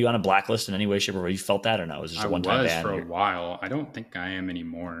 Like, are you on a blacklist in any way, shape, or form? You felt that or no? Was it just a one-time ban? For a while. I don't think I am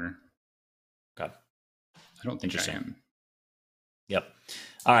anymore. Okay. I don't think I am. Yep.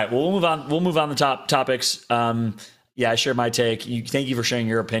 All right. Well, we'll move on the top topics. I share my take. Thank you for sharing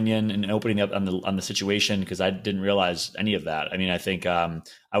your opinion and opening up on the situation because I didn't realize any of that. I mean, I think I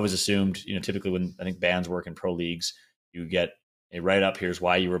was assumed. Typically when I think bans work in pro leagues, you get a write up. Here's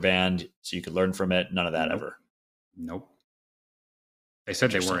why you were banned, so you could learn from it. None of that ever. Nope. They said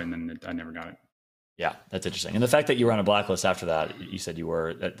they were, and then I never got it. Yeah, that's interesting. And the fact that you were on a blacklist after that, you said you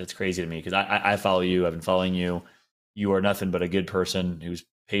were, that's crazy to me because I follow you. I've been following you. You are nothing but a good person who's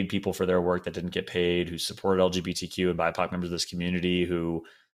paid people for their work that didn't get paid, who supported LGBTQ and BIPOC members of this community, who,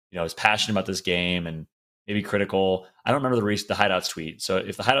 is passionate about this game and maybe critical. I don't remember the Hideouts tweet. So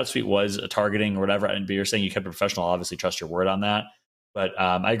if the Hideouts tweet was a targeting or whatever, and you're saying you kept it professional, I'll obviously trust your word on that. But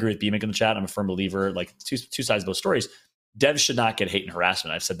I agree with BMIC in the chat. I'm a firm believer, like two sides of those stories. Devs should not get hate and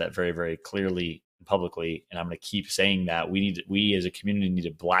harassment. I've said that very, very clearly and publicly, and I'm going to keep saying that. We as a community need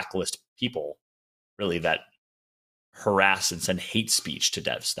to blacklist people really that harass and send hate speech to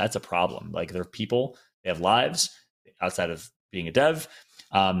devs. That's a problem. Like, they're people, they have lives outside of being a dev.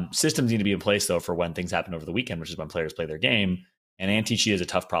 Systems need to be in place though for when things happen over the weekend, which is when players play their game. And anti-cheat is a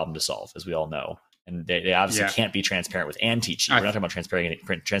tough problem to solve, as we all know. And they obviously can't be transparent with anti-cheat. We're not talking about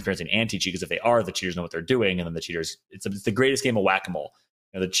transparency and anti-cheat, because if they are, the cheaters know what they're doing, and then the cheaters, it's the greatest game of whack-a-mole.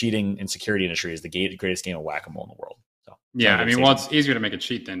 The cheating and security industry is the greatest game of whack-a-mole in the world. So yeah, I mean, well, it's easier to make a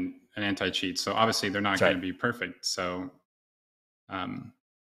cheat than an anti-cheat. So obviously they're not going to be perfect. So, but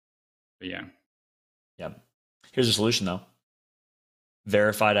yeah. Here's a solution though.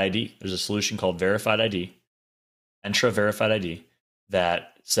 Verified ID. There's a solution called Verified ID, Entra Verified ID,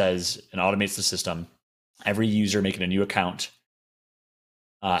 that says and automates the system. Every user making a new account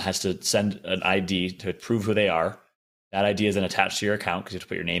has to send an ID to prove who they are. That ID is then attached to your account, because you have to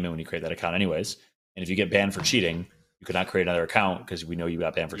put your name in when you create that account anyways. And if you get banned for cheating, you could not create another account because we know you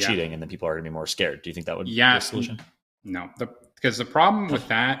got banned for cheating, and then people are going to be more scared. Do you think that would be a solution? No, because the problem with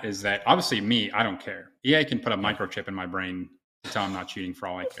that is that obviously I don't care. EA can put a microchip in my brain to tell I'm not cheating for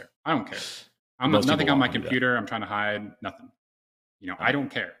all I care. I don't care. I'm nothing on my computer. I'm trying to hide nothing. I don't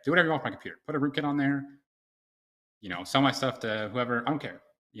care. Do whatever you want with my computer. Put a rootkit on there. Sell my stuff to whoever. I don't care.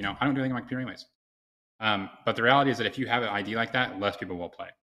 I don't do anything on my computer anyways. But the reality is that if you have an ID like that, less people will play.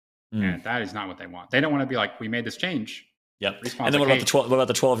 And that is not what they want. They don't want to be like, we made this change. Yep. And then what about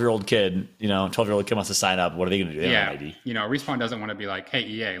the 12-year-old kid? 12-year-old kid wants to sign up. What are they going to do? They don't have an ID. Respawn doesn't want to be like, hey,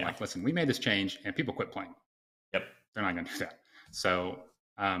 EA, like, listen, we made this change and people quit playing. Yep. They're not going to do that. So,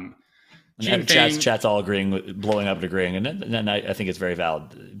 and chat's all agreeing, blowing up and agreeing. And then I think it's very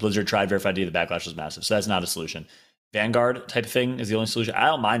valid. Blizzard tried Verified ID. The backlash was massive. So that's not a solution. Vanguard type of thing is the only solution. I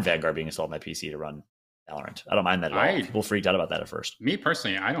don't mind Vanguard being installed on my PC to run Valorant. I don't mind that at all. People freaked out about that at first. Me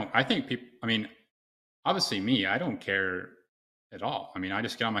personally, I think people, obviously I don't care at all. I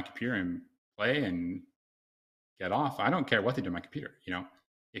just get on my computer and play and get off. I don't care what they do on my computer.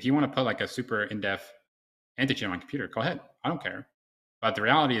 If you want to put like a super in-depth anti-cheat on my computer, go ahead. I don't care. But the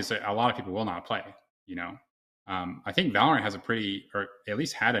reality is that a lot of people will not play. I think Valorant has or at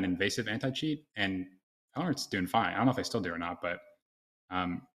least had an invasive anti-cheat, and Valorant's doing fine. I don't know if they still do or not, but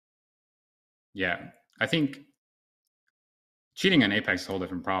I think cheating in Apex is a whole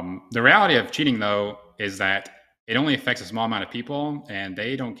different problem. The reality of cheating, though, is that it only affects a small amount of people, and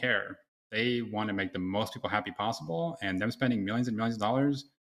they don't care. They want to make the most people happy possible, and them spending millions and millions of dollars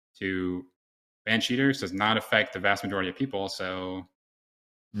to ban cheaters does not affect the vast majority of people. So,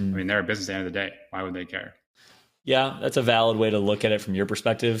 they're a business at the end of the day. Why would they care? Yeah, that's a valid way to look at it from your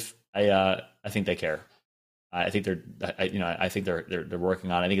perspective. I think they care. I think they're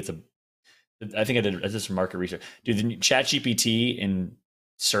working on it. I did some market research. Dude, the ChatGPT in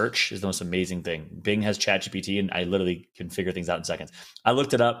search is the most amazing thing. Bing has ChatGPT, and I literally can figure things out in seconds. I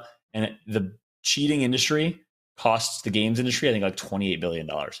looked it up, and the cheating industry costs the games industry, I think, like $28 billion.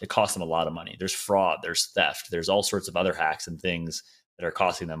 It costs them a lot of money. There's fraud, there's theft, there's all sorts of other hacks and things that are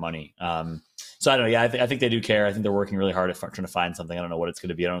costing them money. So I don't know. Yeah, I think they do care. I think they're working really hard at trying to find something. I don't know what it's going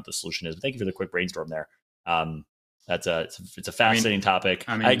to be. I don't know what the solution is, but thank you for the quick brainstorm there. It's a fascinating topic.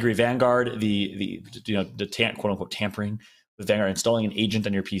 I agree. Vanguard, the quote unquote tampering with Vanguard, installing an agent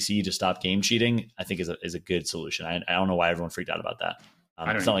on your PC to stop game cheating, I think is a good solution. I don't know why everyone freaked out about that.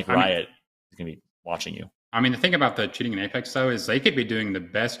 It's not like Riot is going to be watching you. The thing about the cheating in Apex, though, is they could be doing the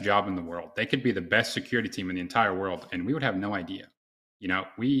best job in the world. They could be the best security team in the entire world, and we would have no idea.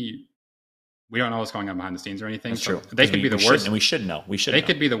 We don't know what's going on behind the scenes or anything. That's true. They could be the worst, and we should know. They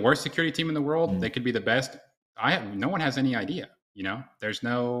could be the worst security team in the world. They could be the best. No one has any idea. There's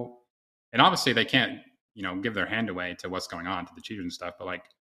no, and obviously they can't, give their hand away to what's going on to the cheaters and stuff. But like,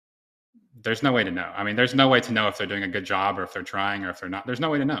 there's no way to know. There's no way to know if they're doing a good job or if they're trying or if they're not. There's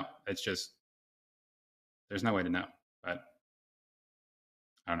no way to know. It's just, there's no way to know. But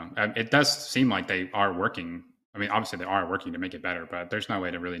I don't know. It does seem like they are working. Obviously they are working to make it better, but there's no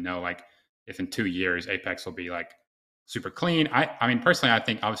way to really know, like, if in 2 years Apex will be like super clean. Personally, I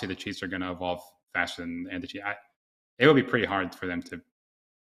think obviously the cheats are going to evolve faster than the cheat. It will be pretty hard for them to.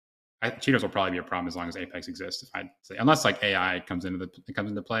 Cheaters will probably be a problem as long as Apex exists. I'd say, unless like AI comes into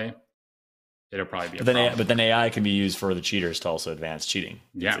play, it'll probably be. But then AI can be used for the cheaters to also advance cheating.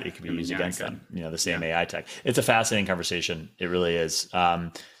 Yeah, it can be used against them. The same AI tech. It's a fascinating conversation. It really is.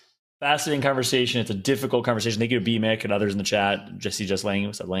 Fascinating conversation. It's a difficult conversation. Thank you to B Mick and others in the chat. Just Lang,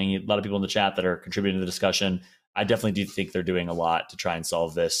 a lot of people in the chat that are contributing to the discussion. I definitely do think they're doing a lot to try and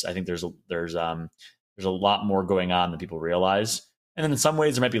solve this. I think there's a lot more going on than people realize, and then in some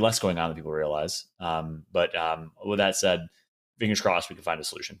ways there might be less going on than people realize. But with that said, fingers crossed we can find a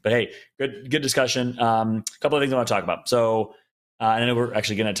solution. But hey, good discussion. A couple of things I want to talk about. So. I know we're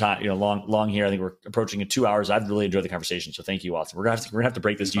actually going to time, long here. I think we're approaching 2 hours. I've really enjoyed the conversation. So thank you, Watson. We're gonna have to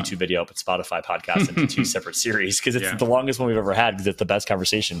break this YouTube video up and Spotify podcast into 2 separate series because it's the longest one we've ever had because it's the best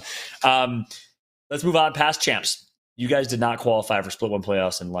conversation. Let's move on. Past champs. You guys did not qualify for Split 1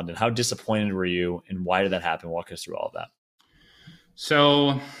 playoffs in London. How disappointed were you, and why did that happen? Walk us through all of that.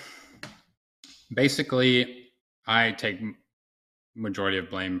 So basically, I take majority of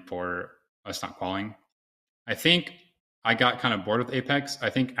blame for us not qualifying. I think I got kind of bored with Apex.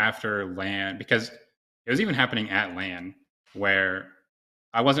 I think after LAN, because it was even happening at LAN, where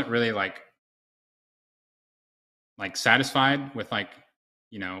I wasn't really like satisfied with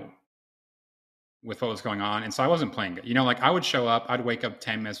with what was going on, and so I wasn't playing good. I would show up, I'd wake up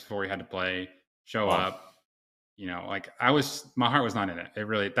 10 minutes before we had to play, show up. My heart was not in it. It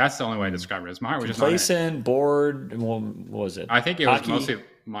really, that's the only way to describe it. My heart was just complacent, bored. What was it? I think it was mostly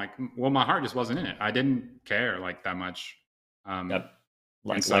my heart just wasn't in it. I didn't care that much. You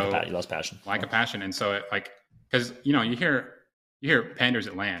lost passion. A passion. And so because you hear Panders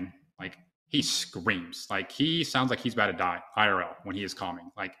at LAN, he screams, he sounds like he's about to die IRL when he is calming.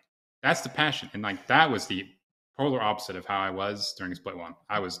 That's the passion. And that was the polar opposite of how I was during Split 1.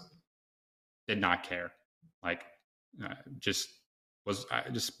 I did not care. Just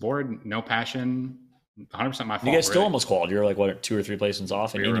bored, no passion, 100% my fault. You guys still almost qualified. You're 2 or 3 placements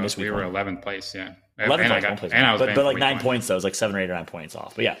off, and we were 11th place, yeah. 11th place, and I was but 9 points though. It was 7 or 8 or 9 points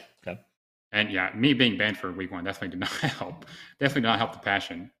off. But yeah, okay. And me being banned for week 1 definitely did not help. Definitely did not help the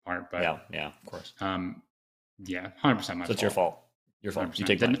passion part. But yeah, of course. 100% my fault. So it's your fault. Your fault. 100%. You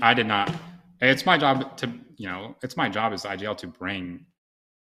take blame. I did not. It's my job to it's my job as IGL to bring.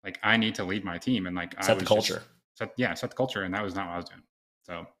 I need to lead my team and set the culture. Set the culture, and that was not what I was doing.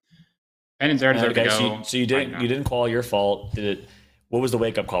 So, and Zara deserved to go. So you didn't call your fault. What was the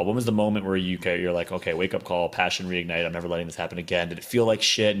wake up call? When was the moment where you're like, okay, wake up call, passion reignite. I'm never letting this happen again. Did it feel like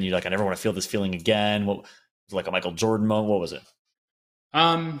shit? And you're like, I never want to feel this feeling again. What was it, like a Michael Jordan moment? What was it?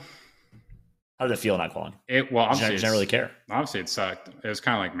 How did it feel not qualifying? Obviously, did you not really care? Obviously, it sucked. It was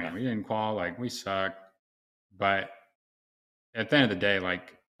kind of like, man, we didn't qualify. We suck. But at the end of the day,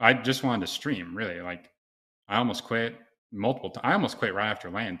 I just wanted to stream, really. I almost quit multiple times. I almost quit right after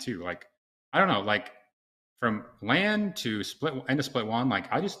LAN, too. I don't know, from LAN to Split 1,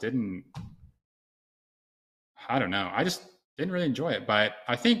 I just didn't, I don't know. I just didn't really enjoy it. But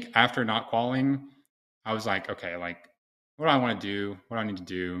I think after not qualifying, I was like, okay, what do I want to do? What do I need to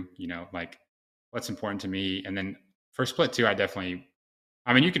do? What's important to me? And then for Split 2,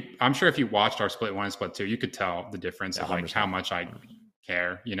 I'm sure if you watched our Split 1 and Split 2, you could tell the difference of how much I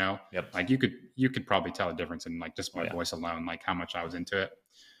care, Yep. You could probably tell the difference in just my voice alone, how much I was into it.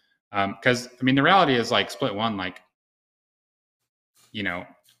 Because the reality is Split 1, out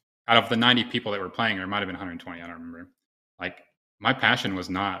of the 90 people that were playing, or it might have been 120, I don't remember. My passion was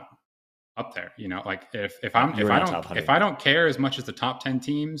not up there. If I don't care as much as the top 10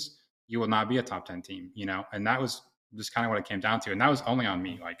 teams, you will not be a top 10 team. And that was just kind of what it came down to, and that was only on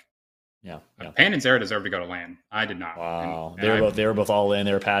me. Pan and Zara deserved to go to LAN. I did not. Wow. They were both all in.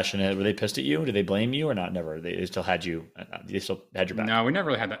 They were passionate. Were they pissed at you? Did they blame you or not? Never. They still had you. They still had your back. No, we never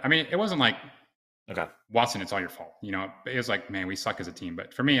really had that. It wasn't okay, Watson, it's all your fault. It was man, we suck as a team.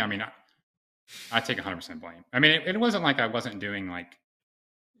 But for me, I take 100% blame. It wasn't I wasn't doing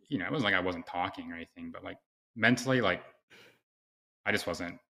it wasn't I wasn't talking or anything. But mentally, I just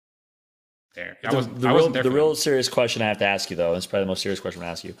wasn't there. I wasn't there. The real serious question I have to ask you, though, and it's probably the most serious question I'm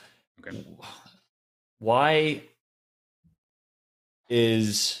going to ask you. Okay. Why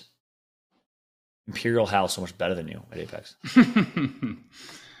is Imperial House so much better than you at Apex?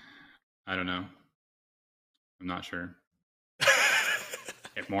 I don't know. I'm not sure.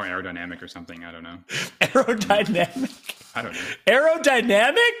 More aerodynamic or something. I don't know. Aerodynamic? I don't know.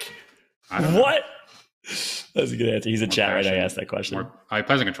 Aerodynamic? I don't know. What? That's a good answer. He's in chat right now. I asked that question. I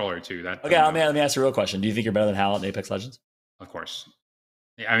play as a controller too. Okay, let me ask you a real question. Do you think you're better than Hal in Apex Legends? Of course.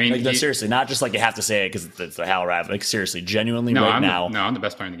 Seriously, not just you have to say it because it's the Hal rap. Seriously, genuinely, now. I'm the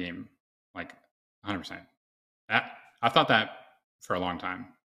best player in the game. 100%. I thought that for a long time.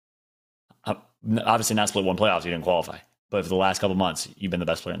 Obviously, not Split 1 playoffs. You didn't qualify, but for the last couple months, you've been the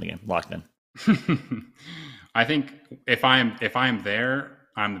best player in the game, locked in. I think if I'm there,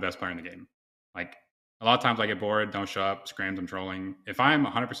 I'm the best player in the game. A lot of times I get bored, don't show up, scrams, I'm trolling. If I'm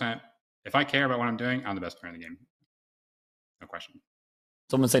 100% if I care about what I'm doing, I'm the best player in the game. No question.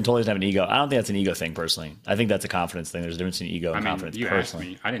 Someone's saying totally doesn't have an ego. I don't think that's an ego thing personally. I think that's a confidence thing. There's a difference in ego and confidence. You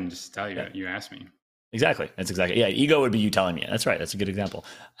personally. asked me. I didn't just tell you that. You asked me. Exactly. That's exactly. Yeah. Ego would be you telling me. That's right. That's a good example.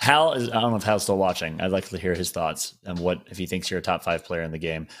 Hal is, I don't know if Hal's still watching. I'd like to hear his thoughts and what, if he thinks you're a top 5 player in the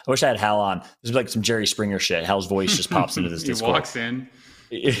game. I wish I had Hal on. This is like some Jerry Springer shit. Hal's voice just pops into this Discord. He walks in.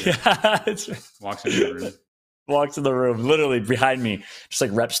 Yeah. Walks into the room. Walks in the room, literally behind me, just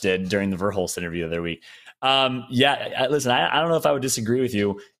like Reps did during the Verhulst interview the other week. Listen, I don't know if I would disagree with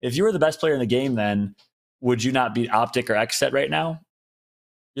you. If you were the best player in the game, then would you not beat Optic or Xset right now?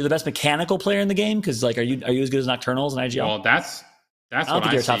 You're the best mechanical player in the game because, like, are you as good as Nocturnals and IGL? Well, that's. I don't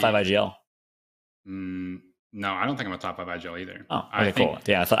think you're a top 5 IGL. No, I don't think I'm a top 5 IGL either. Oh, okay, cool.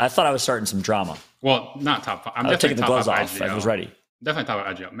 Yeah, I thought I was starting some drama. Well, not top 5. I'm definitely taking the gloves top off. IGL. I was ready. Definitely top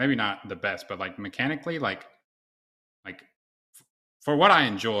 5 IGL. Maybe not the best, but like mechanically, like for what I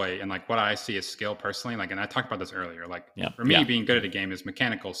enjoy and like what I see as skill personally, like, and I talked about this earlier, like for me, being good at a game is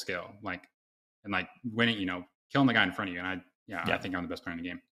mechanical skill, like, and like winning, killing the guy in front of you. And I think I'm the best player in the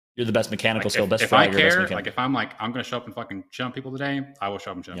game. You're the best mechanical skill, best if fragger, I care, best like if I'm like, I'm going to show up and fucking shit on people today, I will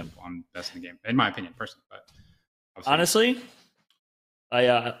show up and shit on people. I'm best in the game, in my opinion, personally. But honestly,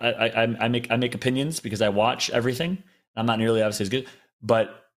 I make opinions because I watch everything. I'm not nearly obviously as good,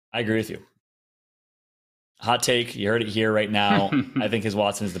 but I agree with you. Hot take, you heard it here right now. I think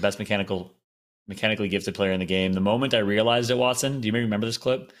Hiswattson is the best mechanically gifted player in the game. The moment I realized it, Watson, do you remember this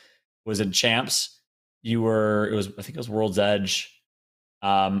clip? Was in Champs. I think it was World's Edge.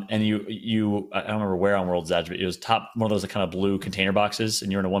 And you I don't remember where on World's Edge, but it was top one of those kind of blue container boxes,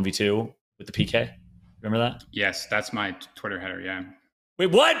 and you're in a 1v2 with the PK. Remember that? Yes, that's my Twitter header. Yeah. Wait,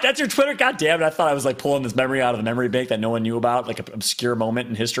 what? That's your Twitter? God damn it! I thought I was like pulling this memory out of the memory bank that no one knew about, like an obscure moment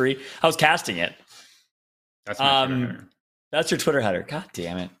in history. I was casting it. That's my Twitter header. That's your Twitter header. God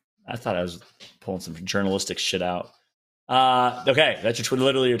damn it! I thought I was pulling some journalistic shit out. Okay, that's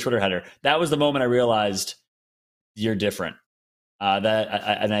literally your Twitter header. That was the moment I realized you're different. I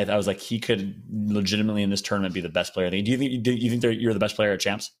was like, he could legitimately in this tournament be the best player. Do you think you're the best player at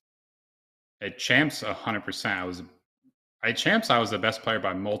Champs? At Champs, 100%. At Champs, I was the best player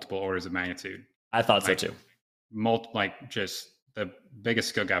by multiple orders of magnitude. I thought so too. Just the biggest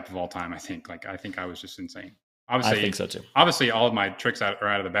skill gap of all time. I think I was just insane. Obviously, I think so too. Obviously, all of my tricks are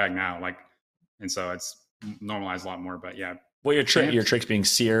out of the bag now. And so it's normalized a lot more. But yeah. Well, your tricks being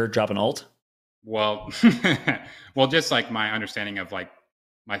sear, drop an ult. Well, just like my understanding of like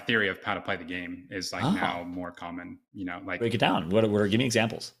my theory of how to play the game is like now more common, like break it down. What give me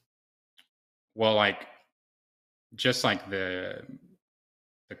examples? Well, like just like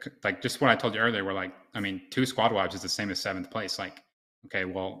like just what I told you earlier, where like, I mean, 2 squad wipes is the same as 7th place. Like, okay,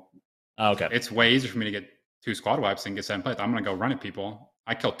 well, it's way easier for me to get 2 squad wipes than get 7th place. I'm going to go run at people.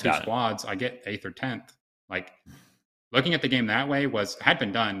 I kill 2 squads. I get 8th or 10th. Like, looking at the game that way had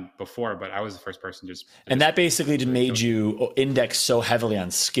been done before, but I was the first person and that basically just made you index so heavily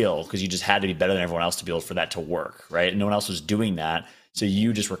on skill because you just had to be better than everyone else to be able for that to work, right? And no one else was doing that. So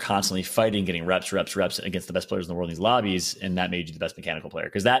you just were constantly fighting, getting reps against the best players in the world in these lobbies, and that made you the best mechanical player.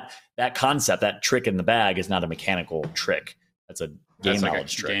 Because that concept, that trick in the bag, is not a mechanical trick. That's a game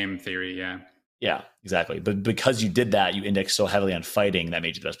knowledge trick. Game theory, yeah. Yeah, exactly. But because you did that, you indexed so heavily on fighting, that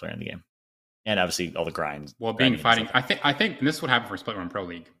made you the best player in the game. And obviously all the grinds. Well, fighting. I think and this is what happened for Split Run Pro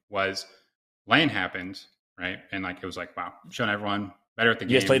League was lane happened, right? And like it was like, wow, showing everyone better at the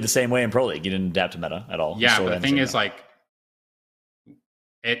game. You guys played the same way in Pro League. You didn't adapt to meta at all. Yeah, but the thing is, like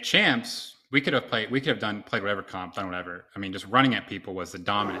at Champs, we could have played whatever comp, done whatever. I mean, just running at people was the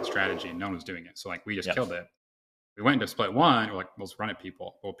dominant strategy, and no one was doing it. So like we just killed it. We went into Split 1, we're like, let's run at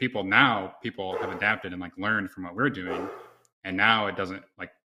people. Well, people have adapted and like learned from what we're doing, and now it doesn't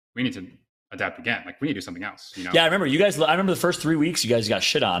like we need to adapt again. Like we need to do something else. Yeah, I remember I remember the first 3 weeks you guys got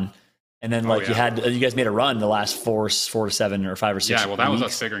shit on, and then you guys made a run the last 4 to 7 or 5 or 6. Yeah, well, that was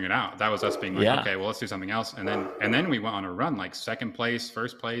us figuring it out. That was us being like, okay, well, let's do something else. And then we went on a run, like 2nd place,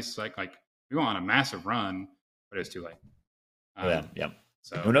 1st place, like we went on a massive run, but it was too late.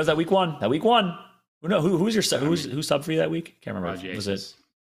 So who knows that week one? Who knows who's sub for you that week? Can't remember. Prodigy was Aces.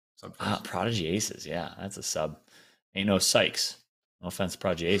 it Prodigy Aces? Yeah, that's a sub. Ain't no Sykes. No offense,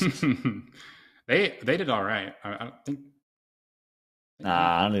 Prodigy Aces. they did all right. I don't think.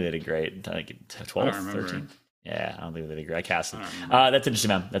 I don't think they did great. I think 12, 13. Yeah, I don't think they did great. I cast them. That's interesting,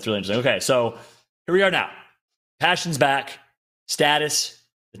 man. That's really interesting. Okay, so here we are now. Passion's back. Status.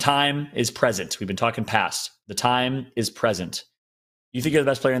 The time is present. We've been talking past. The time is present. You think you're the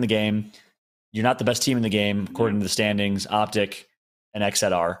best player in the game. You're not the best team in the game, according to the standings, Optic and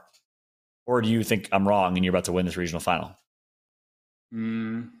XZR. Or do you think I'm wrong and you're about to win this regional final?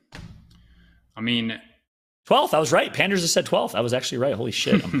 I mean, 12th. I was right. Panders has said 12th. I was actually right. Holy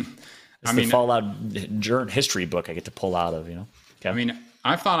shit. It's the Fallout history book I get to pull out of, you know? Okay. I mean,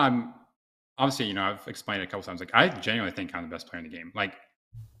 I thought obviously, you know, I've explained it a couple times. Like, I genuinely think I'm the best player in the game. Like,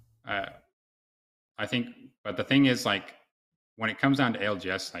 I think, but the thing is, like, when it comes down to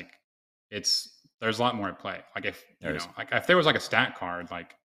ALGS, like, there's a lot more at play. Like, if, you know, like, if there was like a stat card,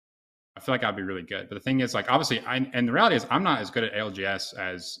 like, I feel like I'd be really good. But the thing is, like, obviously, and the reality is, I'm not as good at ALGS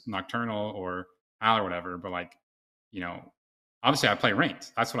as Nocturnal or Al or whatever. But, like, you know, obviously, I play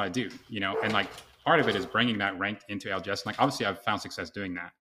ranked. That's what I do, you know, and, like, part of it is bringing that ranked into ALGS. And, like, obviously, I've found success doing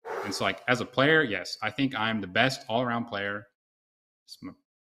that. And so, like, as a player, yes, I think I'm the best all around player.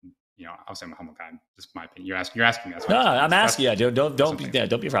 You know, obviously, I'm a humble guy. Just my opinion. You're asking me. That's no, I'm asking. Yeah, don't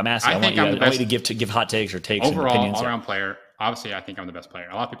be afraid. I'm asking. I want you to give hot takes or takes overall, and opinions. All around player. Obviously, I think I'm the best player.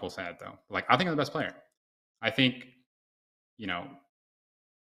 A lot of people say that though. Like, I think I'm the best player. I think, you know,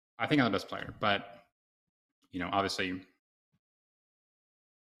 I think I'm the best player. But, you know, obviously,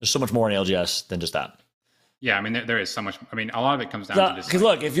 there's so much more in LGS than just that. Yeah, I mean, there is so much. I mean, a lot of it comes down to just because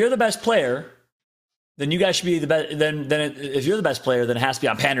look, if you're the best player, then you guys should be the best. If you're the best player, then it has to be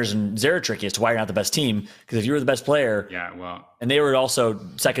on Panders and Zeratricky as to why you're not the best team. Because if you were the best player, yeah, well, and they were also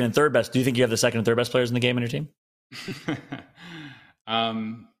second and third best, do you think you have the second and third best players in the game on your team?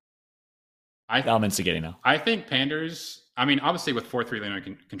 I'm instigating now. I think Panders. I mean, obviously with 4-3 linear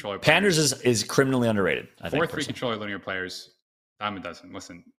controller players, Panders is criminally underrated. I think 4-3 controller linear players, dime a dozen.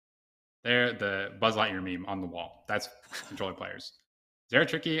 Listen, they're the Buzz Lightyear meme on the wall. That's controller players.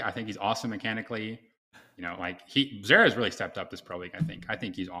 Zeratricky, I think he's awesome mechanically. You know, like Zera has really stepped up this pro league. I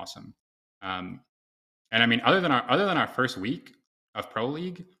think he's awesome. And I mean, other than our first week of pro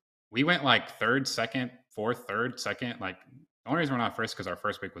league, we went like third, second, fourth, third, second. Like, the only reason we're not first because our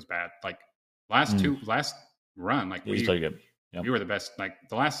first week was bad. Like last run, like we were the best. Like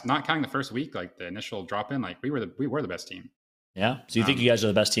the last, not counting the first week, like the initial drop in, like we were the best team. Yeah. So you think you guys are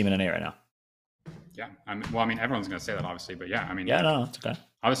the best team in NA right now? Yeah. I mean, everyone's going to say that, obviously, but yeah, I mean, yeah, no, it's okay.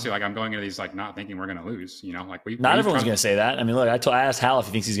 Obviously, like I'm going into these like not thinking we're going to lose. You know, like not everyone's going to say that. I mean, look, I asked Hal if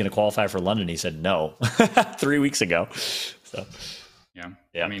he thinks he's going to qualify for London. He said no 3 weeks ago. So yeah.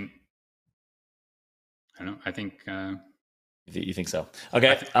 I mean, I don't know. I think you think so.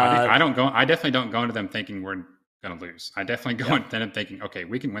 Okay. I don't go. I definitely don't go into them thinking we're going to lose. I definitely go into them thinking, okay,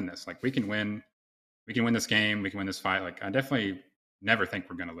 we can win this. Like we can win this game. We can win this fight. Like I definitely never think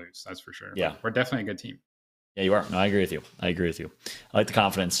we're going to lose. That's for sure. Yeah, we're definitely a good team. Yeah, you are. No, I agree with you. I like the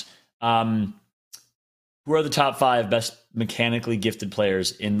confidence. Who are the top 5 best mechanically gifted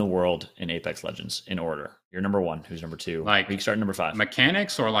players in the world in Apex Legends in order? You're number 1. Who's number 2? Like we can start number 5.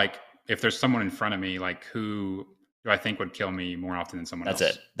 Mechanics, or like if there's someone in front of me, like who do I think would kill me more often than someone else?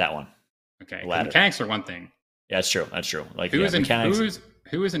 That's it. That one. Okay. Mechanics are one thing. Yeah, that's true. That's true. Like who is in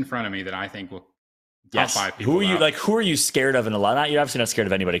front of me that I think will top 5 people? Who are you scared of in a lot? You're obviously not scared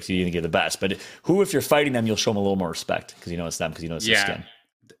of anybody because you think you're the best, but who, if you're fighting them, you'll show them a little more respect because you know it's them, because you know it's their skin.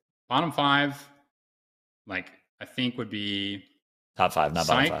 Bottom 5, like I think would be top 5, not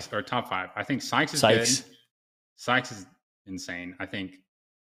bottom 5. Or top 5. I think Sykes is good. Sykes is insane. I think,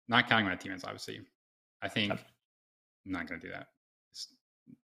 not counting my teammates, obviously. I think I'm not going to do that.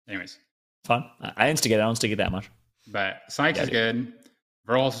 Anyways. Fun. I don't instigate that much. But Sykes is good.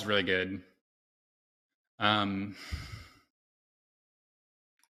 Verls is really good.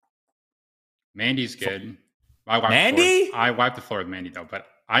 Mandy's good. I wiped the floor with Mandy though, but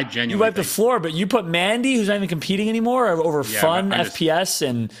I genuinely you wiped the floor, but you put Mandy, who's not even competing anymore, over Fun, FPS,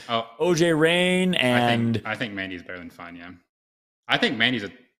 and OJ Rain, and I think Mandy's better than Fun. Yeah, I think Mandy's I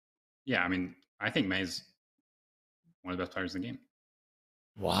mean, I think May's one of the best players in the game.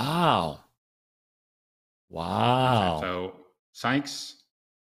 Wow. So Sykes.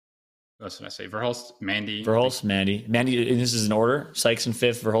 What else did I say? Verhulst, Mandy. Mandy. And this is in order. Sykes in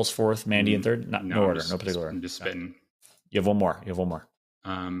 5th, Verhulst 4th, Mandy in 3rd. No order, no particular order. I'm just spitting. You have one more.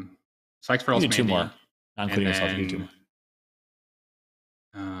 Sykes, Verhulst, Mandy. 2 more. Not including yourself. You do 2 more.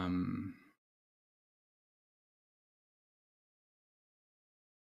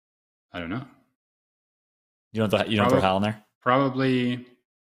 I don't know. You don't throw Hal in there? Probably. You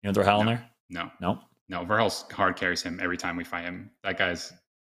don't throw Hal in there? No. Verhulst hard carries him every time we fight him. That guy's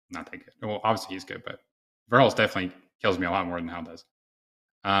not that good. Well, obviously he's good, but Verhulst definitely kills me a lot more than Hal does.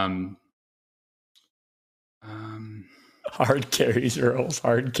 Hard carries Verhulst.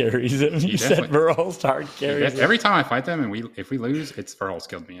 Hard carries him. You said Verhulst hard carries. Every time I fight them, and if we lose, it's Verhulst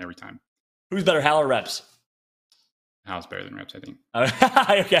killed me every time. Who's better, Hal or Reps? Hal's better than Reps, I think.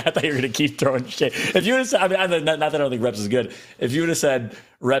 Okay, I thought you were going to keep throwing shit. If you would have said, not that I don't think Reps is good. If you would have said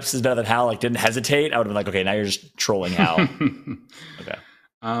Reps is better than Hal, like didn't hesitate, I would have been like, okay, now you're just trolling Hal. Okay.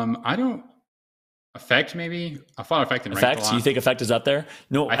 I don't. Effect, maybe. I thought Effect and ranked a Effect? You lot. think Effect is up there?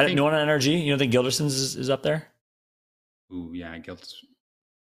 No, I think. no one on energy. You don't think Gilderson's is up there? Ooh, yeah, Guild's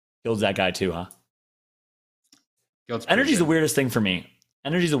Gild's that guy too, huh? Guild's pretty Energy's the good. weirdest thing for me.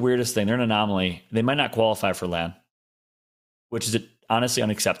 Energy's the weirdest thing. They're an anomaly. They might not qualify for LAN, which is honestly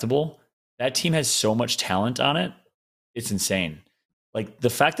unacceptable. That team has so much talent on it. It's insane. Like the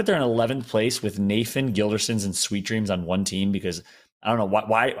fact that they're in 11th place with Nathan, Gildersons, and Sweet Dreams on one team because I don't know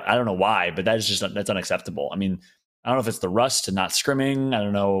why I don't know why, but that is just that's unacceptable. I mean, I don't know if it's the rust and not scrimming. I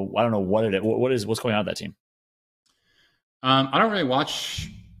don't know what it is. What's going on with that team? I don't really watch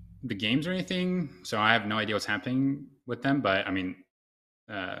the games or anything, so I have no idea what's happening with them. But I mean,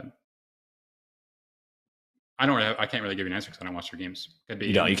 uh, I can't really give you an answer because I don't watch their games. Could be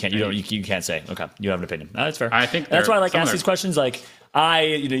You can't say. Okay, you have an opinion. No, that's fair. I think And that's why I like some of asking these questions. Like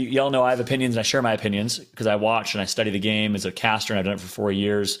y'all know I have opinions and I share my opinions because I watch and I study the game as a caster and I've done it for 4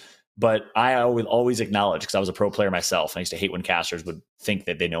 years. But I will always acknowledge because I was a pro player myself. I used to hate when casters would think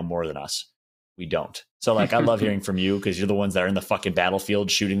that they know more than us. We don't. So like I love hearing from you because you're the ones that are in the fucking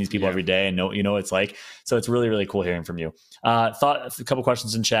battlefield shooting these people every day and know what it's like. So it's really, really cool hearing from you. Thought a couple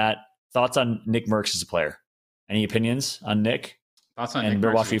questions in chat. Thoughts on Nick Merckx as a player? Any opinions on Nick? Thoughts on and Nick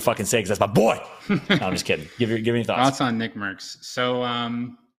better Merckx? watch what you fucking say because that's my boy. No, I'm just kidding. Give me any thoughts. Thoughts on Nick Merckx. So I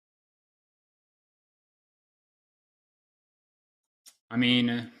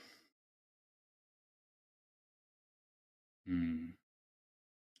mean,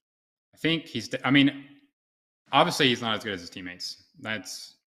 I think I mean, obviously he's not as good as his teammates.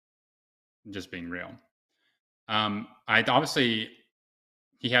 That's just being real. I obviously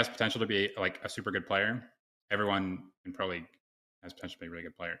he has potential to be like a super good player. Everyone in pro league has potential to be a really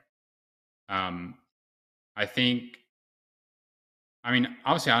good player. I think. I mean,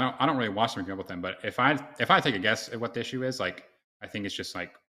 obviously, I don't really watch them keep up with them, but if I take a guess at what the issue is, like, I think it's just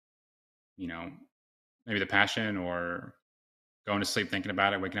like, maybe the passion or going to sleep thinking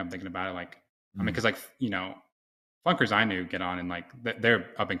about it, waking up thinking about it. Like, I mean, because like Funkers I knew get on and like they're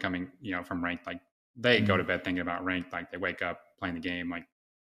up and coming, from ranked. Like they go to bed thinking about ranked. Like they wake up playing the game. Like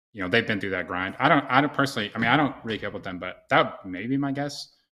they've been through that grind. I don't personally. I mean, I don't really keep up with them, but that would maybe be my guess.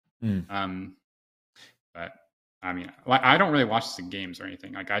 But I mean, like, I don't really watch the games or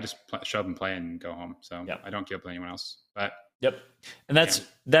anything. Like I just show up and play and go home. So I don't keep up with anyone else. But and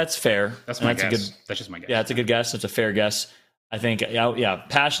that's fair. That's my guess. That's just my guess. Yeah, it's a good guess. It's a fair guess. I think,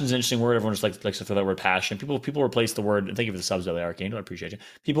 passion is an interesting word. Everyone just likes to throw that word passion. People replace the word, thank you for the subs, Billy Arcane. I appreciate you.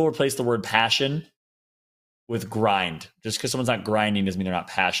 People replace the word passion with grind. Just because someone's not grinding doesn't mean they're not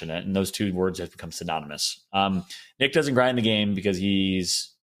passionate. And those two words have become synonymous. Nick doesn't grind the game because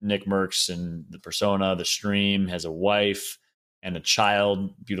he's Nick Merckx and the persona, the stream, has a wife and a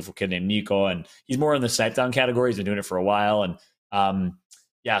child, beautiful kid named Nico. And he's more in the snipe down category. He's been doing it for a while. And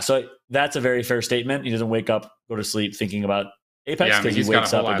so that's a very fair statement. He doesn't wake up, go to sleep thinking about Apex because he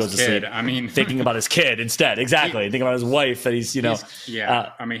wakes up and goes to sleep. I mean, thinking about his kid instead. Exactly. Thinking about his wife that he's,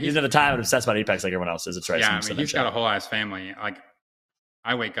 I mean, he's at a time and obsessed about Apex like everyone else is. It's right. Yeah, I mean, he's got a whole ass family. Like,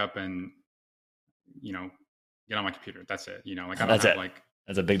 I wake up and, get on my computer. That's it. Like I don't have like.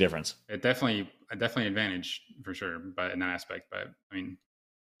 That's a big difference. It definitely advantage for sure, but in that aspect. But I mean,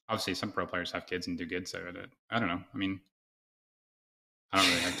 obviously, some pro players have kids and do good. So I don't know. I mean, I don't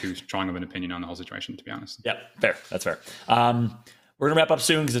really have too strong of an opinion on the whole situation, to be honest. Yeah, fair. That's fair. We're gonna wrap up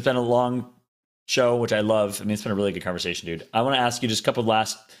soon because it's been a long show, which I love. I mean, it's been a really good conversation, dude. I want to ask you just a couple of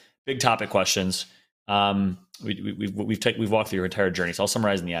last big topic questions. We've walked through your entire journey, so I'll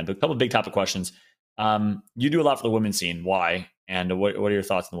summarize in the end. But a couple of big topic questions. You do a lot for the women's scene. Why? And what are your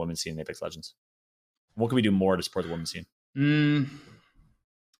thoughts on the women's scene in Apex Legends? What can we do more to support the women's scene?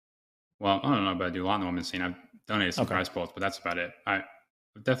 Well, I don't know, but I do a lot in the women's scene. I've donated some prize pools, but that's about it.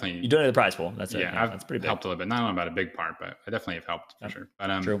 You donated the prize pool. That's it. Yeah, that's pretty big. Helped a little bit. Not about a big part, but I definitely have helped for sure.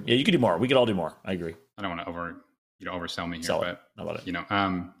 But true. Yeah, you could do more. We could all do more. I agree. I don't want to oversell me here, but I love it.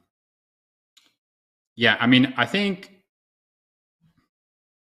 Yeah, I mean, I think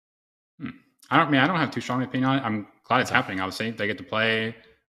I don't have too strong an opinion on it. I'm glad it's happening. Obviously, they get to play.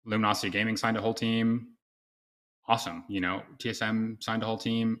 Luminosity Gaming signed a whole team. Awesome. TSM signed a whole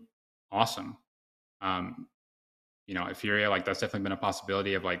team. Awesome. Euphoria, like that's definitely been a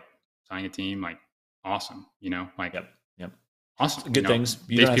possibility of like signing a team. Like awesome. Like yep. Awesome. Good things.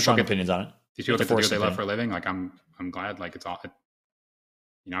 You don't have strong opinions on it. These people get to do what they love for a living. Like I'm glad. Like it's all. I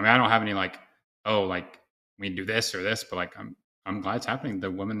mean, I don't have any like, oh, like we do this or this, but like I'm glad it's happening.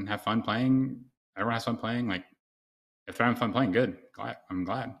 The women have fun playing. Everyone has fun playing. Like if they're having fun playing, good. I'm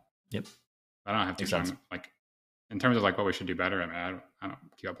glad. Yep. I don't have too strong like in terms of like what we should do better. I mean, I don't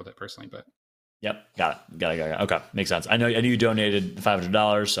keep up with it personally, but Yep, got it. Okay, makes sense. I knew you donated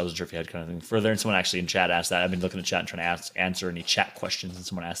 $500. So I wasn't sure if you had kind of anything further. And someone actually in chat asked that. I've been looking at chat and trying to answer any chat questions, and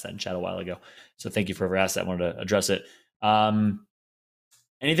someone asked that in chat a while ago. So thank you for ever asked that. I wanted to address it. Um,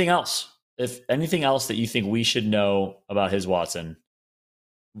 Anything else? If anything else that you think we should know about Hiswattson,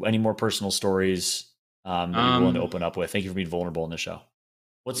 any more personal stories that you're willing to open up with? Thank you for being vulnerable in the show.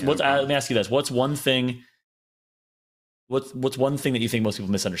 Yeah, no Let problem. me ask you this: what's one thing that you think most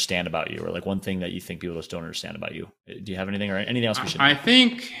people misunderstand about you, or like one thing that you think people just don't understand about you? Do you have anything or anything else we should I know?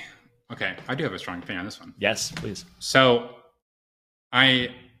 think, okay, I do have a strong opinion on this one. Yes, please. So I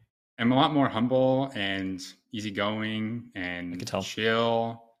am a lot more humble and easygoing I can and tell.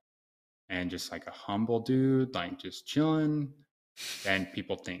 chill and just like a humble dude, like just chilling than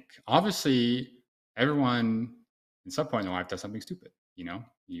people think. Obviously, everyone in some point in their life does something stupid.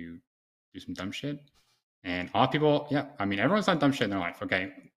 You do some dumb shit. And a lot of people, yeah, I mean, everyone's done dumb shit in their life,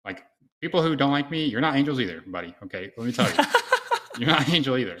 okay? Like, people who don't like me, you're not angels either, buddy, okay? Let me tell you, you're not an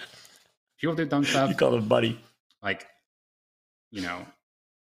angel either. People do dumb You stuff, call him buddy. like, you know,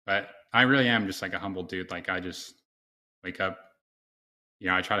 but I really am just like a humble dude. Like, I just wake up,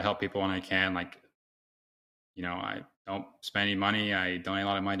 I try to help people when I can. Like, I don't spend any money. I donate a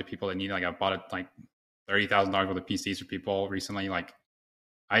lot of money to people that need it. Like, I bought like $30,000 worth of PCs for people recently. Like,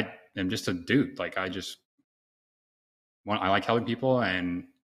 I am just a dude. Like, I like helping people, and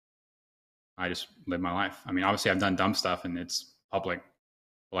I just live my life. I mean, obviously I've done dumb stuff and it's public.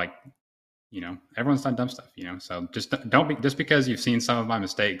 Like, everyone's done dumb stuff, So just don't be just because you've seen some of my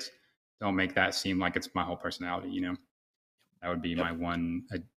mistakes, don't make that seem like it's my whole personality. That would be my Yep, one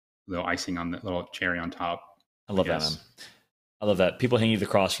little icing on the little cherry on top, I I love that, man. guess. I love that. People hang you the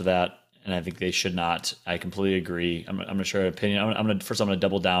cross for that, and I think they should not. I completely agree. I'm going to share an opinion. I'm going to first. I'm going to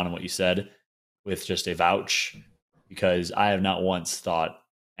double down on what you said with just a vouch, because I have not once thought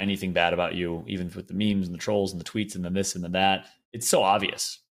anything bad about you, even with the memes and the trolls and the tweets and the this and the that. It's so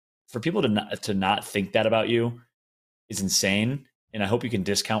obvious for people to not think that about you is insane. And I hope you can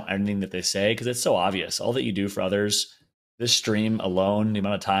discount anything that they say, because it's so obvious. All that you do for others, this stream alone, the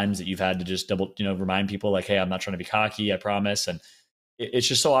amount of times that you've had to just remind people like, hey, I'm not trying to be cocky, I promise. And it's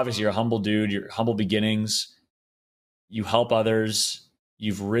just so obvious. You're a humble dude, you're humble beginnings, you help others,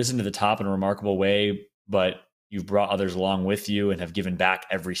 you've risen to the top in a remarkable way, but you've brought others along with you and have given back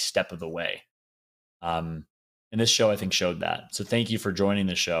every step of the way. Um, and this show, I think, showed that. So thank you for joining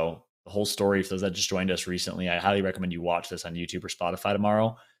the show. The whole story, for those that just joined us recently, I highly recommend you watch this on YouTube or Spotify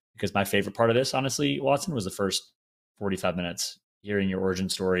tomorrow, because my favorite part of this, honestly, Watson, was the first 45 minutes, hearing your origin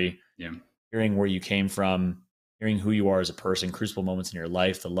story, Yeah. hearing where you came from, hearing who you are as a person, crucible moments in your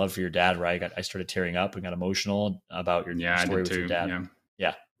life, the love for your dad, right? I started tearing up and got emotional about your Yeah, I story did with your too. dad. Yeah.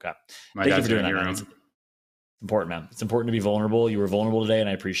 Yeah. Okay. My Thank you dad's for a doing that, man. hero. It's important, man. It's important to be vulnerable. You were vulnerable today, and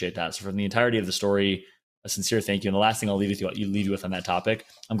I appreciate that. So from the entirety of the story, a sincere thank you. And the last thing I'll leave you with on that topic,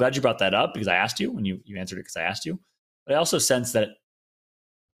 I'm glad you brought that up, because I asked you, and you answered it because I asked you. But I also sense that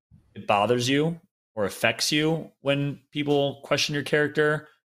it bothers you or affects you when people question your character.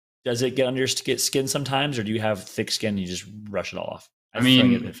 Does it get under your skin sometimes, or do you have thick skin and you just brush it all off? I I have a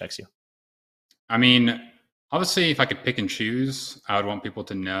feeling it mean, affects you. I mean, obviously, if I could pick and choose, I would want people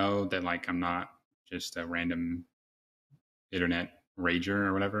to know that like I'm not just a random internet rager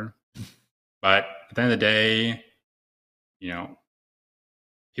or whatever. But at the end of the day, you know,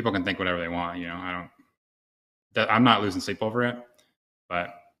 people can think whatever they want. I'm not losing sleep over it,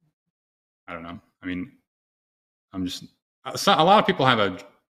 but I don't know. I mean, I'm just, a lot of people have a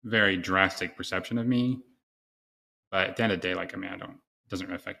very drastic perception of me, but at the end of the day, like, I mean, it doesn't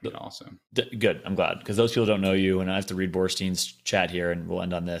really affect me at all. So, Good. I'm glad, because those people don't know you, and I have to read Borstein's chat here, and we'll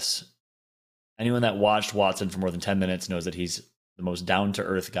end on this. Anyone that watched Watson for more than 10 minutes knows that he's the most down to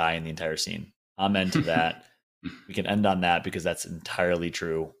earth guy in the entire scene. Amen to that. We can end on that, because that's entirely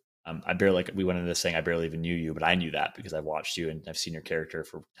true. I barely, like we went into this saying, I barely even knew you, but I knew that because I've watched you and I've seen your character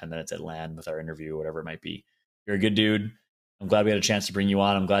for 10 minutes at LAN with our interview, whatever it might be. You're a good dude. I'm glad we had a chance to bring you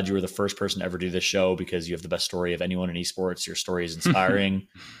on. I'm glad you were the first person to ever do this show, because you have the best story of anyone in esports. Your story is inspiring.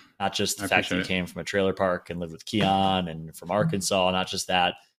 Not just I the fact that appreciate you it. came from a trailer park and lived with Keon and from Arkansas, not just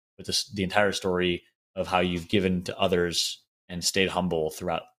that, but the entire story of how you've given to others and stayed humble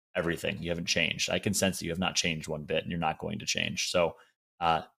throughout everything. You haven't changed. I can sense that you have not changed one bit, and you're not going to change. So,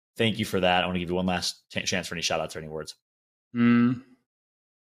 thank you for that. I want to give you one last chance for any shout outs or any words. Mm,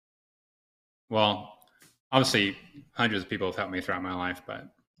 well, obviously, hundreds of people have helped me throughout my life,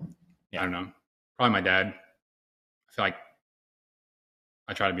 but I Yeah. don't know. Probably my dad. I feel like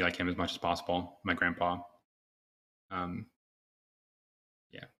I try to be like him as much as possible. My grandpa. Um,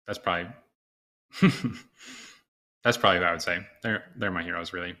 yeah, that's probably that's probably what I would say. They're my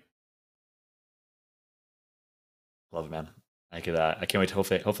heroes, really. Love it, man. I can't wait to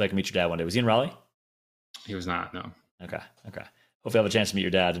hopefully I can meet your dad one day. Was he in Raleigh? He was not. No. Okay. Hopefully I have a chance to meet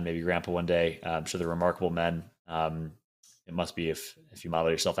your dad and maybe grandpa one day. I'm sure they're remarkable men. It must be if you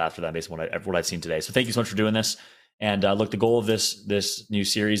model yourself after them based on what I've seen today. So thank you so much for doing this. And look, the goal of this new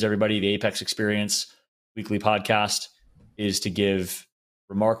series, everybody, the Apex Experience weekly podcast, is to give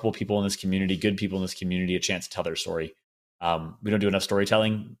remarkable people in this community, good people in this community, a chance to tell their story. We don't do enough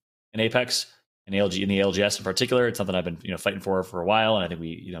storytelling in Apex, in the LGS in particular. It's something I've been fighting for a while, and I think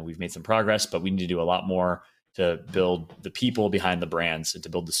we've made some progress, but we need to do a lot more to build the people behind the brands and to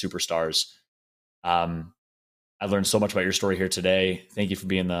build the superstars. I learned so much about your story here today. Thank you for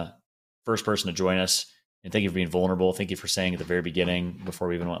being the first person to join us. And thank you for being vulnerable. Thank you for saying at the very beginning, before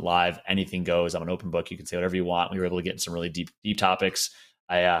we even went live, anything goes. I'm an open book. You can say whatever you want. We were able to get into some really deep topics.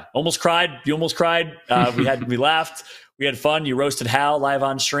 I almost cried. You almost cried. We laughed. We had fun. You roasted Hal live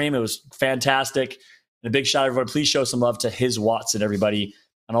on stream. It was fantastic. And a big shout out, everyone. Please show some love to Hiswattson, everybody,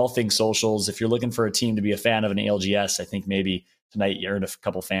 on all things socials. If you're looking for a team to be a fan of an ALGS, I think maybe tonight you earned a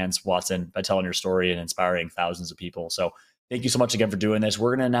couple fans, Watson, by telling your story and inspiring thousands of people. So thank you so much again for doing this.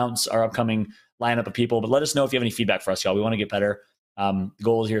 We're going to announce our upcoming lineup of people, but let us know if you have any feedback for us, y'all. We want to get better. The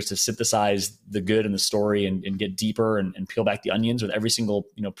goal here is to synthesize the good in the story and get deeper and peel back the onions with every single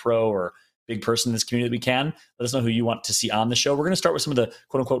pro or big person in this community that we can. Let us know who you want to see on the show. We're going to start with some of the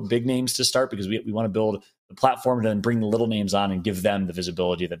quote unquote big names to start, because we want to build the platform and then bring the little names on and give them the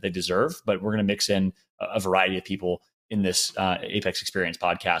visibility that they deserve. But we're going to mix in a variety of people in this Apex Experience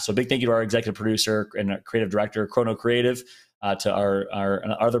podcast. So big thank you to our executive producer and creative director, Chrono Creative, to our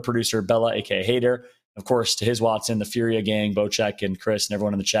other producer, Bella, aka Hader. Of course, to Hiswattson, the Furia gang, Bocek and Chris and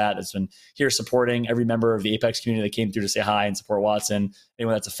everyone in the chat that's been here supporting every member of the Apex community that came through to say hi and support Watson.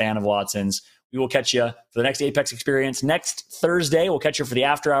 Anyone that's a fan of Watson's. We will catch you for the next Apex Experience next Thursday. We'll catch you for the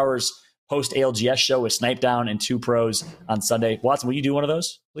after hours post ALGS show with Snipe Down and 2 pros on Sunday. Watson, will you do one of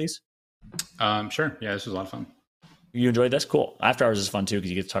those, please? Sure. Yeah, this was a lot of fun. You enjoyed this? Cool. After hours is fun too, because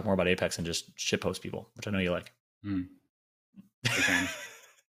you get to talk more about Apex and just shitpost people, which I know you like. Okay.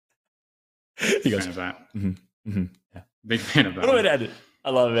 He goes, fan of that. Yeah. Big fan of that. What do I edit? I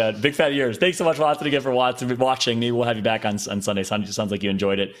love it, man. Big fat years. Thanks so much, Watson, again for watching. Maybe we'll have you back on Sunday. Sounds like you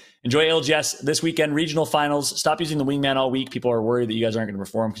enjoyed it. Enjoy LGS this weekend, regional finals. Stop using the wingman all week. People are worried that you guys aren't going to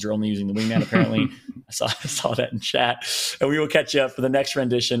perform because you're only using the wingman, apparently. I saw that in chat. And we will catch you for the next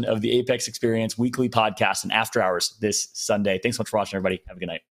rendition of the Apex Experience weekly podcast and after hours this Sunday. Thanks so much for watching, everybody. Have a good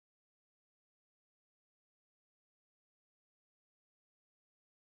night.